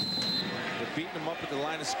 they're beating him up at the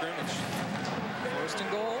line of scrimmage. 1st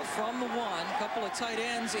and goal from the 1. A couple of tight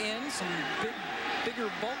ends in. Some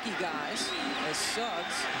bigger, bulky guys as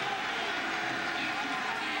Suggs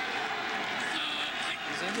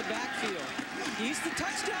is in the backfield. He's the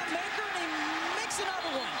touchdown maker, and he makes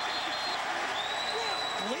another one.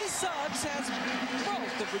 Lee Suggs has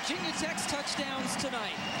both of Virginia Tech's touchdowns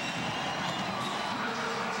tonight.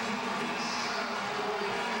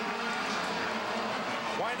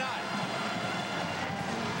 Why not?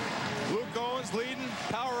 Luke Owens leading,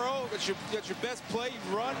 power O. That's your best play.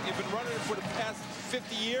 You've been running it for the past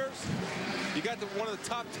 50 years. You got one of the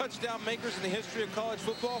top touchdown makers in the history of college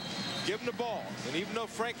football. Give him the ball. And even though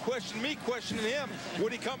Frank questioned me, questioning him,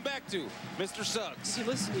 what'd he come back to? Mr. Suggs. Did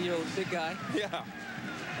you listen to the big guy? Yeah.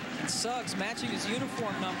 And Suggs matching his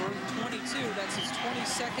uniform number, 22. That's his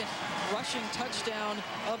 22nd rushing touchdown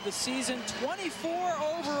of the season. 24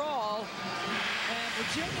 overall. And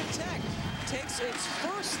Virginia Tech takes its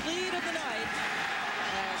first lead of the night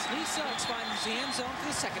as Lee Suggs finds the end zone for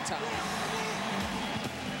the 2nd time.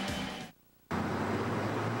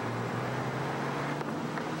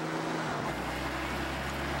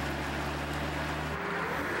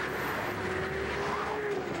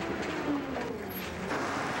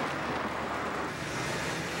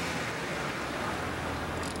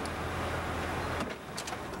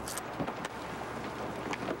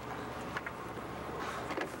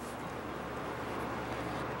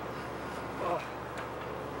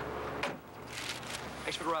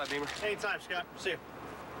 Thanks for the ride, Beamer. Anytime, Scott. See you.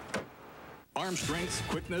 Arm strength,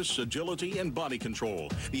 quickness, agility, and body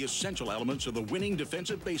control, the essential elements of the winning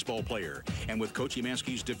defensive baseball player. And with Coach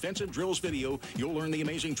Emanski's Defensive Drills video, you'll learn the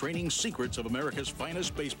amazing training secrets of America's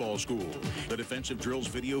finest baseball school. The Defensive Drills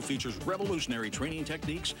video features revolutionary training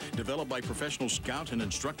techniques developed by professional scout and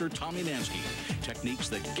instructor Tom Emanski. Techniques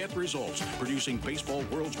that get results, producing baseball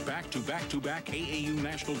world's back-to-back-to-back AAU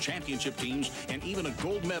national championship teams and even a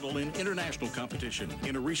gold medal in international competition.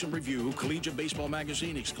 In a recent review, Collegiate Baseball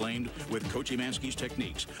Magazine exclaimed, with Coach Emanski's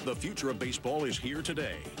techniques, the future of baseball is here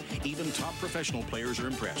today. Even top professional players are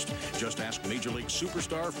impressed. Just ask Major League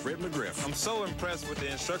superstar Fred McGriff. I'm so impressed with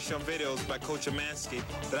the instructional videos by Coach Emanski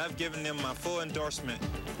that I've given them my full endorsement.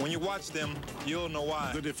 When you watch them, you'll know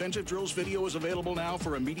why. The Defensive Drills video is available now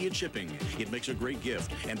for immediate shipping. It makes a great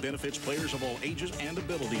gift and benefits players of all ages and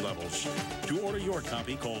ability levels. To order your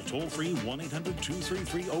copy, call toll-free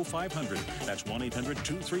 1-800-233-0500. That's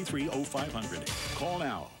 1-800-233-0500. Call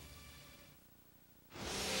now.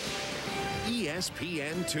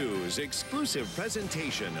 ESPN2's exclusive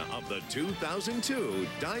presentation of the 2002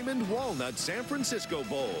 Diamond Walnut San Francisco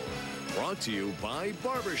Bowl. Brought to you by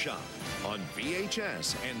Barbershop on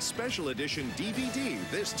VHS and special edition DVD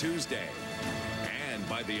this Tuesday. And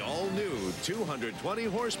by the all-new 220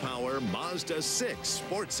 horsepower Mazda 6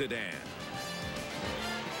 sports sedan.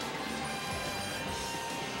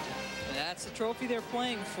 That's the trophy they're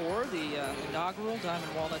playing for, the inaugural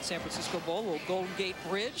Diamond Walnut San Francisco Bowl, a little Golden Gate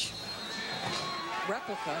Bridge.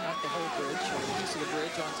 Replica, not the whole bridge, a piece of the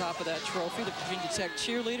bridge on top of that trophy. The Virginia Tech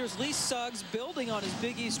cheerleaders. Lee Suggs building on his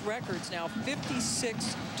Big East records now.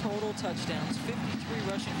 56 total touchdowns, 53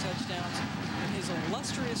 rushing touchdowns in his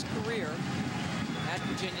illustrious career at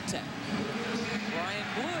Virginia Tech. Ryan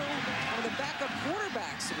Blue, one of the backup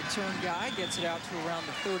quarterbacks, a return guy, gets it out to around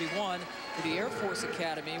the 31 to the Air Force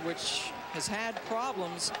Academy, which has had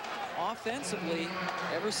problems offensively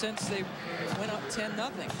ever since they went up 10-0.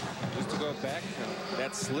 Just to go back,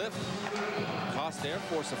 that slip cost Air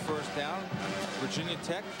Force a first down. Virginia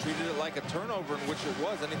Tech treated it like a turnover, in which it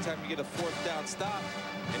was. Anytime you get a fourth down stop,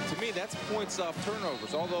 and to me, that's points off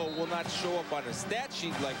turnovers. Although it will not show up on a stat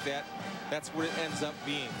sheet like that, that's what it ends up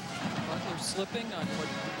being. Butler slipping on what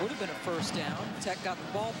would have been a first down. Tech got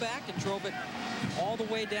the ball back and drove it all the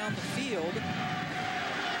way down the field.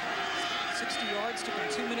 60 yards, took them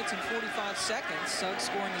 2 minutes and 45 seconds. Suggs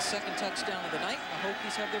scoring his second touchdown of the night. The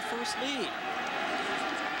Hokies have their first lead.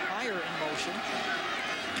 Higher in motion.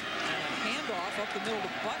 And a handoff up the middle to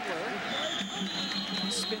Butler. He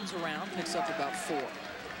spins around, picks up about 4.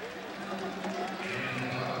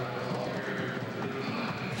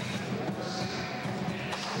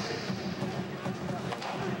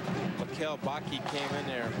 Mikel Baki came in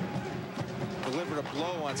there, delivered a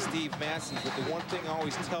blow on Steve Massey, but the one thing I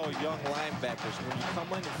always tell young linebackers, when you come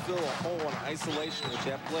in and fill a hole in isolation, which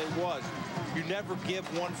that play was, you never give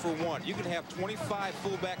 1 for 1. You can have 25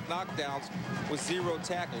 fullback knockdowns with 0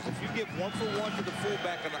 tackles. If you give 1 for 1 to the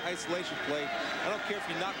fullback on an isolation play, I don't care if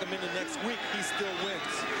you knock him into next week, he still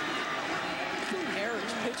wins.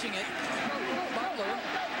 Harridge pitching it. Butler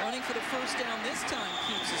running for the first down this time,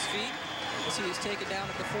 keeps his feet. As he is taken down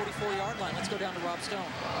at the 44-yard line. Let's go down to Rob Stone.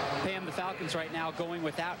 Pam, the Falcons right now going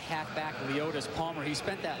without halfback Leotis Palmer. He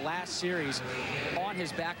spent that last series on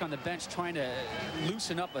his back on the bench trying to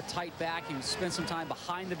loosen up a tight back. He spent some time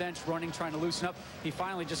behind the bench running, trying to loosen up. He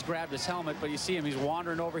finally just grabbed his helmet, but you see him, he's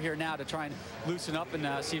wandering over here now to try and loosen up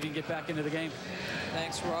and see if he can get back into the game.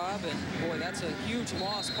 Thanks, Rob. And boy, that's a huge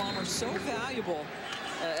loss. Palmer so valuable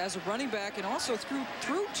as a running back, and also threw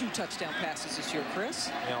 2 touchdown passes this year,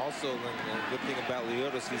 Chris. Yeah, also, the good thing about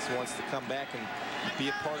Leotis, he wants to come back and be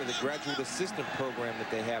a part of the graduate assistant program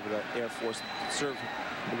that they have at Air Force, serve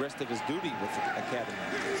the rest of his duty with the academy.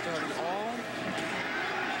 Started all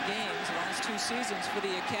games the last 2 seasons for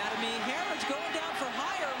the academy. Harridge going down for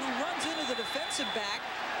Hire, who runs into the defensive back.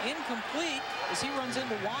 Incomplete as he runs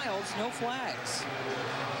into Wilds. No flags.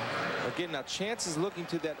 Again, now Chance is looking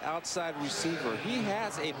to that outside receiver. He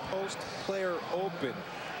has a post player open.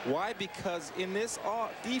 Why? Because in this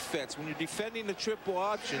defense, when you're defending the triple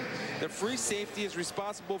option, the free safety is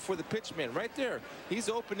responsible for the pitchman. Right there, he's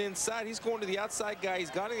open inside. He's going to the outside guy. He's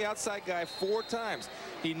gone to the outside guy 4 times.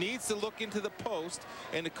 He needs to look into the post,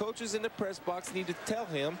 and the coaches in the press box need to tell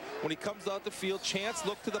him when he comes out the field, Chance,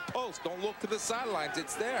 look to the post. Don't look to the sidelines.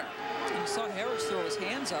 It's there. You saw Harris throw his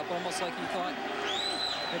hands up almost like he thought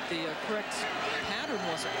that the correct pattern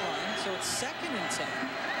was applying. So it's 2nd and 10.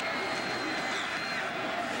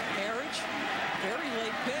 Harridge, very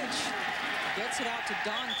late pitch, gets it out to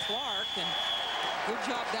Don Clark, and good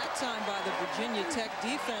job that time by the Virginia Tech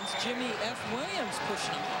defense. Jimmy F. Williams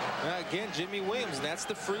pushing him. Again, Jimmy Williams, that's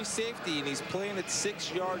the free safety, and he's playing it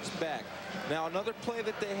 6 yards back. Now, another play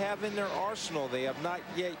that they have in their arsenal they have not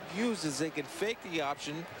yet used is they can fake the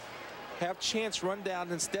option, have Chance run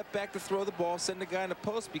down and step back to throw the ball, send the guy in the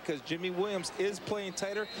post, because Jimmy Williams is playing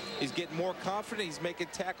tighter. He's getting more confident. He's making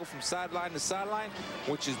tackle from sideline to sideline,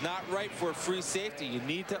 which is not right for a free safety. You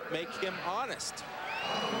need to make him honest.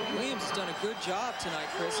 Williams has done a good job tonight,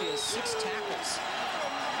 Chris. He has 6 tackles.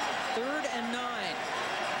 3rd and 9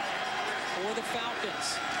 for the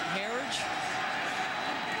Falcons. Harridge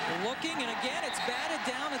looking, and again, it's batted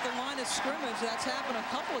down at the line of scrimmage. That's happened a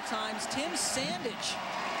couple of times. Tim Sandage,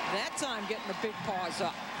 that time getting the big paws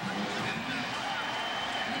up.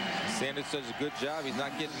 Sanders does a good job. He's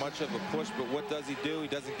not getting much of a push, but what does he do? He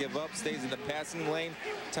doesn't give up, stays in the passing lane,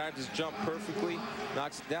 times his jump perfectly,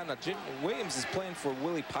 knocks it down. Now, Jimmy Williams is playing for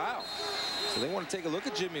Willie Pyle, so they want to take a look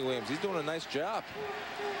at Jimmy Williams. He's doing a nice job.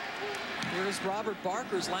 Here's Robert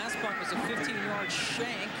Barker's last punt was a 15-yard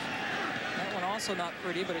shank. That one also not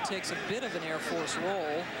pretty, but it takes a bit of an Air Force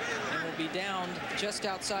roll and will be down just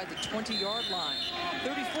outside the 20-yard line.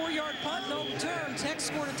 34-yard punt, no return. Tech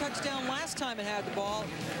scored a touchdown last time it had the ball.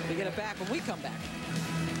 We get it back when we come back.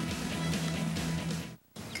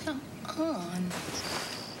 Come on.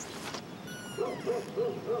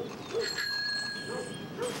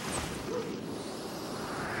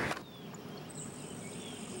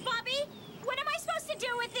 Bobby, what am I supposed to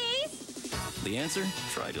do with these? The answer?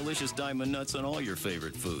 Try delicious Diamond Nuts on all your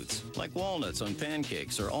favorite foods, like walnuts on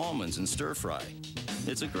pancakes or almonds in stir-fry.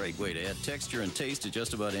 It's a great way to add texture and taste to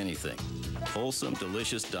just about anything. Wholesome,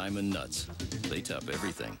 delicious Diamond Nuts. They top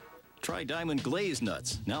everything. Try Diamond Glazed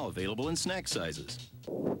Nuts, now available in snack sizes.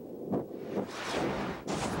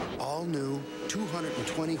 All new,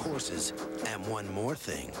 220 horses, and one more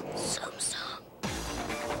thing. Samsung.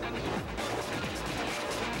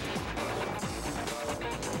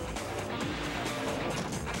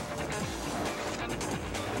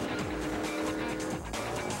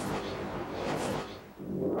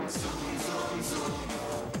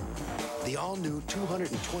 all-new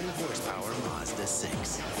 220 horsepower Mazda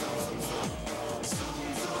 6.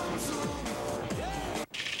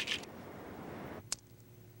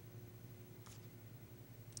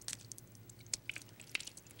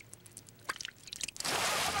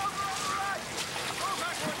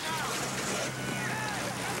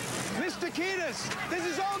 Mr. Kiedis, this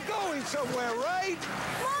is all going somewhere, right?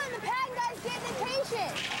 Come on, the pad guy's getting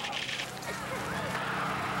impatient.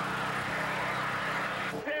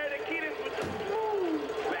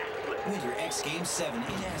 Winter X Game 7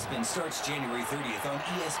 in Aspen starts January 30th on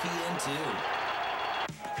ESPN2. 39-0,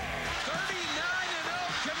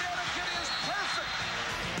 Connecticut is perfect.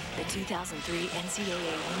 The 2003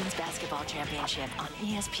 NCAA Women's Basketball Championship on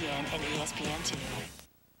ESPN and ESPN2.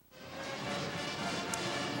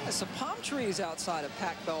 Some palm trees outside of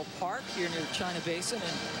Pac Bell Park here near China Basin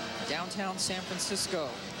in downtown San Francisco.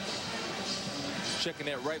 Checking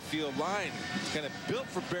that right field line. It's kind of built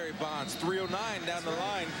for Barry Bonds. 309 down the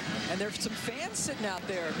line. And there's some fans sitting out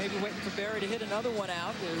there, maybe waiting for Barry to hit another one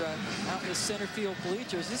out. They're out in the center field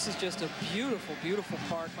bleachers. This is just a beautiful, beautiful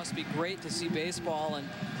park. Must be great to see baseball and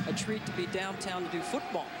a treat to be downtown to do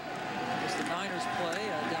football. As the Niners play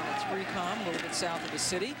down at 3Com, a little bit south of the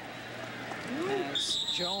city. As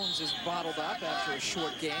Jones is bottled up after a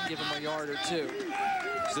short game, give him a yard or two.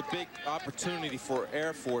 It's a big opportunity for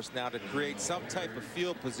Air Force now to create some type of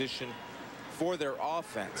field position for their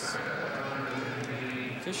offense.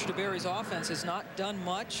 Fisher DeBerry's offense has not done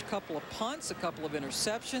much. A couple of punts, a couple of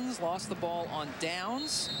interceptions, lost the ball on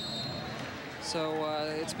downs. So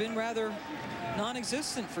it's been rather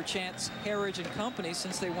non-existent for Chance Harridge and company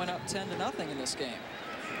since they went up 10-0 in this game.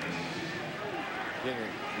 Again,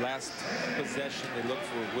 last possession, they look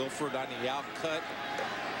for Wilford on the out cut.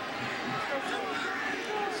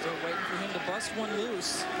 Still waiting for him to bust one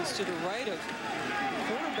loose. He's to the right of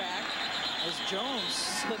quarterback as Jones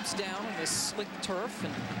slips down on this slick turf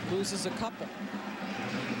and loses a couple.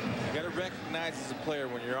 You got to recognize as a player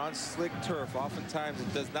when you're on slick turf, oftentimes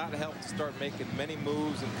it does not help to start making many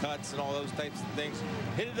moves and cuts and all those types of things.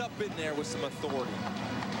 Hit it up in there with some authority.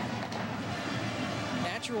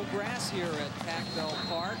 Natural grass here at Pac Bell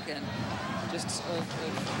Park, and just a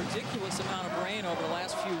ridiculous amount of rain over the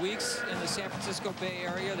last few weeks in the San Francisco Bay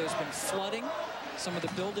Area. There's been flooding. Some of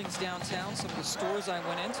the buildings downtown, some of the stores I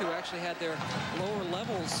went into actually had their lower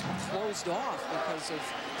levels closed off because of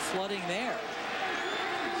flooding there.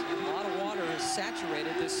 So a lot of water has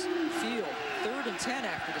saturated this field. 3rd and 10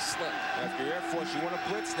 after the slip. After Air Force, you want to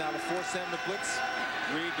blitz now to force them to blitz.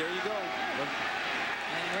 Reed, there you go.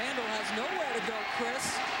 And Randall has nowhere to go,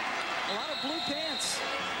 Chris. A lot of blue pants.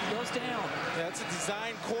 He goes down. Yeah, that's a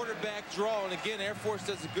design quarterback draw. And again, Air Force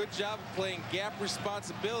does a good job of playing gap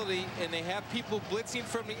responsibility. And they have people blitzing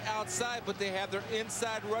from the outside, but they have their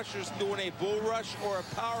inside rushers doing a bull rush or a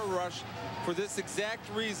power rush for this exact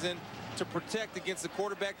reason, to protect against the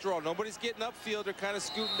quarterback draw. Nobody's getting upfield. They're kind of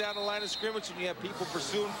scooting down the line of scrimmage, and you have people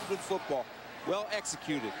pursuing good football. Well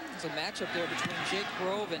executed. It's a matchup there between Jake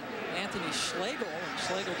Grove and Anthony Schlegel. And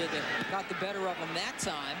Schlegel got the better of him that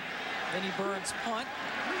time. Then he Burns punt.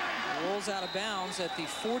 Rolls out of bounds at the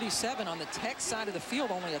 47 on the Tech side of the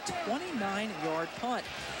field. Only a 29-yard punt.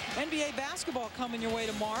 NBA basketball coming your way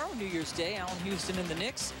tomorrow, New Year's Day. Allen Houston and the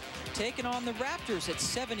Knicks taking on the Raptors at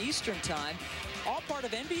 7 Eastern time. All part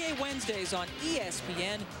of NBA Wednesdays on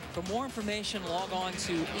ESPN. For more information, log on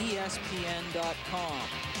to ESPN.com.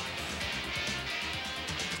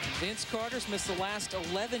 Vince Carter's missed the last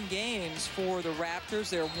 11 games for the Raptors.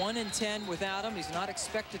 They're 1-10 without him. He's not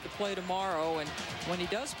expected to play tomorrow, and when he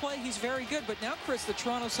does play, he's very good. But now, Chris, the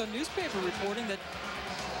Toronto Sun newspaper reporting that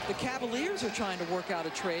the Cavaliers are trying to work out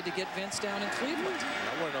a trade to get Vince down in Cleveland.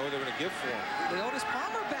 I want to know who they're going to give for him. Leotis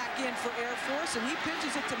Palmer back in for Air Force, and he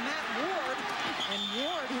pitches it to Matt Ward. And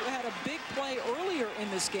Ward, who had a big play earlier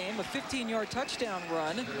in this game, a 15-yard touchdown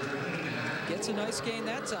run, gets a nice gain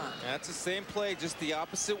that time. That's the same play, just the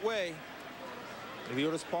opposite way.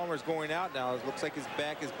 Leotis Palmer is going out now. It looks like his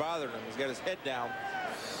back is bothering him. He's got his head down.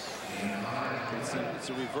 It's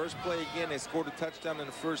a reverse play again. They scored a touchdown in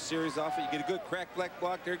the first series off it. You get a good crack black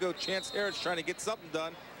block. There you go. Chance Harridge trying to get something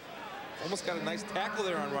done. Almost got a nice tackle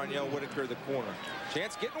there on Roniel Whitaker, the corner.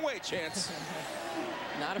 Chance getting away, Chance.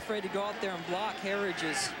 Not afraid to go out there and block. Harridge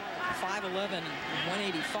is 5'11",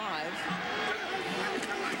 185.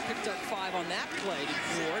 Picked up 5 on that play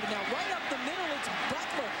to Ward. Now right up the middle, it's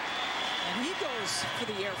Butler. And he goes for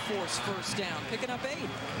the Air Force first down, picking up 8.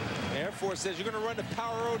 Air Force says, you're going to run the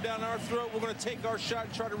power O down our throat. We're going to take our shot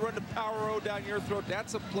and try to run the power O down your throat.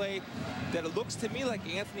 That's a play that it looks to me like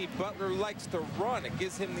Anthony Butler likes to run. It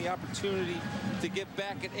gives him the opportunity to get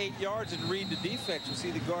back at 8 yards and read the defense. You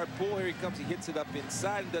see the guard pull. Here he comes. He hits it up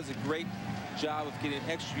inside and does a great job of getting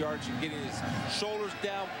extra yards and getting his shoulders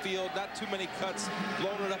downfield. Not too many cuts,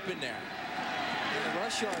 blowing it up in there. And the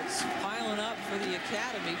rush yards piling up for the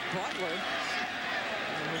academy. Butler.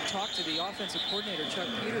 And we talked to the offensive coordinator, Chuck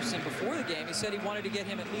Peterson, before the game. He said he wanted to get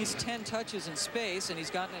him at least 10 touches in space, and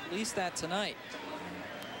he's gotten at least that tonight.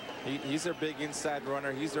 He's their big inside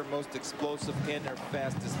runner. He's their most explosive and their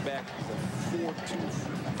fastest back. He's a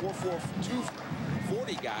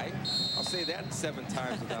 4.40 guy. I'll say that 7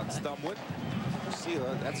 times without stumbling. See,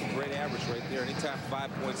 that's a great average right there. Anytime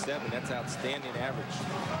 5.7, that's outstanding average.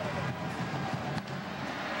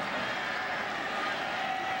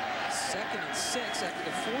 Second and 6 after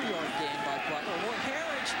the 4-yard gain by Butler. Well,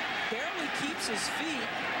 Harridge barely keeps his feet.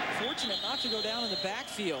 Fortunate not to go down in the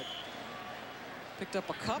backfield. Picked up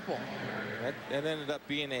a couple. That ended up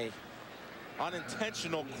being a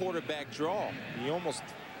unintentional quarterback draw. He almost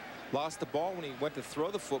lost the ball when he went to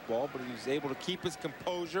throw the football, but he was able to keep his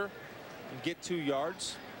composure and get 2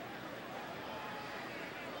 yards.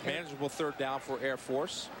 Manageable 3rd down for Air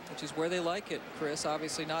Force. Which is where they like it, Chris.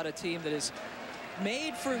 Obviously not a team that is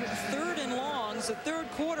made for 3rd and longs. The 3rd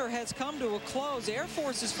quarter has come to a close. Air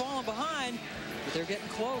Force has fallen behind, but they're getting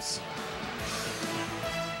close.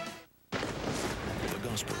 The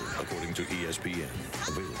Gospel, according to ESPN.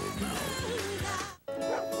 Available now.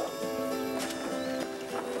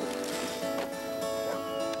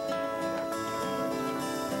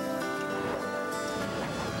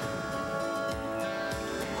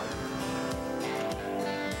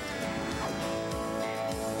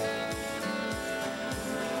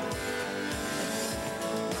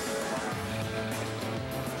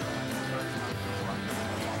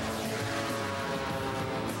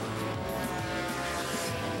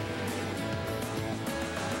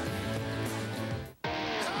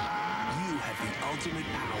 Ultimate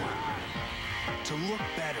power to look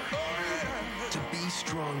better, to be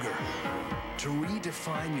stronger, to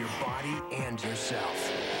redefine your body and yourself.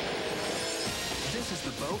 This is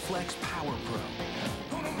the Bowflex Power Pro.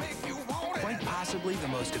 Quite possibly the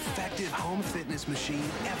most effective home fitness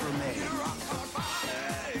machine ever made.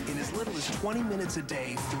 In as little as 20 minutes a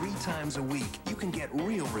day, 3 times a week, you can get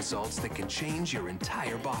real results that can change your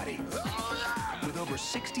entire body. With over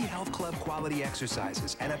 60 Health Club quality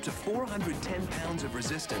exercises and up to 410 pounds of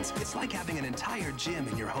resistance, it's like having an entire gym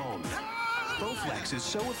in your home. Bowflex is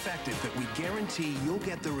so effective that we guarantee you'll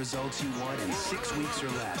get the results you want in 6 weeks or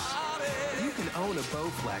less. You can own a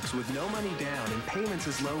Bowflex with no money down and payments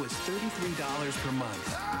as low as $33 per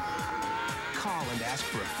month. Call and ask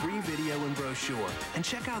for a free video and brochure, and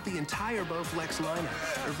check out the entire Bowflex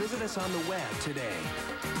lineup, or visit us on the web today.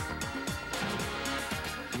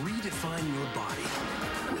 Redefine your body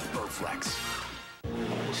with Bowflex.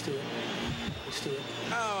 Let's do it. Let's do it.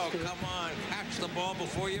 Oh, come on. Catch the ball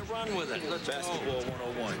before you run with it. Let's Basketball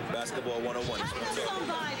 101. Basketball 101. Touch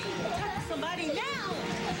somebody. Touch somebody now.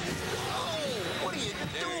 Oh, what are you doing?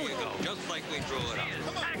 There you go. Just like we drew it up.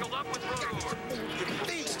 Tangled up with Road.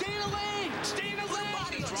 Stay in the lane. Stay in the lane.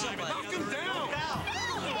 Knock him down.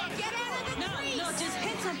 Get out of the crease. No, just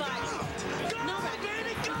hit somebody. Go,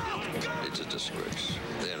 baby, go. It's a disgrace.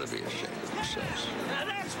 They ought to be ashamed of themselves. Now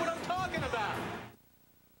that's what I'm talking about.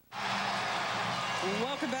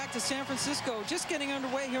 Welcome back to San Francisco. Just getting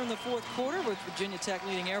underway here in the 4th quarter with Virginia Tech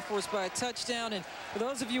leading Air Force by a touchdown. And for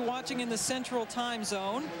those of you watching in the Central Time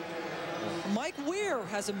Zone, Mike Weir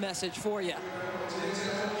has a message for you.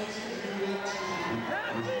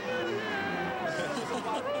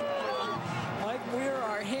 Mike Weir,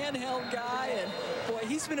 our handheld guy, and boy,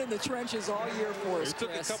 he's been in the trenches all year for us. He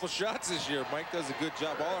took Chris. a couple shots this year. Mike does a good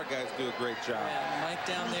job. All our guys do a great job. Yeah, Mike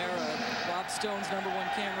down there, Bob Stone's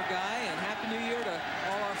 #1 camera guy, and Happy New Year to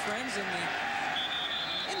all our friends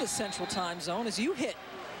in the Central Time Zone as you hit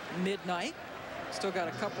midnight. Still got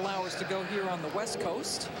a couple hours to go here on the West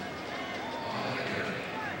Coast.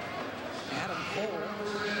 Adam Cole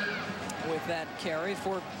with that carry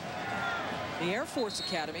for the Air Force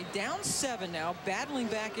Academy. Down 7 now, battling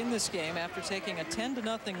back in this game after taking a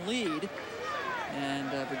 10-0 lead.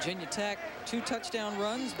 And Virginia Tech, 2 touchdown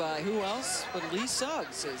runs by who else but Lee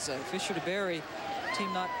Suggs, as Fisher DeBerry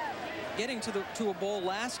team not getting to a bowl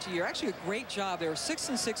last year. Actually a great job. They were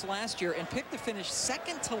 6-6 last year and picked to finish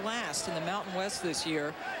 2nd to last in the Mountain West this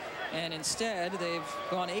year. And instead, they've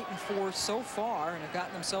gone 8-4 so far and have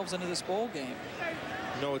gotten themselves into this bowl game.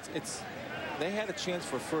 No, they had a chance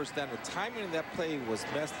for first down. The timing of that play was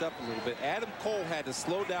messed up a little bit. Adam Cole had to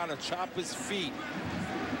slow down and chop his feet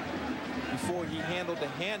before he handled the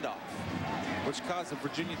handoff. which caused the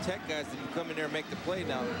Virginia Tech guys to come in there and make the play.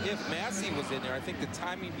 Now, if Massey was in there, I think the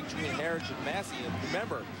timing between Harridge and Massey, and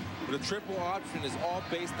remember, the triple option is all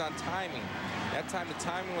based on timing. That time, the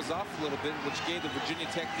timing was off a little bit, which gave the Virginia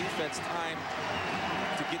Tech defense time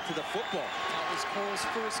to get to the football. That was Cole's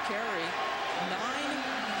first carry. 9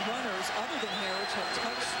 runners other than Harridge have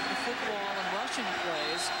touched the football in rushing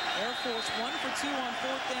plays. Air Force 1 for 2 on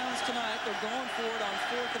 4th downs tonight. They're going for it on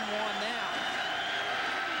 4th and 1 now.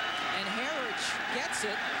 And Harridge gets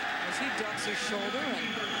it as he ducks his shoulder and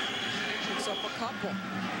picks up a couple.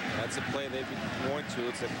 That's a play they've been going to.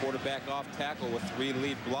 It's a quarterback off tackle with 3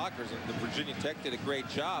 lead blockers, and the Virginia Tech did a great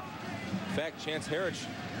job. In fact, Chance Harridge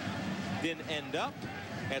didn't end up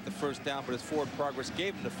at the first down, but his forward progress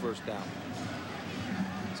gave him the first down.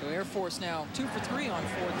 So Air Force now 2 for 3 on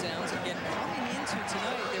 4th downs. Again, coming into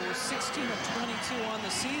tonight, they were 16 of 22 on the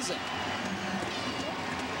season.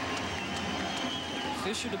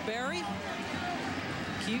 Fisher to Barry.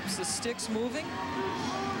 Keeps the sticks moving.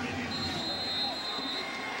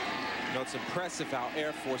 You know, it's impressive how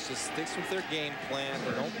Air Force just sticks with their game plan.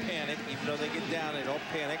 They don't panic. Even though they get down, they don't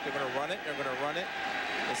panic. They're going to run it. They're going to run it.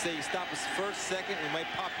 They say you stop us first, second, we might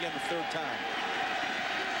pop you on the 3rd time.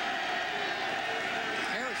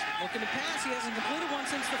 Looking to pass. He hasn't completed one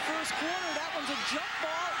since the first quarter. That one's a jump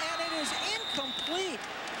ball, and it is incomplete.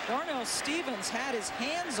 Darnell Stevens had his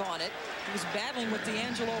hands on it. He was battling with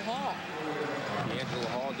D'Angelo Hall. D'Angelo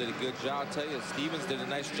Hall did a good job. I'll tell you, Stevens did a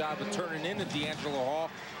nice job of turning into D'Angelo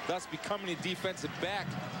Hall, thus becoming a defensive back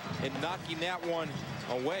and knocking that one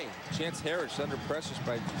away. Chance Harridge under pressure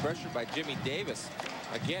by Jimmy Davis.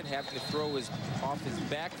 Again, having to throw off his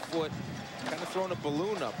back foot, kind of throwing a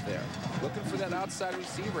balloon up there. Looking for that outside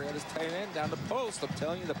receiver. Had his tight end down the post. I'm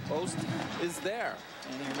telling you, the post is there.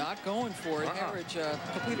 And they're not going for it. Harridge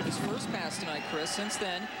completed his first pass tonight, Chris. Since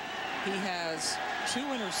then, he has 2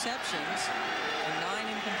 interceptions and 9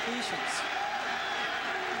 incompletions.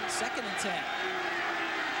 2nd and 10.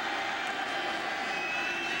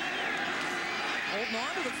 Holding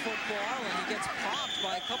on to the football, and he gets popped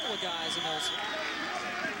by a couple of guys in those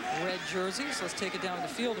red jerseys. Let's take it down to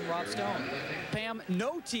the field and Rob Stone. Pam,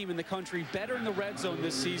 no team in the country better in the red zone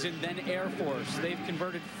this season than Air Force. They've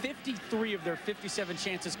converted 53 of their 57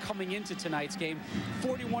 chances coming into tonight's game.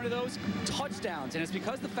 41 of those touchdowns. And it's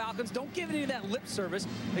because the Falcons don't give any of that lip service.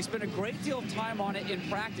 They spend a great deal of time on it in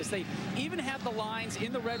practice. They even have the lines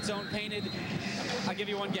in the red zone painted, I'll give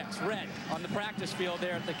you one guess, red on the practice field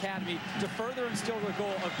there at the Academy to further instill the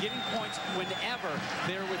goal of getting points whenever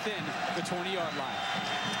they're within the 20-yard line.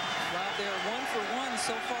 Well, they're 1 for 1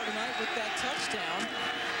 so far tonight with that touchdown.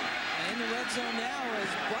 And in the red zone now as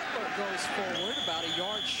Butler goes forward about a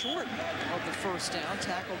yard short of the first down,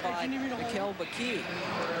 tackled by Mikel Bakee.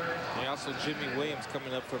 And also Jimmy Williams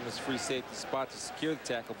coming up from his free safety spot to secure the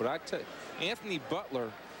tackle. But I tell you, Anthony Butler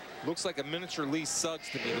looks like a miniature Lee Suggs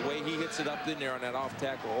to me. The way he hits it up in there on that off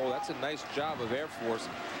tackle. Oh, that's a nice job of Air Force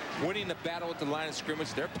winning the battle at the line of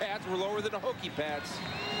scrimmage. Their pads were lower than the Hokie pads.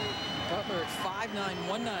 Butler at 5'9",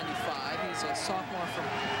 195. He's a sophomore from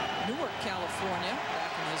Newark, California,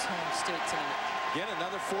 back in his home state tonight. Again,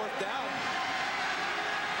 another 4th down.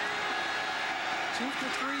 2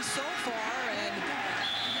 for 3 so far, and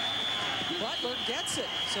Butler gets it.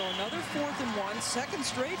 So another 4th and 1, 2nd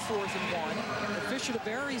straight 4th and 1. The Fisher to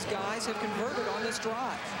Barry's guys have converted on this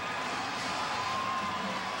drive.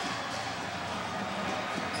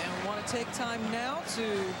 Take time now to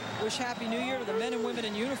wish Happy New Year to the men and women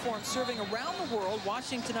in uniform serving around the world,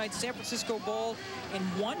 watching tonight's San Francisco Bowl in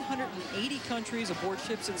 180 countries aboard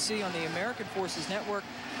ships at sea on the American Forces Network,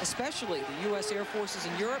 especially the U.S. Air Forces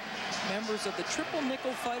in Europe, members of the Triple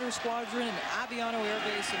Nickel Fighter Squadron and Aviano Air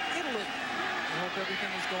Base in Italy. I hope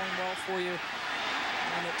everything is going well for you,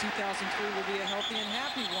 and that 2003 will be a healthy and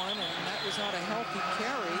happy one, and that was not a healthy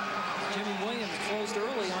carry. Jimmy Williams closed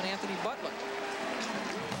early on Anthony Butler.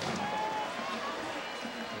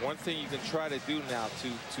 One thing you can try to do now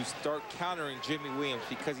to start countering Jimmy Williams,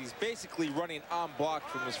 because he's basically running en bloc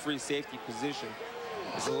from his free safety position,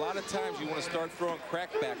 is a lot of times you want to start throwing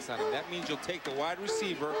crackbacks on him. That means you'll take the wide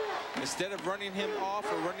receiver, instead of running him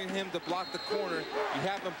off or running him to block the corner, you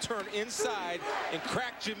have him turn inside and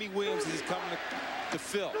crack Jimmy Williams as he's coming to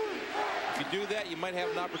fill. If you do that, you might have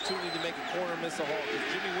an opportunity to make a corner miss a hole, because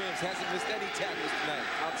Jimmy Williams hasn't missed any tackles tonight.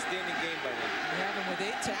 Outstanding game by him. We have him with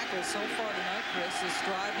 8 tackles so far tonight, Chris. This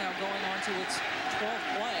drive now going on to its 12th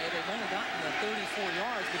play. They've only gotten the 34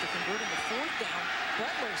 yards, but they're converting the 4th down.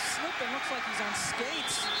 Butler slipping, looks like he's on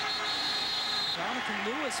skates. Jonathan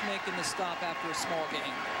Lewis making the stop after a small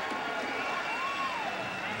gain.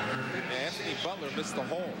 Anthony Butler missed the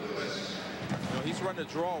hole. You know, he's run the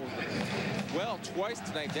draw well twice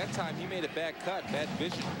tonight. That time he made a bad cut, bad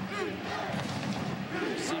vision.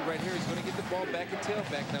 You see right here, he's going to get the ball back and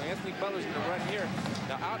tailback. Now Anthony Butler's going to run here.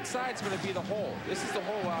 Now outside's going to be the hole. This is the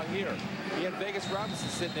hole out here. He had Vegas Robinson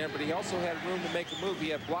sitting there, but he also had room to make a move. He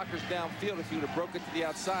had blockers downfield. If he would have broke it to the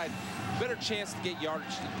outside, better chance to get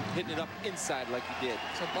yardage hitting it up inside like he did.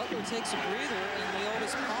 So Butler takes a breather, and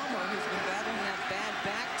Leotis Palmer, who's been battling that bad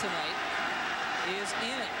back tonight, is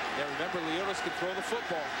in. Yeah, remember, Leotis can throw the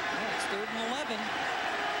football. Yeah, it's 3rd and 11.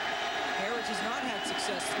 Harridge has not had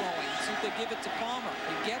success throwing. See if they give it to Palmer.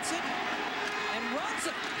 He gets it and runs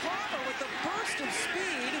it. Palmer with a burst of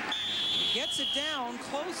speed. He gets it down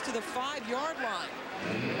close to the 5-yard line.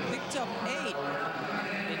 Picked up 8.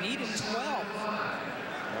 They needed 12.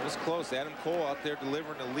 That was close. Adam Cole out there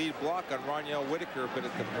delivering a lead block on Roniel Whitaker, but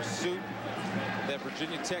at the pursuit of that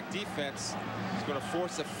Virginia Tech defense is going to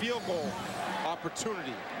force a field goal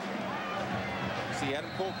opportunity. See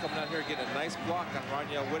Adam Cole coming out here getting a nice block on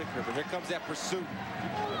Roniel Whitaker, but here comes that pursuit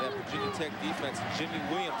of that Virginia Tech defense. Jimmy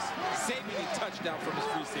Williams saving a touchdown from his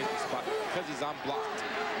free safety spot because he's unblocked.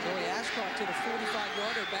 Joey Ashcroft to the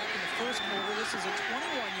 45-yarder back in the first quarter. This is a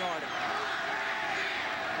 21-yarder.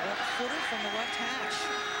 Left footer from the left hash.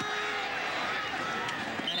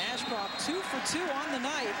 And Ashcroft 2 for 2 on the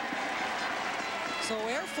night. So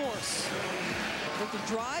Air Force with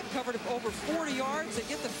the drive, covered over 40 yards. They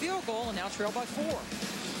get the field goal and now trail by 4.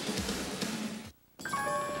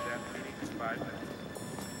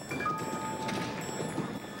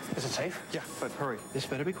 Is it safe? Yeah, but hurry. This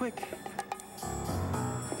better be quick.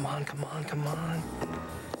 Come on, come on, come on.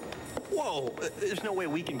 Whoa, there's no way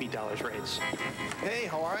we can beat Dollar's rates. Hey,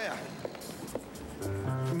 how are ya?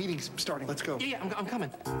 The meeting's starting. Let's go. Yeah, I'm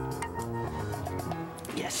coming.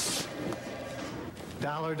 Yes.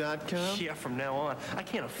 Dollar.com? Yeah, from now on. I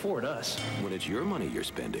can't afford us. When it's your money you're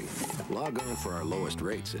spending, log on for our lowest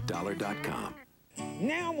rates at dollar.com.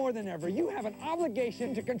 Now more than ever, you have an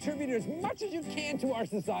obligation to contribute as much as you can to our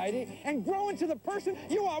society and grow into the person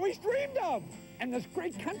you always dreamed of. And this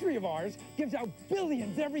great country of ours gives out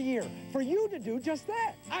billions every year for you to do just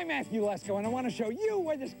that. I'm Matthew Lesko, and I want to show you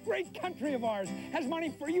why this great country of ours has money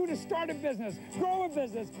for you to start a business, grow a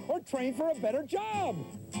business, or train for a better job.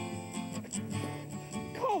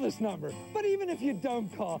 Call this number, but even if you don't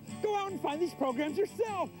call, go out and find these programs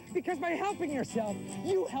yourself, because by helping yourself,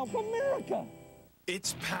 you help America.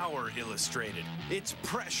 It's Power Illustrated. It's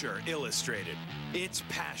Pressure Illustrated. It's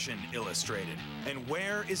Passion Illustrated. And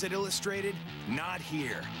where is it illustrated? Not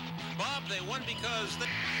here. Bob, they won because they...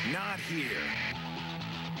 Not here.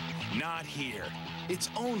 Not here.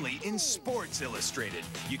 It's only in Sports Illustrated.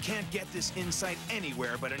 You can't get this insight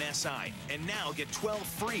anywhere but an SI. And now get 12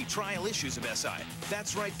 free trial issues of SI.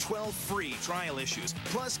 That's right, 12 free trial issues.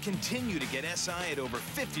 Plus, continue to get SI at over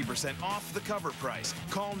 50% off the cover price.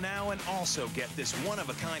 Call now and also get this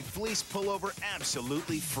one-of-a-kind fleece pullover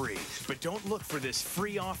absolutely free. But don't look for this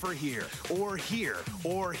free offer here, or here,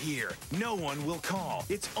 or here. No one will call.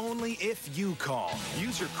 It's only if you call.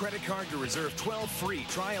 Use your credit card to reserve 12 free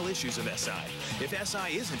trial issues of SI. If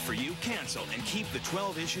SI isn't for you, cancel and keep the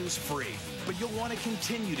 12 issues free. But you'll want to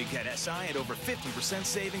continue to get SI at over 50%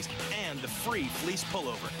 savings and the free fleece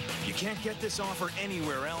pullover. You can't get this offer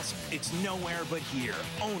anywhere else. It's nowhere but here,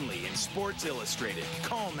 only in Sports Illustrated.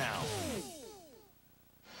 Call now.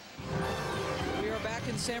 We are back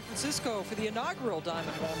in San Francisco for the inaugural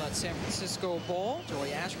Diamond Walnut San Francisco Bowl.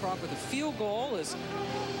 Joey Ashcroft with a field goal as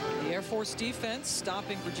the Air Force defense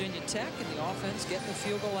stopping Virginia Tech, and the offense getting the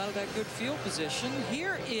field goal out of that good field position.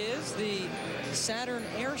 Here is the Saturn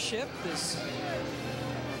airship, this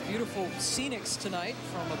beautiful scenics tonight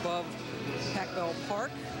from above Pac Bell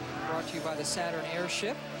Park, brought to you by the Saturn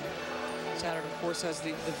airship. Saturn, of course, has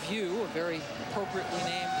the view, a very appropriately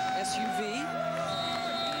named SUV.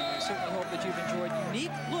 And I certainly hope that you've enjoyed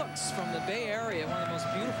unique looks from the Bay Area, one of the most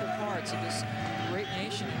beautiful parts of this great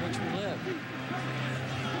nation in which we live.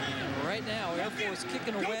 Right now, Air Force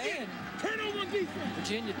kicking away, and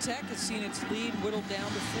Virginia Tech has seen its lead whittled down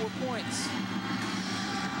to 4 points.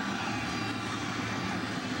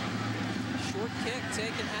 Short kick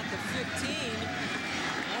taken at the 15.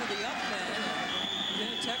 One of the up men.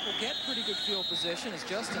 Virginia Tech will get pretty good field position as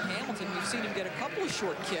Justin Hamilton. We've seen him get a couple of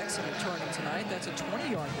short kicks in returning tonight. That's a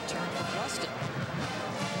 20-yard return for Justin.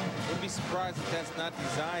 Wouldn't be surprised if that's not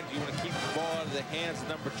designed. You want to keep the ball out of the hands of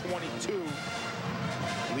number 22.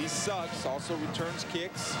 Lee Suggs also returns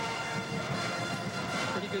kicks.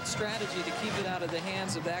 Pretty good strategy to keep it out of the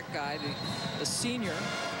hands of that guy, the senior.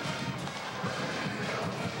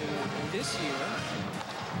 This year,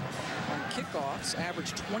 on kickoffs,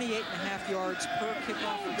 average 28.5 yards per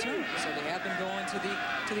kickoff return. So they have been going to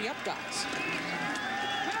the up guys.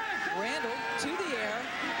 Randall to the air,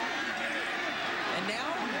 and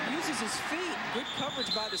now uses his feet. Good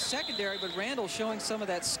coverage by the secondary, but Randall showing some of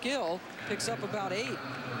that skill. Picks up about 8.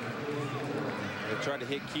 They tried to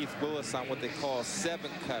hit Keith Willis on what they call a 7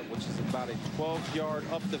 cut, which is about a 12-yard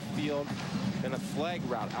up the field and a flag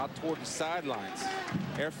route out toward the sidelines.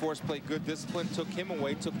 Air Force played good discipline, took him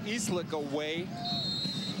away, took Eastlick away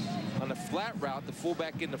on the flat route, the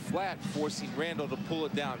fullback in the flat, forcing Randall to pull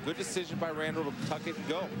it down. Good decision by Randall to tuck it and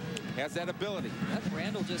go. Has that ability. That's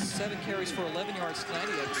Randall, just 7 carries for 11 yards tonight.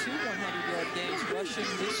 He had 2 100-yard games rushing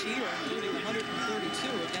this year, including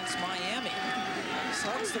 132 against Miami. So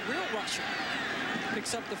that's the real rusher.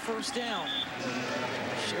 Picks up the first down.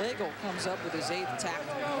 Schlegel comes up with his 8th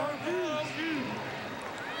tackle.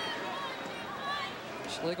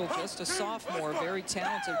 Schlegel, just a sophomore, very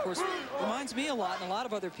talented. Of course, reminds me a lot, and a lot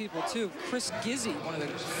of other people too. Chris Gizzi, one of the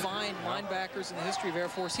fine linebackers in the history of Air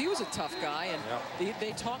Force. He was a tough guy, and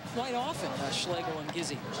they talk quite often, Schlegel and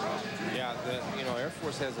Gizzi. Yeah, Air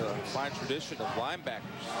Force has a fine tradition of linebackers.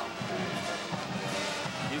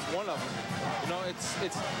 He's one of them.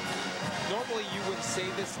 It's normally you wouldn't say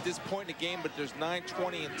this at this point in the game, but there's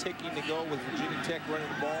 9:20 and ticking to go with Virginia Tech running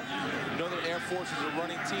the ball. You know that Air Force is a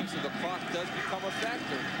running team, so the clock does become a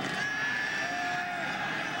factor.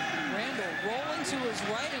 Randall rolling to his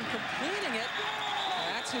right and completing it.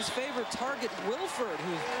 That's his favorite target, Wilford,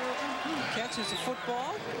 who catches the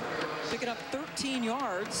football, picking up 13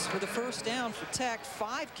 yards for the first down for Tech.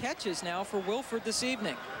 5 catches now for Wilford this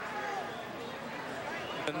evening.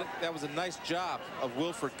 And that was a nice job of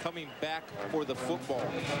Wilford coming back for the football.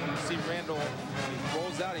 You see Randall, he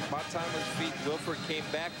rolls out, he's about time on his feet. Wilford came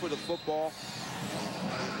back for the football,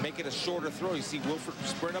 make it a shorter throw. You see Wilford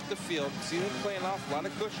sprint up the field. See him playing off a lot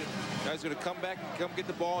of cushion. Now he's going to come back and come get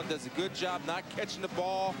the ball, and does a good job not catching the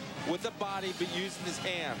ball with the body, but using his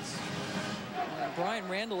hands. Brian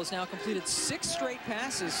Randall has now completed 6 straight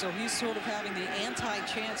passes, so he's sort of having the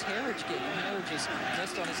anti-Chance Harridge game. Harridge is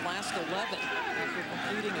just on his last 11 after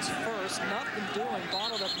completing his first. Nothing doing,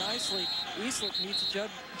 bottled up nicely. Eastlick meets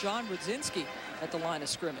John Rudzinski at the line of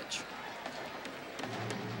scrimmage.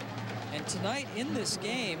 And tonight in this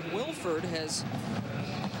game, Wilford has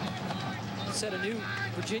set a new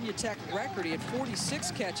Virginia Tech record. He had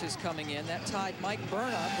 46 catches coming in. That tied Mike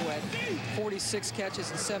Burnop, who had 46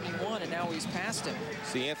 catches in 71, and now he's passed him.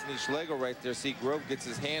 See Anthony Schlegel right there. See Grove gets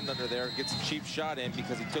his hand under there and gets a cheap shot in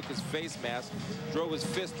because he took his face mask, drove his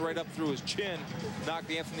fist right up through his chin,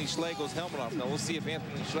 knocked Anthony Schlegel's helmet off. Now we'll see if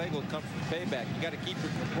Anthony Schlegel comes from payback. You got to keep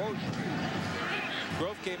your composure.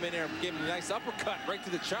 Grove came in there and gave him a nice uppercut right to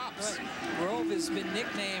the chops. Right. Grove has been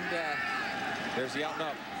nicknamed there's the out and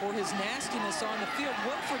up for his nastiness on the field.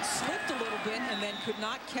 Wilford slipped a little bit and then could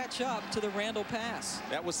not catch up to the Randall pass.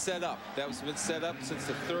 That was set up. That was been set up since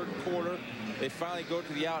the 3rd quarter. They finally go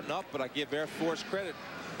to the out and up, but I give Air Force credit.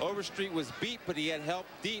 Overstreet was beat, but he had help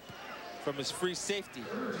deep from his free safety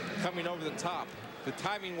coming over the top. The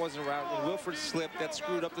timing wasn't right. When Wilford slipped, that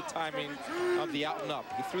screwed up the timing of the out and up.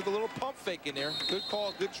 He threw the little pump fake in there. Good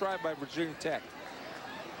call, good try by Virginia Tech.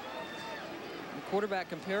 Quarterback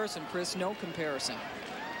comparison, Chris, no comparison,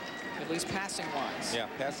 at least passing-wise.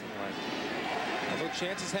 Yeah, passing-wise. Although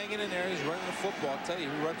Chance is hanging in there, he's running the football. I'll tell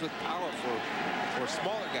you, he runs with power for a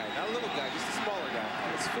smaller guy, not a little guy, just a smaller guy.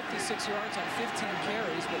 It's 56 yards on 15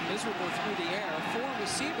 carries, but miserable through the air. 4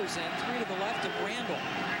 receivers in, 3 to the left of Randall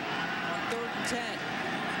on 3rd and 10.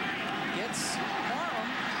 Gets Parham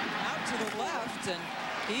out to the left, and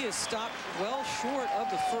he is stopped well short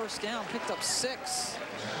of the first down, picked up 6.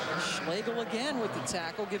 Schlegel again with the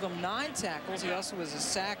tackle, give him 9 tackles. He also has a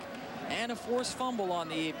sack and a forced fumble on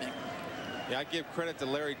the evening. Yeah, I give credit to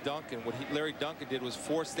Larry Duncan. What Larry Duncan did was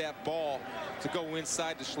force that ball to go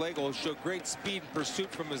inside to Schlegel, who showed great speed and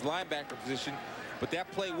pursuit from his linebacker position. But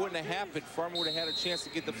that play wouldn't have happened. Farmer would have had a chance to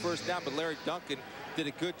get the first down, but Larry Duncan did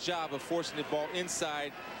a good job of forcing the ball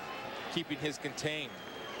inside, keeping his contained.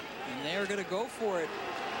 And they're going to go for it.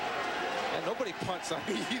 And nobody punts on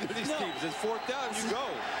either of these teams. It's 4th down, you go.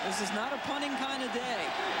 This is not a punting kind of day.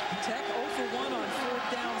 Tech 0 for 1 on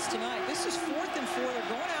 4th downs tonight. This is 4th and 4. They're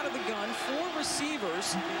going out of the gun. 4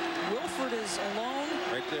 receivers. Wilford is alone.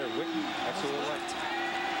 Right there, Whitten. That's who it left.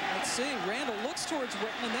 Let's see. Randall looks towards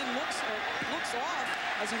Whitten and then looks off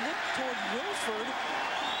as he looked toward Wilford,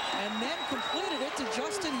 and then completed it to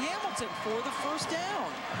Justin Hamilton for the first down.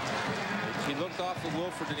 He looked off of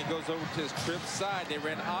Wilford and he goes over to his trip side. They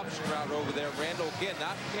ran option route over there. Randall again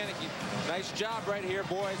not panicking. Nice job right here,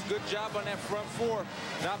 boys. Good job on that front 4.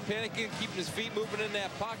 Not panicking, keeping his feet moving in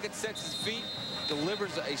that pocket, sets his feet,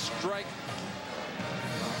 delivers a strike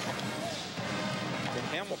to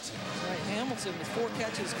Hamilton. Right, Hamilton with 4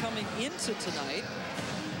 catches coming into tonight.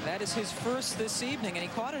 That is his first this evening, and he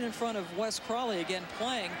caught it in front of Wes Crawley, again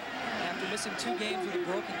playing after missing 2 games with a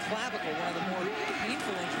broken clavicle, one of the more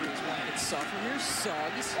painful injuries one could suffer. Here's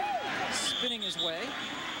Suggs spinning his way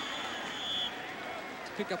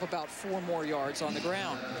to pick up about 4 more yards on the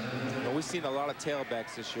ground. You know, we've seen a lot of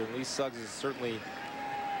tailbacks this year. Lee Suggs is certainly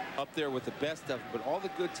up there with the best of them, but all the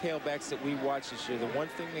good tailbacks that we watch this year, the one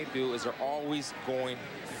thing they do is they're always going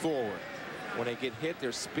forward. When they get hit,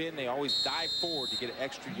 their spin, they always dive forward to get an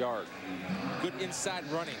extra yard. Good inside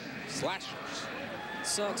running, slashers.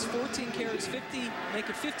 Suggs, 14 carries, make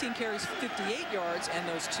it 15 carries, 58 yards, and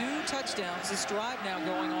those 2 touchdowns. This drive now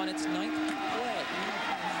going on its 9th play.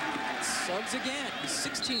 Suggs again, his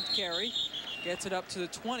 16th carry, gets it up to the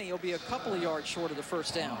 20. He'll be a couple of yards short of the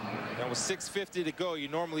first down. Now with 6:50 to go, you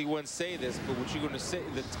normally wouldn't say this, but what you're going to say,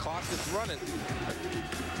 the clock is running.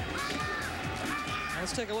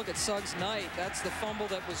 Let's take a look at Suggs' night. That's the fumble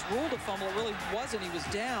that was ruled a fumble. It really wasn't. He was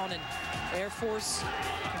down, and Air Force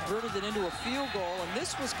converted it into a field goal, and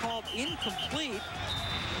this was called incomplete.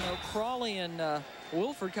 You know, Crawley and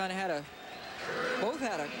Wilford kind of both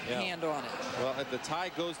had a hand on it. Well, the tie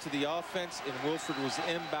goes to the offense, and Wilford was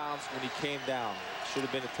inbounds when he came down. Should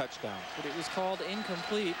have been a touchdown. But it was called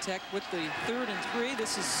incomplete. Tech with the 3rd and 3.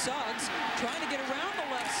 This is Suggs trying to get around the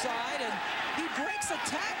left side, and he breaks a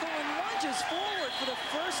tackle and lunges forward for the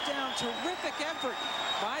first down. Terrific effort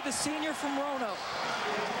by the senior from Roanoke.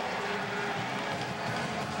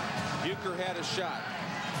 Bucher had a shot.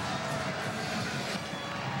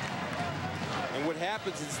 And what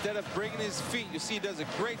happens, instead of bringing his feet, you see he does a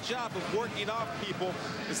great job of working off people.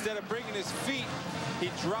 Instead of bringing his feet, he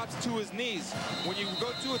drops to his knees. When you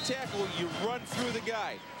go to a tackle, you run through the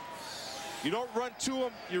guy. You don't run to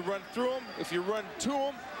him, you run through him. If you run to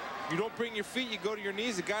him, you don't bring your feet, you go to your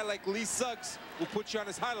knees. A guy like Lee Suggs will put you on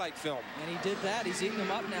his highlight film. And he did that. He's eating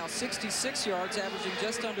them up now. 66 yards, averaging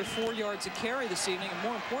just under 4 yards a carry this evening. And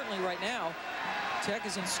more importantly right now, Tech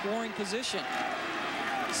is in scoring position.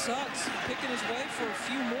 Suggs picking his way for a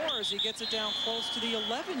few more as he gets it down close to the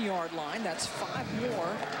 11-yard line. That's 5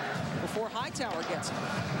 more before Hightower gets it.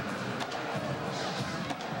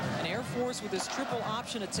 And Air Force with his triple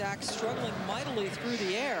option attack struggling mightily through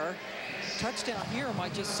the air. Touchdown here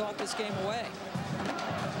might just salt this game away.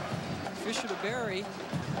 Fisher to Berry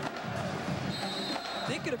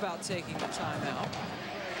thinking about taking the timeout.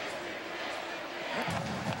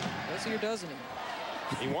 Does he or doesn't he?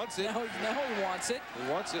 He wants it. No, he wants it.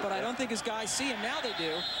 He wants it. But I don't think his guys see him. Now they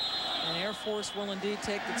do. And Air Force will indeed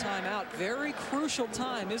take the timeout. Very crucial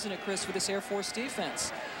time, isn't it, Chris, for this Air Force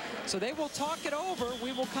defense? So they will talk it over.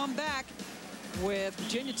 We will come back with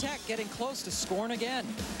Virginia Tech getting close to scoring again.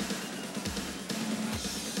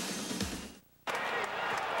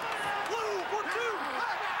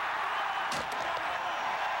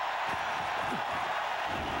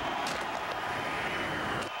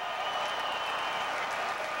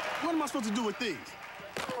 What am I supposed to do with these?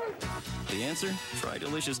 The answer? Try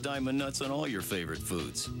delicious Diamond Nuts on all your favorite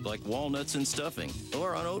foods, like walnuts and stuffing,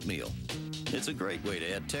 or on oatmeal. It's a great way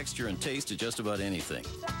to add texture and taste to just about anything.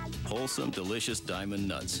 Wholesome, delicious Diamond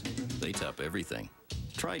Nuts. They top everything.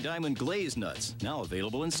 Try Diamond Glazed Nuts, now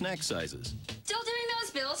available in snack sizes. Still doing those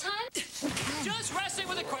bills, hun? Just resting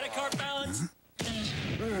with a credit card balance.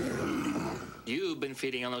 You've been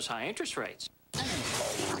feeding on those high interest rates.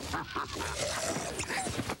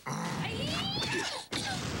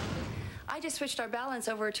 I just switched our balance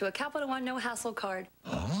over to a Capital One no-hassle card.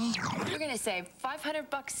 You're gonna save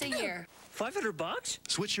 $500 a year. $500?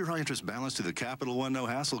 Switch your high-interest balance to the Capital One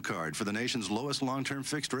no-hassle card for the nation's lowest long-term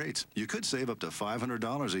fixed rates. You could save up to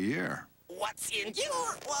 $500 a year. What's in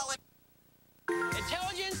your wallet?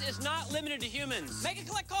 Intelligence is not limited to humans. Make a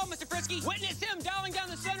collect call, Mr. Frisky. Witness him dialing down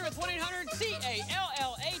the center with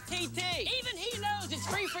 1-800-CALLATT. Even he knows it's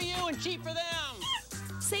free for you and cheap for them.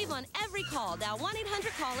 Save on every call. Dial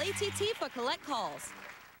 1-800-CALL-ATT for collect calls.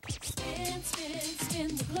 Spin, spin,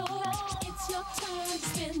 spin the globe. It's your turn to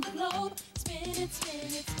spin the globe. Spin it, spin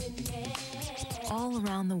it, spin it. All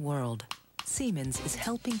around the world, Siemens is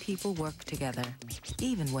helping people work together,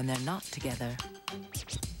 even when they're not together.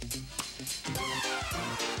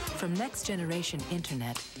 From next-generation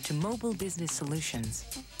internet to mobile business solutions,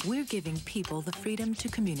 we're giving people the freedom to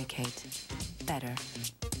communicate better.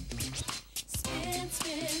 Spin,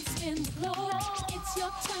 spin, spin the globe. It's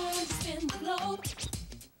your turn to spin the globe.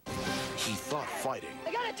 He thought fighting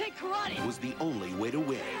I gotta take karate. was the only way to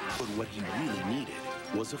win. But what he really needed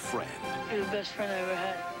was a friend. You're the best friend I ever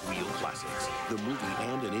had. Real Classics, the movie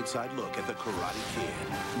and an inside look at the Karate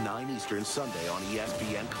Kid. 9 Eastern Sunday on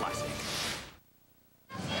ESPN Classic.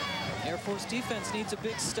 Air Force defense needs a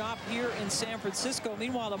big stop here in San Francisco.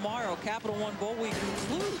 Meanwhile, tomorrow, Capital One Bowl Week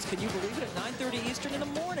concludes. Can you believe it? At 9:30 Eastern in the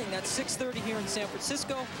morning. That's 6:30 here in San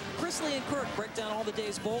Francisco. Chris Lee and Kirk break down all the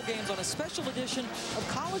day's bowl games on a special edition of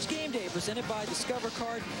College Game Day presented by Discover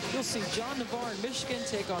Card. You'll see John Navarre in Michigan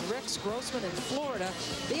take on Rex Grossman in Florida.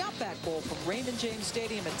 The Outback Bowl from Raymond James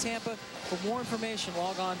Stadium in Tampa. For more information,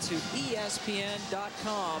 log on to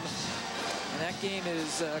ESPN.com. And that game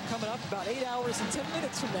is coming up about 8 hours and 10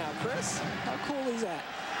 minutes from now, Chris. How cool is that?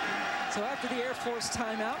 So after the Air Force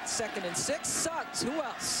timeout, 2nd and 6, Suggs, who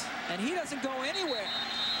else? And he doesn't go anywhere.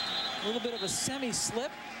 A little bit of a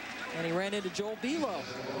semi-slip, and he ran into Joel Belo.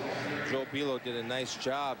 Joel Belo did a nice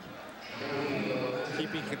job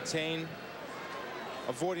keeping contained,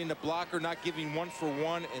 avoiding the blocker, not giving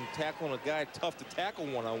 1-for-1, and tackling a guy tough to tackle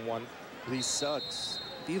one-on-one, Lee Suggs.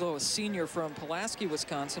 Belo, a senior from Pulaski,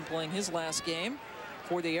 Wisconsin, playing his last game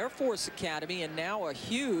for the Air Force Academy, and now a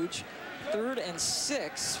huge 3rd and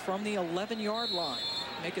 6 from the 11-yard line.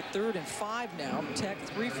 Make it 3rd and 5 now. Tech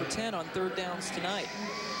 3 for 10 on 3rd downs tonight.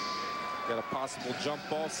 Got a possible jump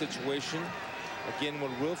ball situation. Again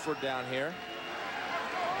with Wilford down here.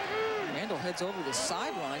 Randall heads over the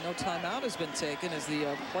sideline. No timeout has been taken as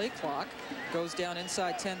the play clock goes down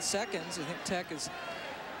inside 10 seconds. I think Tech is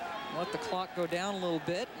let the clock go down a little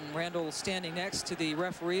bit, and Randall, standing next to the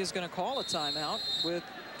referee, is going to call a timeout with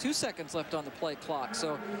 2 seconds left on the play clock.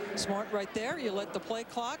 So smart right there. You let the play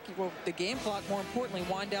clock, well, the game clock, more importantly,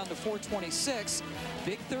 wind down to 4:26.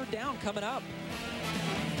 Big 3rd down coming up.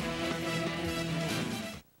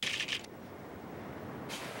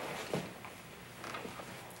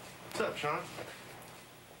 What's up, Sean?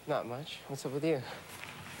 Not much. What's up with you?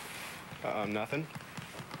 Nothing.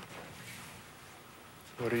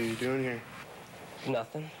 What are you doing here?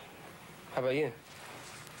 Nothing. How about you?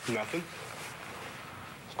 Nothing.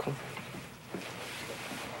 Cool.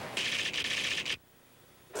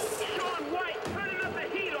 Sean White, turning up the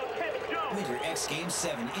heat on Kevin Jones. Winter X Games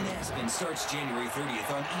 7 in Aspen starts January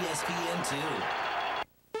 30th on ESPN2.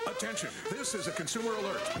 Attention, this is a consumer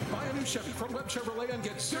alert. Buy a new Chevy from Webb Chevrolet and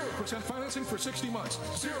get 0% financing for 60 months,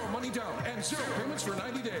 0 money down, and 0 payments for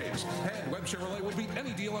 90 days. And Webb Chevrolet will beat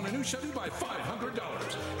any deal on a new Chevy by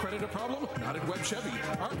 $500. Credit a problem? Not at Webb Chevy.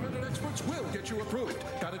 Our credit experts will get you approved.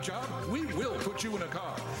 Got a job? We will put you in a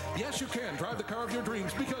car. Yes, you can drive the car of your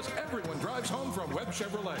dreams because everyone drives home from Webb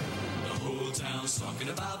Chevrolet. The whole town's talking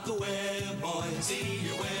about the Webb boys. See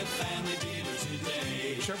your Webb family dinner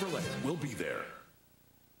today. Chevrolet will be there.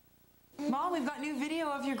 Mom, we've got new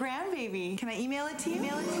video of your grandbaby. Can I email it to you?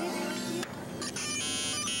 Email it to you?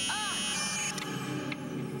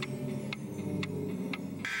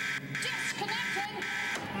 Disconnected.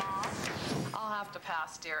 Mom, I'll have to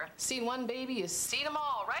pass, dear. Seen one baby, you've seen them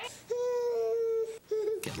all, right?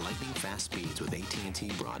 Get lightning fast speeds with AT&T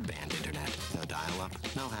broadband internet. No dial-up,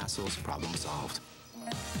 no hassles, problem solved.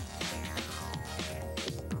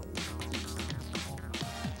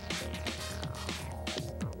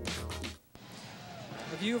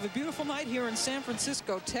 View of a beautiful night here in San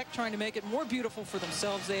Francisco. Tech trying to make it more beautiful for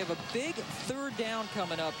themselves. They have a big 3rd down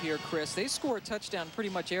coming up here, Chris. They score a touchdown,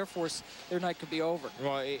 pretty much Air Force, their night could be over.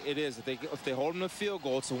 Well, it is. If they hold them to a field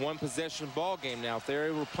goal, it's a 1-possession ball game now. If they're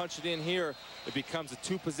able to punch it in here, it becomes a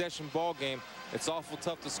 2-possession ball game. It's awful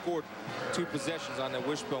tough to score 2 possessions on that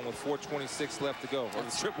wishbone with 4:26 left to go. Or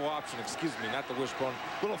the triple option, excuse me, not the wishbone.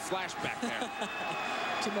 Little flashback there.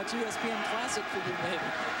 Too much ESPN Classic for you, maybe.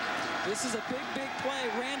 This is a big, big play.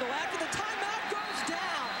 Randall, after the timeout, goes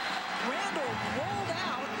down. Randall rolled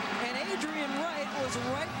out, and Adrian Wright was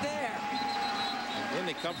right there. And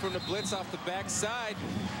they come from the blitz off the backside.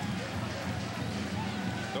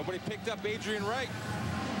 Nobody picked up Adrian Wright.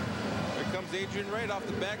 Here comes Adrian Wright off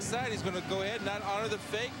the backside. He's going to go ahead and not honor the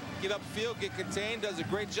fake, get upfield, get contained, does a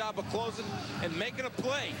great job of closing and making a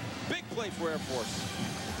play. Big play for Air Force.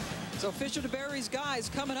 So Fisher DeBerry's guys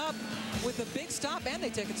coming up with a big stop, and they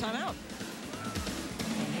take a timeout.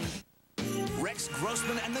 Rex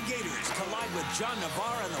Grossman and the Gators collide with John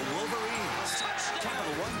Navarre and the Wolverines.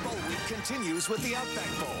 Capital One Bowl Week continues with the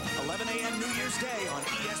Outback Bowl, 11 a.m. New Year's Day on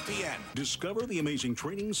ESPN. Discover the amazing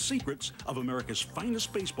training secrets of America's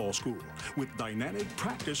finest baseball school with Dynamic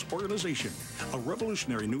Practice Organization, a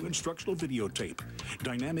revolutionary new instructional videotape.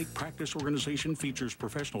 Dynamic Practice Organization features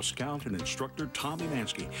professional scout and instructor Tom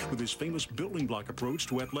Emansky with his famous building block approach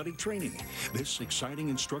to athletic training. This exciting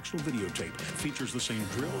instructional videotape features the same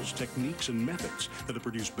drills, techniques, and methods units that have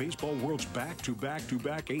produced baseball world's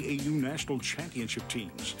back-to-back-to-back AAU national championship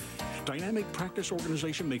teams. Dynamic practice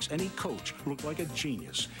organization makes any coach look like a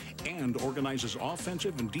genius and organizes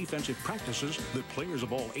offensive and defensive practices that players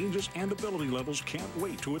of all ages and ability levels can't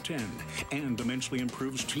wait to attend, and immensely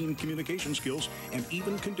improves team communication skills and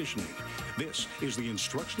even conditioning. This is the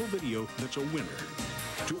instructional video that's a winner.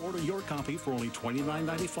 To order your copy for only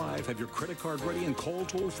 $29.95, have your credit card ready and call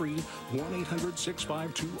toll-free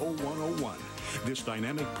 1-800-652-0101. This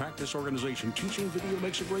dynamic practice organization teaching video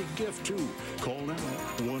makes a great gift, too. Call now,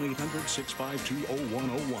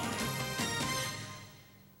 1-800-652-0101.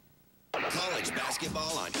 College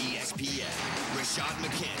basketball on ESPN. Rashad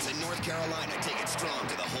McCants and North Carolina take it strong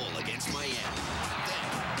to the hole against Miami.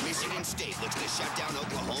 Then, Michigan State looks to shut down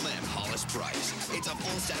Oklahoma and Hollis Price. It's a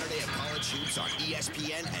full Saturday of college hoops on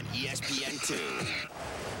ESPN and ESPN2.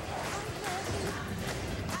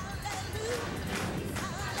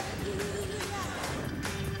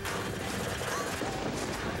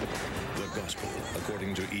 The Gospel,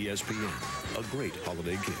 according to ESPN. A great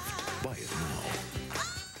holiday gift. Buy it now.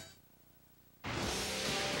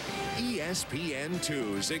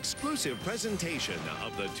 ESPN2's exclusive presentation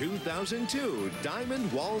of the 2002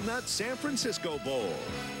 Diamond Walnut San Francisco Bowl.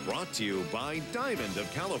 Brought to you by Diamond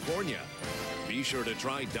of California. Be sure to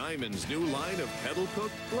try Diamond's new line of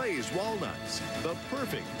kettle-cooked glazed walnuts, the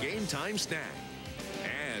perfect game-time snack.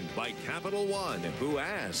 And by Capital One, who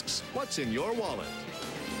asks, what's in your wallet?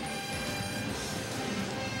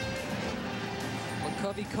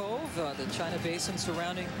 Covey Cove, the China Basin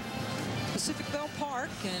surrounding Pacific Bell Park,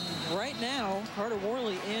 and right now Carter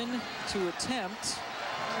Worley in to attempt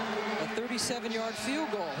a 37-yard field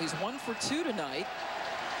goal. He's 1 for 2 tonight,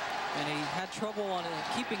 and he had trouble on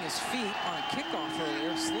keeping his feet on a kickoff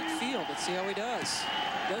earlier. Slick field. Let's see how he does.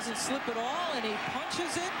 Doesn't slip at all, and he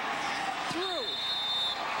punches it through.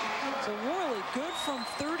 So Worley good from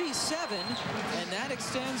 37, and that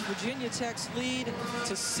extends Virginia Tech's lead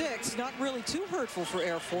to 6. Not really too hurtful for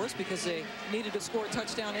Air Force because they needed to score a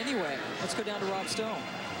touchdown anyway. Let's go down to Rob Stone.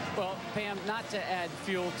 Well, Pam, not to add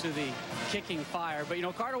fuel to the kicking fire, but, you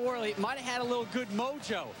know, Carter Worley might have had a little good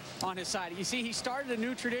mojo on his side. You see, he started a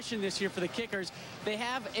new tradition this year for the kickers. They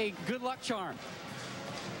have a good luck charm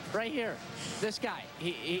right here. This guy,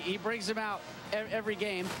 he brings them out every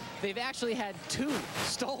game. They've actually had 2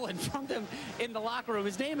 stolen from them in the locker room.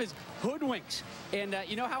 His name is Hoodwinks. And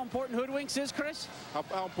you know how important Hoodwinks is, Chris? How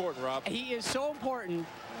important, Rob? He is so important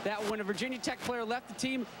that when a Virginia Tech player left the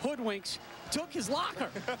team, Hoodwinks took his locker.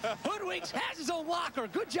 Hoodwinks has his own locker.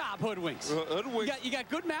 Good job, Hoodwinks. Hoodwinks. You got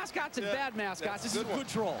good mascots and bad mascots. This is a good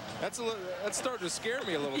troll. That's starting to scare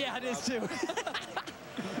me a little bit. Yeah, it is too.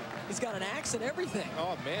 He's got an axe and everything.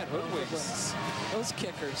 Oh, man, Hoodwinks. Those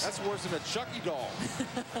kickers. That's worse than a Chucky doll.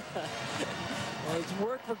 Well, it's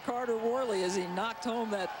worked for Carter Worley as he knocked home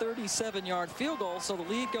that 37-yard field goal. So the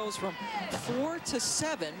lead goes from 4 to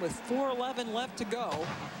 7 with 4:11 left to go.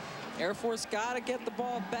 Air Force got to get the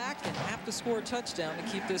ball back and have to score a touchdown to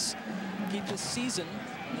keep this season,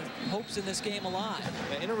 the hopes in this game alive.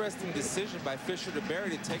 An interesting decision by Fisher to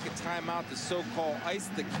Berry to take a timeout to so-called ice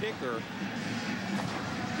the kicker.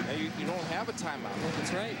 Now you don't have a timeout.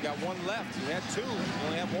 That's right. You got 1 left. You had 2. You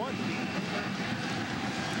only have 1.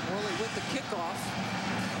 Worley with the kickoff.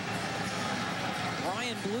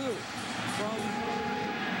 Ryan Blue from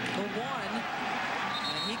the 1,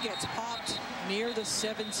 and he gets popped near the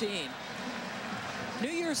 17. New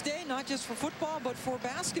Year's Day, not just for football, but for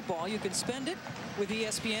basketball. You can spend it with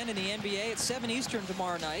ESPN and the NBA at 7 Eastern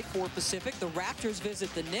tomorrow night, 4 Pacific. The Raptors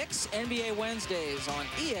visit the Knicks. NBA Wednesdays on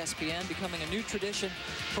ESPN, becoming a new tradition.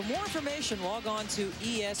 For more information, log on to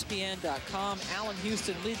ESPN.com. Allen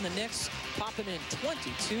Houston leading the Knicks, popping in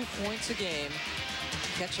 22 points a game.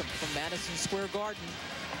 Catch them from Madison Square Garden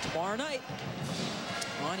tomorrow night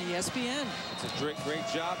on ESPN. It's a great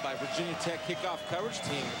job by Virginia Tech kickoff coverage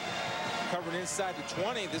team. Covering inside the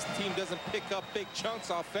 20. This team doesn't pick up big chunks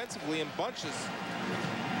offensively in bunches.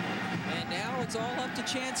 And now it's all up to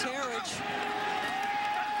Chance Harridge.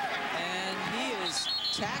 And he is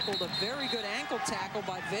tackled, a very good ankle tackle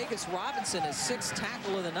by Vegas Robinson, his 6th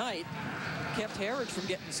tackle of the night. Kept Harridge from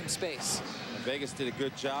getting some space. And Vegas did a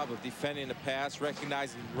good job of defending the pass,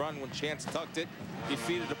 recognizing the run when Chance tucked it,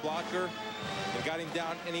 defeated the blocker, and got him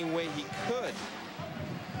down any way he could.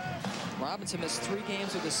 Robinson missed 3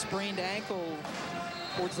 games with a sprained ankle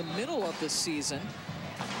towards the middle of this season,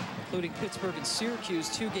 including Pittsburgh and Syracuse,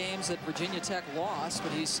 2 games that Virginia Tech lost,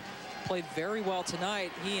 but he's played very well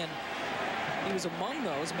tonight. He was among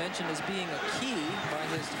those mentioned as being a key by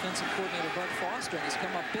his defensive coordinator, Bud Foster, and he's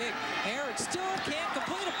come up big. Harridge still can't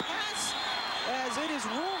complete a pass as it is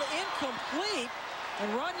ruled incomplete.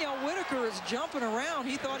 And Roniel Whitaker is jumping around.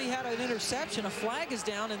 He thought he had an interception. A flag is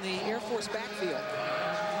down in the Air Force backfield.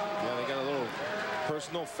 Yeah, they got a little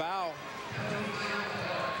personal foul.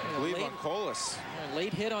 I believe on Colas. A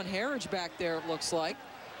late hit on Harridge back there, it looks like.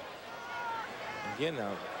 Again,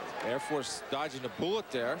 Air Force dodging a bullet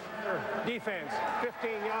there. Defense,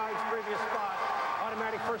 15 yards, previous spot.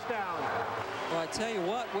 Automatic first down. Well, I tell you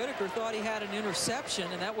what, Whitaker thought he had an interception,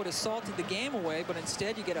 and that would have salted the game away, but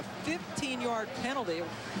instead you get a 15-yard penalty. It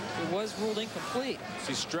was ruled incomplete.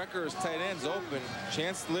 See, Strecker's tight end's open.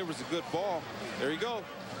 Chance delivers a good ball. There you go.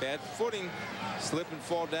 Bad footing. Slip and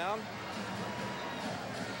fall down.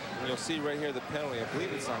 And you'll see right here the penalty. I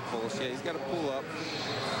believe it's on Colas. Yeah, he's got to pull up.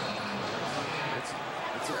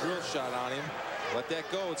 It's a drill shot on him. Let that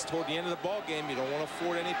go. It's toward the end of the ball game. You don't want to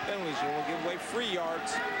afford any penalties. You don't want to give away free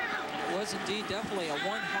yards. It was indeed definitely a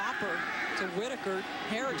one-hopper to Whitaker.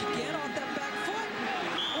 Harridge again on that back foot.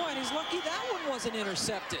 Boy, and he's lucky that one wasn't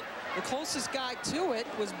intercepted. The closest guy to it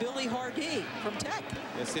was Billy Hardee from Tech.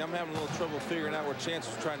 Yeah, see, I'm having a little trouble figuring out where Chance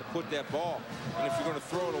was trying to put that ball. And if you're going to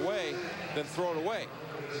throw it away, then throw it away.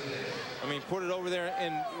 I mean, put it over there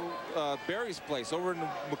in Barry's place, over in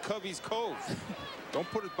McCovey's Cove. Don't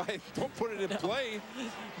put it in play.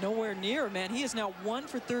 Nowhere near, man. He is now 1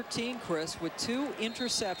 for 13, Chris, with 2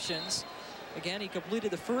 interceptions. Again, he completed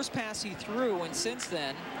the first pass he threw, and since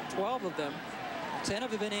then, 12 of them, 10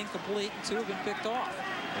 have been incomplete, and 2 have been picked off.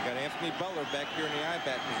 They got Anthony Butler back here in the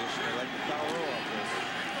I-back position. They like the foul roll off this.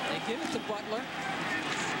 They give it to Butler,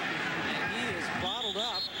 and he is bottled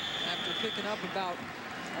up after picking up about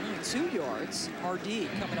only 2 yards. Hardee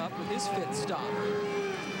coming up with his 5th stop.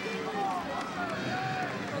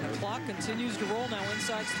 And the clock continues to roll now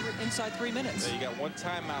inside 3 minutes. So you got 1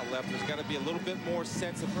 timeout left. There's got to be a little bit more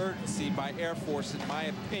sense of urgency by Air Force, in my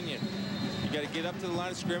opinion. You got to get up to the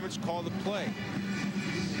line of scrimmage, call the play.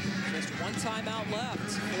 Just 1 timeout left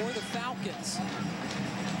for the Falcons.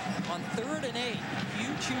 On 3rd and 8,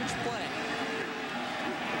 huge play.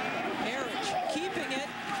 Harridge keeping it,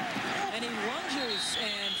 and he lunges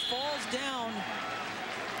and falls down,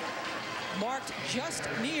 marked just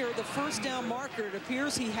near the first down marker. It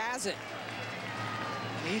appears he has it.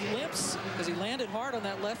 And he limps because he landed hard on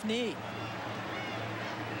that left knee.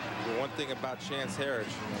 The one thing about Chance Harridge,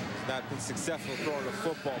 he's not been successful throwing the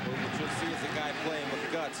football, but what you'll see is a guy playing with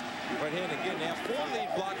guts. Right hand again, they have 4 lead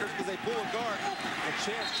blockers because they pull a guard. And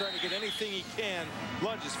Chance trying to get anything he can,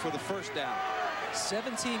 lunges for the first down.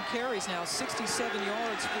 17 carries now, 67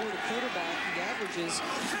 yards for the quarterback. He averages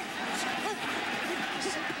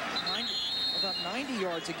about 90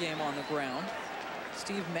 yards a game on the ground.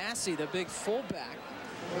 Steve Massey, the big fullback,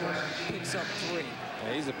 picks up 3.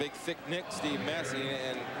 Yeah, he's a big, thick Nick, Steve Massey,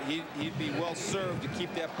 and he'd be well served to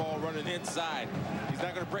keep that ball running inside. He's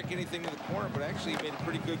not going to break anything in the corner, but actually he made a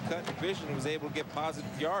pretty good cut in vision and was able to get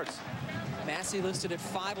positive yards. Massey listed at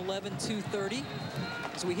 5'11", 230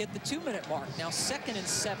 as we hit the 2-minute mark. Now 2nd and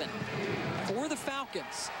 7 for the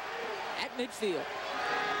Falcons at midfield.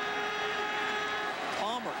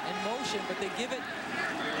 Palmer in motion, but they give it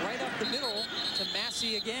right up the middle to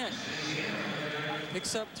Massey again.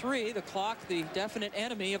 Picks up 3, the clock, the definite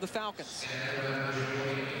enemy of the Falcons.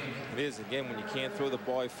 It is, again, when you can't throw the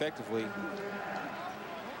ball effectively.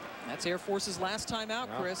 That's Air Force's last time out,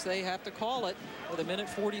 Chris. They have to call it with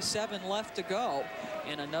 1:47 left to go.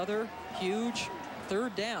 And another huge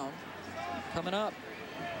 3rd down coming up.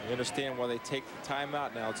 You understand why they take the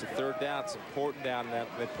timeout now. It's a 3rd down. It's important down there.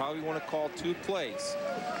 They probably want to call 2 plays.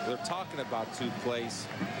 They're talking about 2 plays.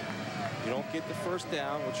 You don't get the first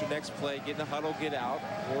down. What's your next play? Get in a huddle, get out,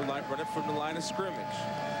 or run it from the line of scrimmage.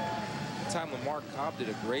 That time Lamar Cobb did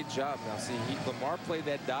a great job. Now see, Lamar played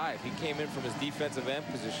that dive. He came in from his defensive end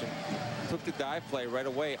position, took the dive play right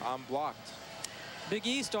away, unblocked. Big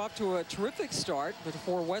East off to a terrific start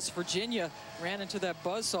before West Virginia ran into that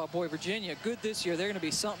buzzsaw. Boy, Virginia, good this year. They're going to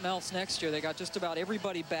be something else next year. They got just about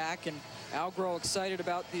everybody back, and Al Groh excited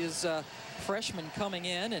about his freshmen coming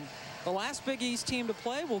in. And the last Big East team to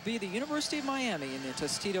play will be the University of Miami in the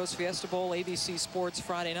Tostitos Fiesta Bowl, ABC Sports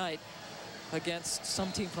Friday night against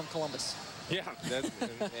some team from Columbus. Yeah,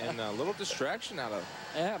 and a little distraction out of.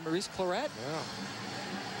 Yeah, Maurice Claret. Yeah.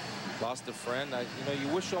 Lost a friend. You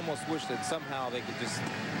almost wish that somehow they could just,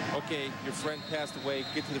 okay, your friend passed away,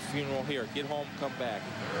 get to the funeral here, get home, come back.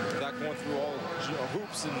 Without going through all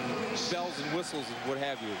hoops and bells and whistles and what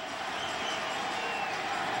have you.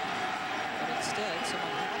 But instead, some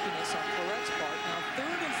unhappiness on Claret's part. Now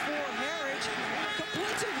 3rd and 4, Harridge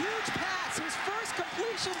completes a huge pass. His first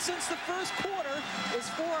completion since the first quarter is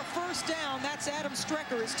for a 1st down. That's Adam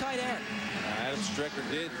Strecker, his tight end. Adam Strecker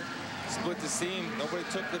did split the seam. Nobody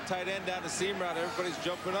took the tight end down the seam route. Everybody's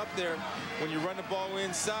jumping up there. When you run the ball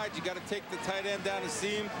inside, you got to take the tight end down the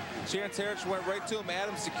seam. Chance Harridge went right to him.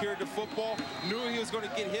 Adams secured the football. Knew he was going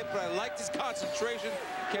to get hit, but I liked his concentration.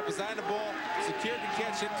 Kept his eye on the ball, secured the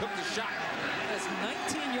catch, and took the shot. That's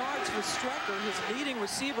 19 yards for Strecker, his leading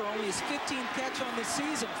receiver, only his 15th catch on the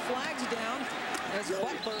season. Flags down as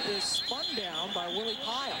Butler is spun down by Willie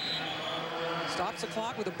Pyle. Stops the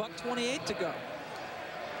clock with $1:28 to go.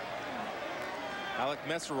 Alec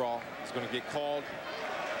Messerall is going to get called.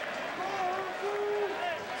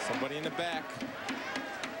 Somebody in the back.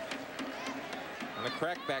 On a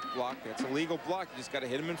crackback block. That's a legal block. You just got to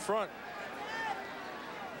hit him in front.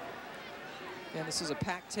 And this is a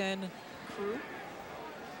Pac-10 crew.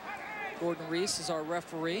 Gordon Reese is our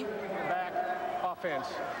referee. Back offense.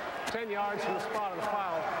 10 yards from the spot of the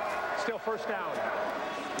foul. Still first down.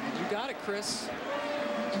 You got it, Chris.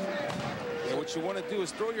 Yeah, what you want to do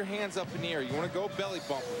is throw your hands up in the air. You want to go belly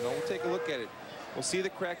bump them. We'll take a look at it. We'll see the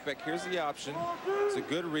crackback. Here's the option. It's a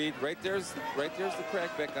good read. Right there's the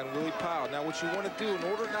crackback on Willie Pyle. Now what you want to do in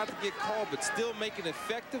order not to get called but still make an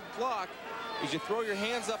effective block is you throw your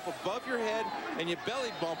hands up above your head and you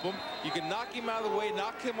belly bump him. You can knock him out of the way,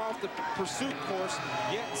 knock him off the pursuit course,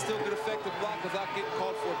 yet still get effective block without getting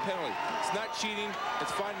called for a penalty. It's not cheating.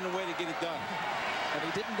 It's finding a way to get it done. And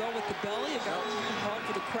he didn't go with the belly. It got called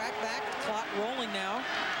for the crackback. Clock rolling now.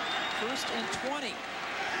 1st and 20.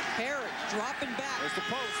 Harridge dropping back. There's the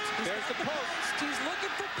post. There's the post. He's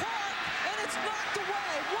looking for Park, and it's knocked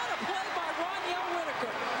away. What a play by Roniel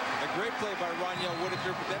Whitaker. A great play by Roniel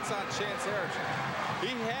Whitaker, but that's on Chance Harridge.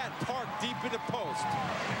 He had Park deep in the post.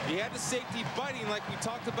 He had the safety biting like we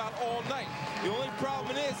talked about all night. The only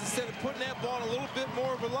problem is, instead of putting that ball on a little bit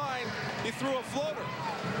more of a line, he threw a floater.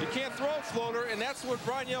 You can't throw a floater, and that's what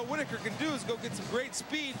Roniel Whitaker can do, is go get some great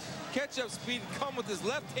speed, catch-up speed, and come with his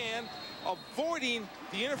left hand, avoiding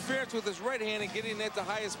the interference with his right hand and getting at the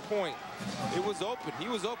highest point. It was open. He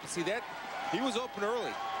was open. See that? He was open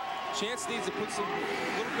early. Chance needs to put some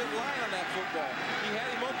little bit of line on that football. He had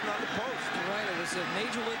him open on the post. You're right. It was a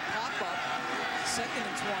major league pop-up. 2nd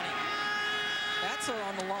and 20. That's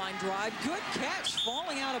on the line drive. Good catch,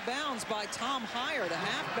 falling out of bounds by Tom Heyer, the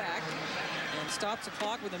halfback, and stops the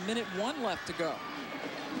clock with 1:01 left to go.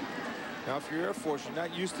 Now, if you're Air Force, you're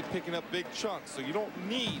not used to picking up big chunks, so you don't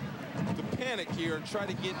need to panic here and try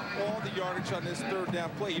to get all the yardage on this 3rd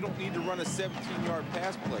down play. You don't need to run a 17-yard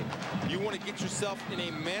pass play. You want to get yourself in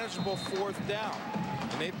a manageable 4th down.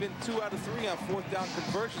 And they've been 2 out of 3 on 4th down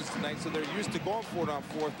conversions tonight, so they're used to going for it on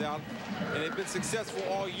 4th down, and they've been successful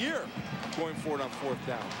all year going for it on 4th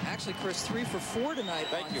down. Actually, Chris, 3 for 4 tonight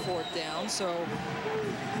on 4th down, so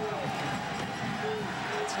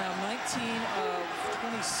it's now 19 of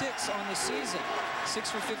 26 on the season.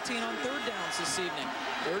 6 for 15 on 3rd downs this evening.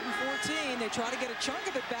 3rd and 14. They try to get a chunk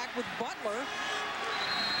of it back with Butler.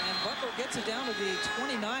 And Butler gets it down to the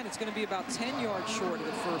 29. It's going to be about 10 yards short of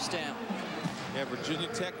the 1st down. Yeah, Virginia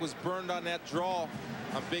Tech was burned on that draw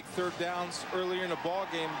on big 3rd downs earlier in the ball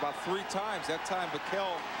game about 3 times. That time,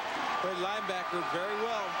 Bakel played linebacker very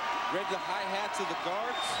well. Read the hi-hats of the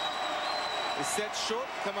guards. Is set short,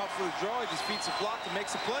 come out for a draw. He just beats a block and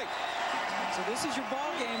makes a play. So this is your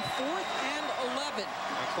ball game, 4th and 11.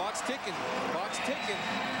 And clock's ticking. Clock's ticking.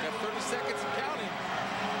 Got 30 seconds and counting.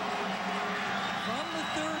 From the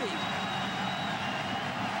 30.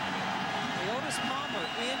 Leotis Palmer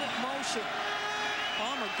in motion.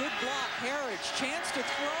 Palmer, good block. Harridge, chance to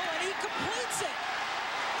throw, and he completes it.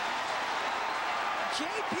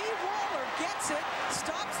 J.P. Waller gets it,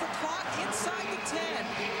 stops the clock inside the 10.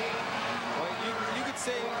 Well, you could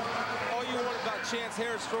say all you want about Chance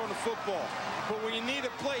Harris throwing the football, but when you need a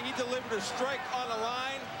play, he delivered a strike on the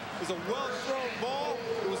line. It was a well-thrown ball.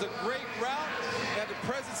 It was a great route. He had the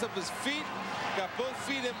presence of his feet, got both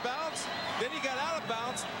feet in bounds. Then he got out of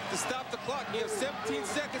bounds to stop the clock. You have 17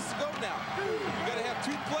 seconds to go now. You got to have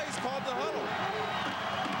 2 plays called the huddle.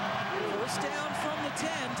 1st down from the 10,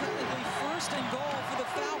 technically 1st and goal for the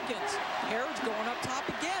Falcons. Harridge going up top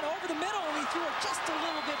again, over the middle, and he threw it just a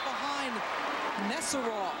little bit behind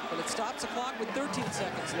Messerall, but it stops the clock with 13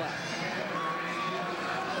 seconds left.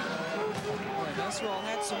 Well, Messerall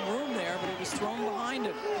had some room there, but it was thrown behind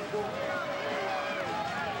him.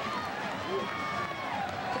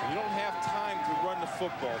 You don't have time to run the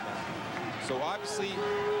football now. So obviously,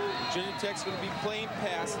 Virginia Tech's going to be playing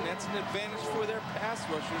pass, and that's an advantage for their pass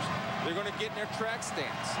rushers. They're going to get in their track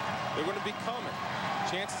stance. They're going to be coming.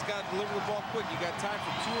 Chance has got to deliver the ball quick. You got time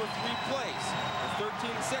for 2 or 3 plays. In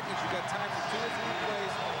 13 seconds, you got time for 2 or 3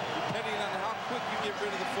 plays, depending on how quick you get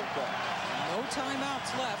rid of the football. No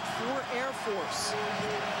timeouts left for Air Force.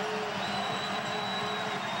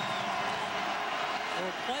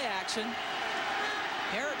 play action.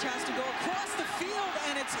 Harridge has to go across the field,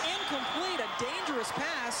 and it's incomplete. A dangerous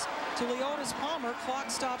pass to Leotis Palmer. Clock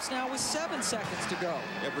stops now with 7 seconds to go.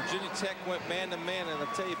 Yeah, Virginia Tech went man-to-man, and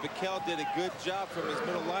I'll tell you, Bikel did a good job from his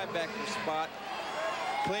middle linebacker spot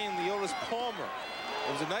playing Leotis Palmer.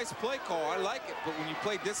 It was a nice play call. I like it, but when you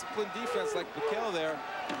play disciplined defense like Bikel there,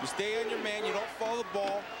 you stay on your man, you don't follow the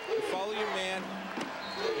ball, you follow your man,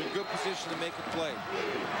 you're in good position to make a play.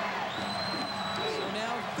 So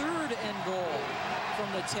now 3rd and goal from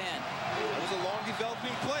the 10. It was a long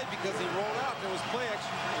developing play because he rolled out and there was play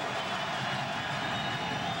action.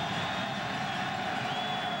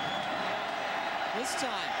 This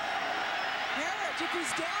time, Harridge, if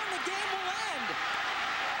he's down, the game will end.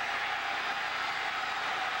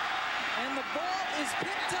 And the ball is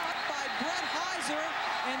picked up by Brett Heiser,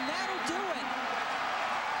 and that'll do it.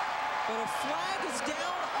 But a flag is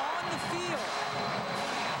down on the field.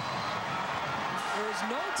 There is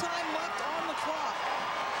no time left on the clock.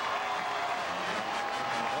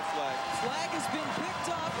 No flag. Flag has been picked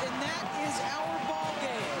up, and that is our ball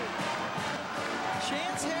game.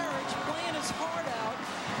 Chance Harridge playing his heart out.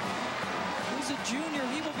 He's a junior.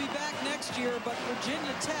 He will be back next year, but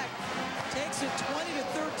Virginia Tech takes it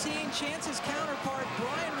 20-13. Chance's counterpart,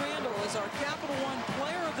 Brian Randall, is our Capital One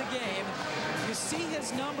player of the game. You see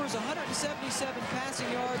his numbers, 177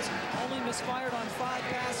 passing yards, only misfired on 5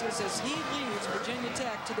 passes as he leads Virginia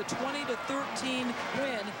Tech to the 20-13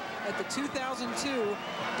 win at the 2002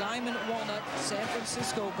 Diamond Walnut San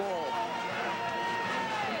Francisco Bowl.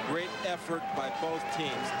 Great effort by both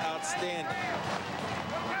teams. Outstanding.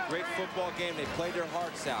 Great football game. They played their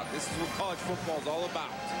hearts out. This is what college football is all about.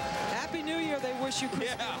 Happy New Year. They wish you, Chris.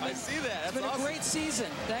 Yeah, I see that. It's been awesome. a great season.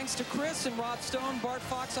 Thanks to Chris and Rob Stone, Bart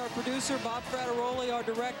Fox, our producer, Bob Frateroli, our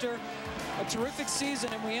director. A terrific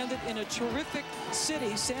season, and we ended in a terrific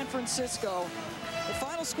city, San Francisco. The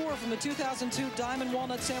final score from the 2002 Diamond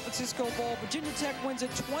Walnut San Francisco Bowl. Virginia Tech wins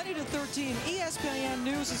it 20-13. ESPN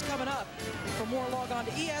News is coming up. For more, log on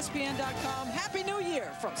to ESPN.com. Happy New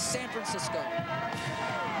Year from San Francisco.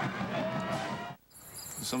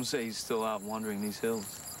 Some say he's still out wandering these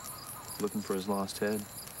hills, looking for his lost head.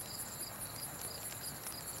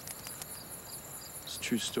 It's a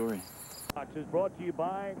true story. Box is brought to you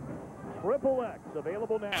by Triple X,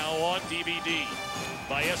 available now on DVD.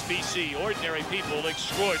 By SBC, Ordinary People,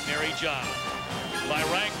 Extraordinary Job. By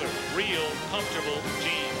Wrangler, Real Comfortable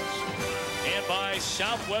Jeans. And by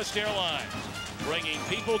Southwest Airlines, bringing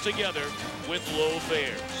people together with low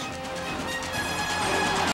fares.